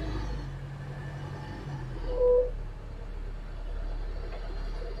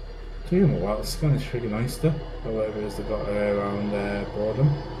 You know what, it's kind of pretty nice though, or whatever it is they've got around Bowdenham.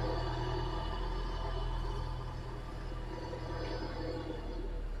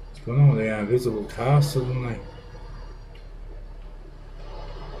 What's going on with the invisible car suddenly?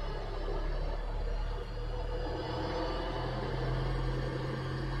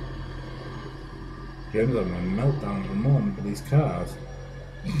 Game's having a meltdown at the moment with these cars.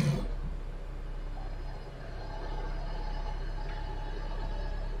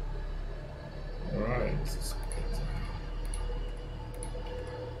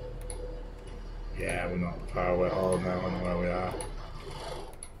 Yeah, we're not far away at all now. I know where we are.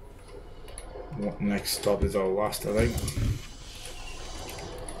 What next stop is our last, I think.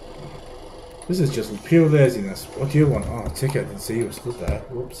 This is just pure laziness. What do you want? Oh, a ticket. I didn't see you were stood there.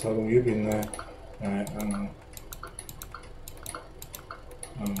 Whoops, how long have you been there? Right, hang on.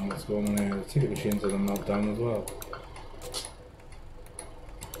 I don't know what's going on here. The ticket machines are meltdown as well.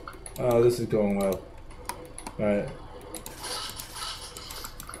 Oh, this is going well. Right.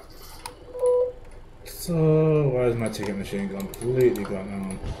 So, why is my ticket machine gone? Completely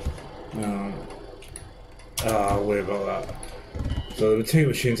gone on. I'll worry about that. So the ticket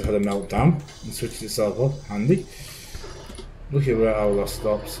machine's had a meltdown and switched itself up. Handy. Look at where our last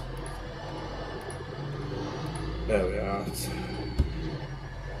stops. There we are. It's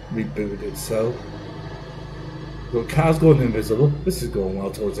rebooted itself. Got cars going invisible. This is going well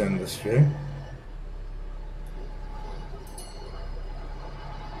towards the end of the stream.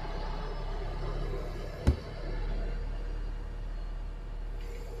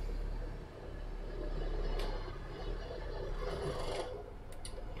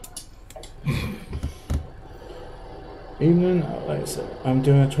 Evening, like I said, I'm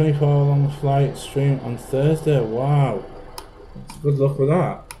doing a 24-hour long flight stream on Thursday. Wow, good luck with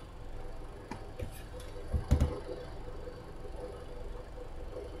that.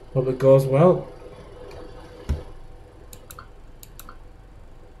 Hope it goes well.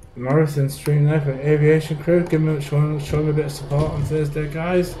 Marathon stream there for Aviation Crew. Give me showing me a bit of support on Thursday,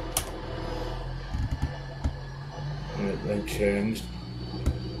 guys. They changed.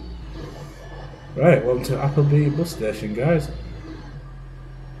 Right, welcome to Appleby bus station, guys.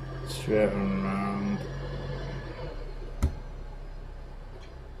 Straight around.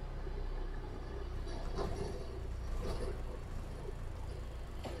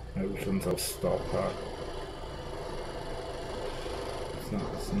 Right, which one's I'll stop at? It's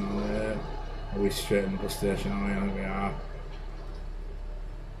not there. Are we straight in the bus station? I think we are.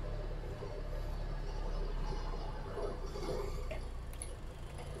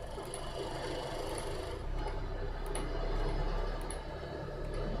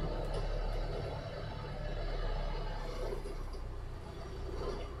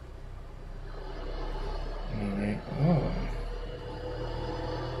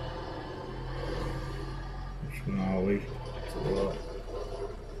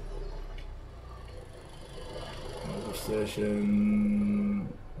 Station.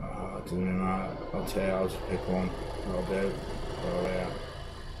 It doesn't really matter. I'll tell you, I'll just pick one. I'll do. Oh yeah.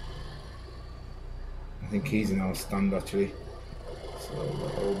 I think he's in our stand actually. So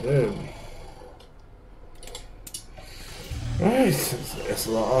what I'll do. Right, it's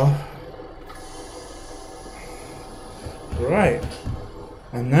a lot off. Right.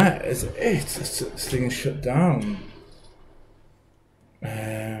 And that is it. This thing is shut down.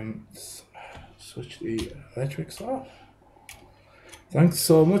 Switch the electrics off. Thanks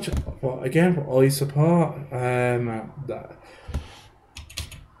so much for all your support. That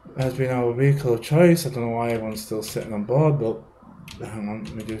has been our vehicle of choice. I don't know why everyone's still sitting on board, but hang on,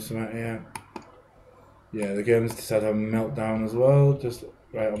 let me do something here. Yeah, the game's decided to have a meltdown as well, just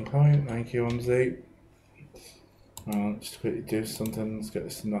right on point. Thank you, OMSI. Just quickly do something. Let's get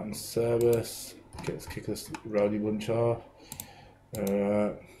this not in service. Let's kick this rowdy bunch off.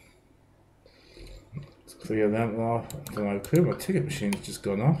 Let's clear them off. I don't know, clear my ticket machine's just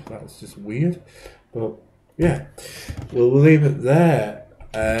gone off. That's just weird. But yeah, we'll leave it there.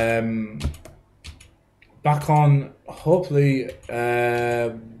 Back on hopefully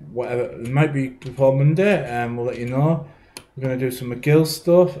whatever, it might be before Monday, and we'll let you know. We're going to do some McGill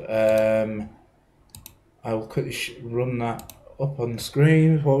stuff. I will quickly run that up on the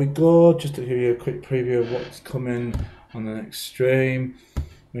screen before we go, just to give you a quick preview of what's coming on the next stream.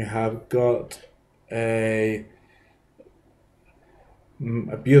 We have got a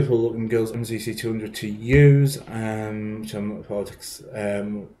beautiful looking McGill's OMSI 200 to use, which I'm looking forward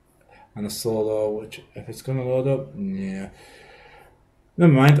to, and a solo, which if it's going to load up, yeah,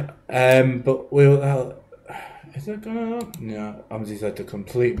 never mind. But we'll, is it going to load up? No, OMSI's had a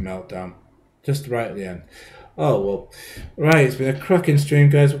complete meltdown just right at the end. Oh well, right, it's been a cracking stream,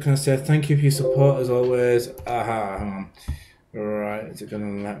 guys. What can I say? Thank you for your support as always. Aha, hang on. Right, is it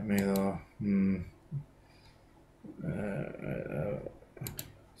going to let me though?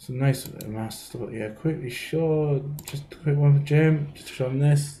 Some nice master stuff. Yeah, quickly show, just a quick one for Jim, just to show him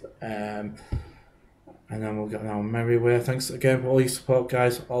this. And then we'll get on our merry way. Thanks again for all your support,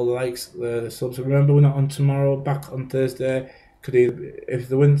 guys. All the likes, the subs. Remember, we're not on tomorrow, back on Thursday. Could either, if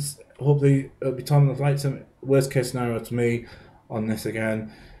the wins, hopefully it'll be Tom on the flights. Worst case scenario to me on this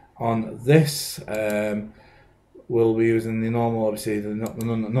again. On this, we'll be using the normal, obviously, the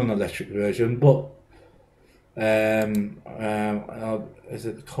non-electric version, but is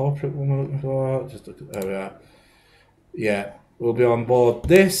it the corporate one we're looking for? Just look at, there we are. Yeah, we'll be on board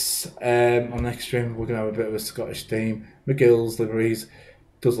this. On next stream, we're going to have a bit of a Scottish theme. McGill's liveries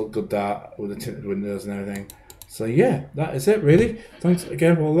does look good, that with the tinted windows and everything. So yeah, that is it really. Thanks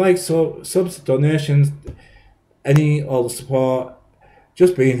again for all the likes, subs, donations, all the support.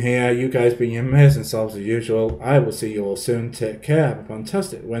 Just being here, you guys being your amazing selves as usual. I will see you all soon. Take care. Have a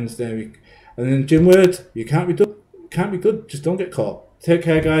fantastic Wednesday week. And then Jim words, you can't be good. Just don't get caught. Take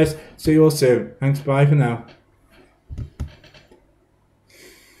care, guys. See you all soon. Thanks. Bye for now.